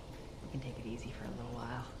 we can take it easy for a little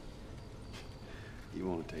while. You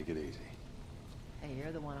want to take it easy. Hey,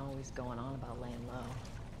 you're the one always going on about laying low.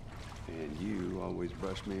 And you always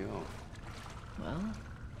brush me off. Well,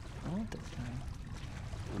 I won't this time.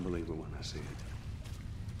 I'll believe it when I see it.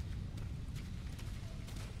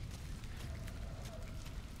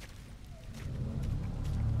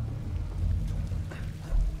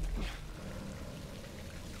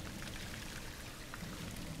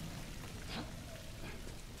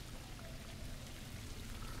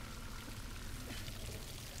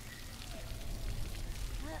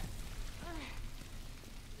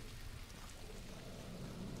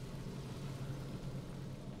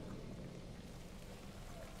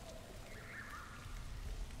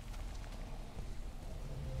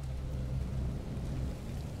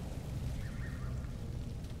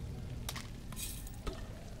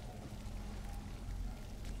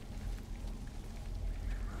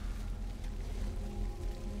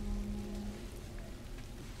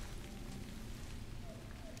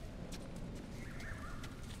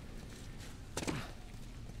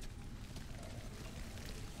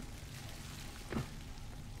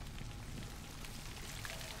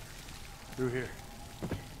 Through here.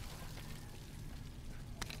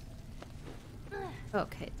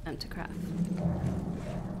 Okay, time to craft.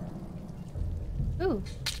 Ooh.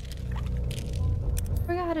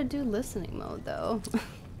 Forgot how to do listening mode though.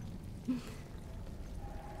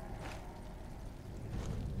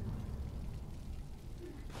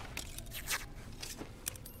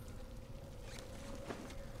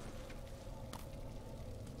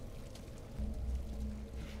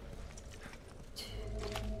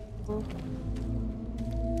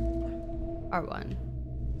 R1.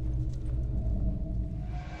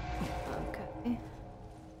 Okay.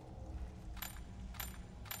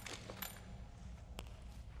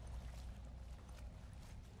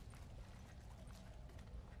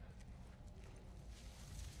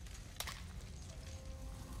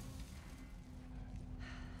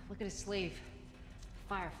 Look at his sleeve.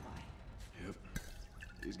 Firefly. Yep.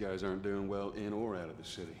 These guys aren't doing well in or out of the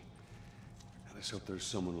city. Let's hope there's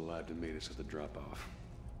someone alive to meet us at the drop-off.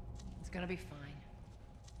 It's gonna be fine.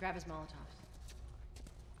 Grab his Molotovs.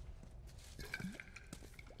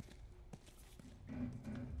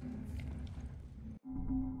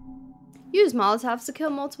 Use Molotovs to kill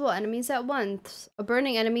multiple enemies at once. A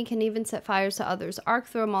burning enemy can even set fires to others. Arc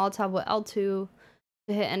throw a Molotov with L2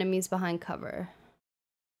 to hit enemies behind cover.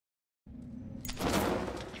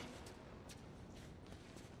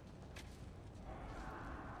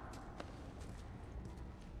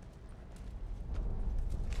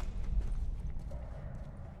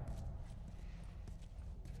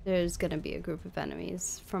 There's gonna be a group of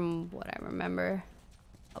enemies, from what I remember.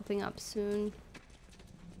 Helping up soon.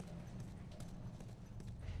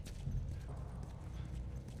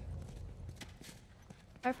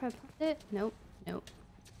 Firefly planet? Nope, nope.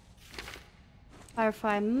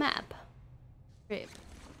 Firefly map. Great.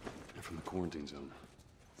 They're from the quarantine zone.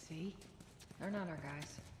 See? They're not our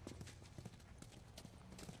guys.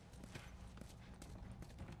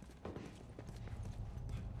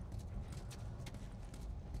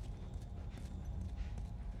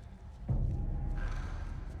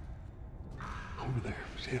 Over there,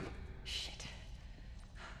 it's him. Shit.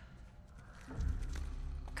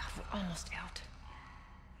 God, we're almost out.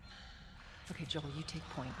 Okay, Joel, you take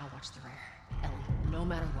point. I'll watch the rear. Ellie, no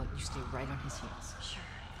matter what, you stay right on his heels. Sure.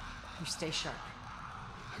 You stay sharp.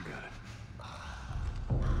 I got it.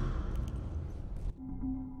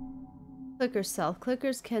 Clicker stealth.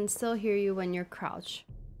 Clickers can still hear you when you're crouched.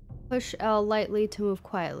 Push L lightly to move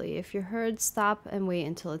quietly. If you're heard, stop and wait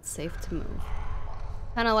until it's safe to move.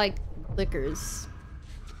 Kind of like clickers.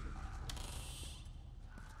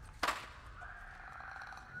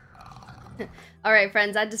 Alright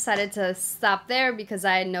friends, I decided to stop there because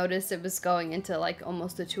I had noticed it was going into like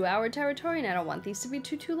almost a 2-hour territory and I don't want these to be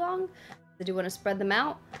too long. I do want to spread them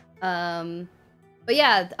out. But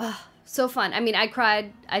yeah, so fun. I mean, I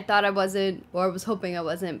cried. I thought I wasn't, or I was hoping I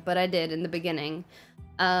wasn't, but I did in the beginning.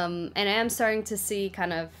 And I am starting to see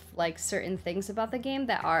kind of like certain things about the game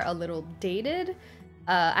that are a little dated.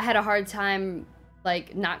 I had a hard time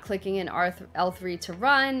like not clicking in L3 to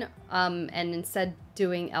run and instead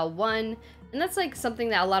doing L1. And that's like something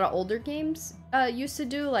that a lot of older games used to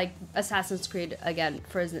do, like Assassin's Creed, again,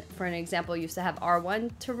 for an example, used to have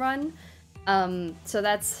R1 to run. So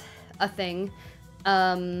that's a thing.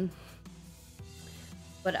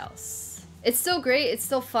 What else? It's still great. It's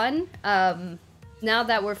still fun. Now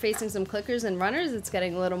that we're facing some clickers and runners, it's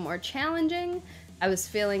getting a little more challenging. I was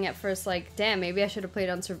feeling at first like, damn, maybe I should have played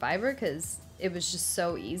on Survivor because it was just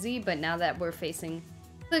so easy. But now that we're facing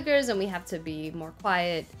clickers and we have to be more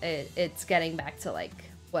quiet, it's getting back to like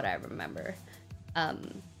what I remember.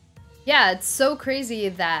 Yeah, it's so crazy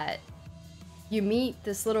that you meet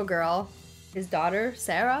this little girl, his daughter,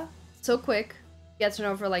 Sarah, so quick, gets to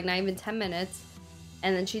know for like not even 10 minutes,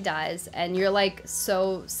 and then she dies, and you're like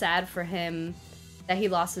so sad for him that he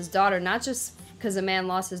lost his daughter, not just because a man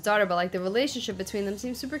lost his daughter, but like the relationship between them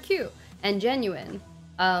seems super cute and genuine.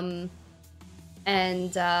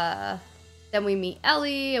 Then we meet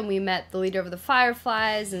Ellie, and we met the leader of the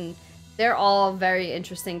Fireflies, and they're all very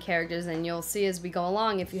interesting characters, and you'll see as we go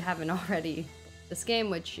along if you haven't already this game,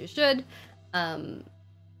 which you should. And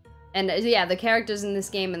yeah, the characters in this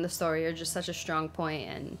game and the story are just such a strong point,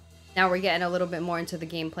 and now we're getting a little bit more into the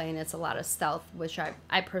gameplay, and it's a lot of stealth, which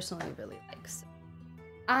I personally really like. So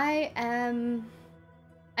I am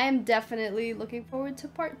definitely looking forward to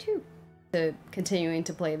part 2, to continuing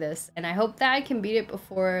to play this, and I hope that I can beat it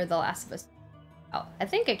before The Last of Us. Oh, I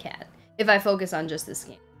think I can, if I focus on just this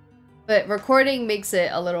game. But recording makes it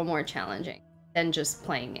a little more challenging than just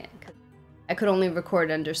playing it. 'Cause I could only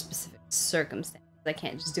record under specific circumstances. I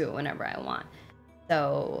can't just do it whenever I want.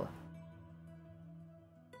 So,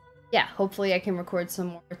 yeah, hopefully I can record some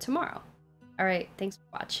more tomorrow. Alright, thanks for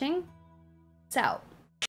watching. It's out.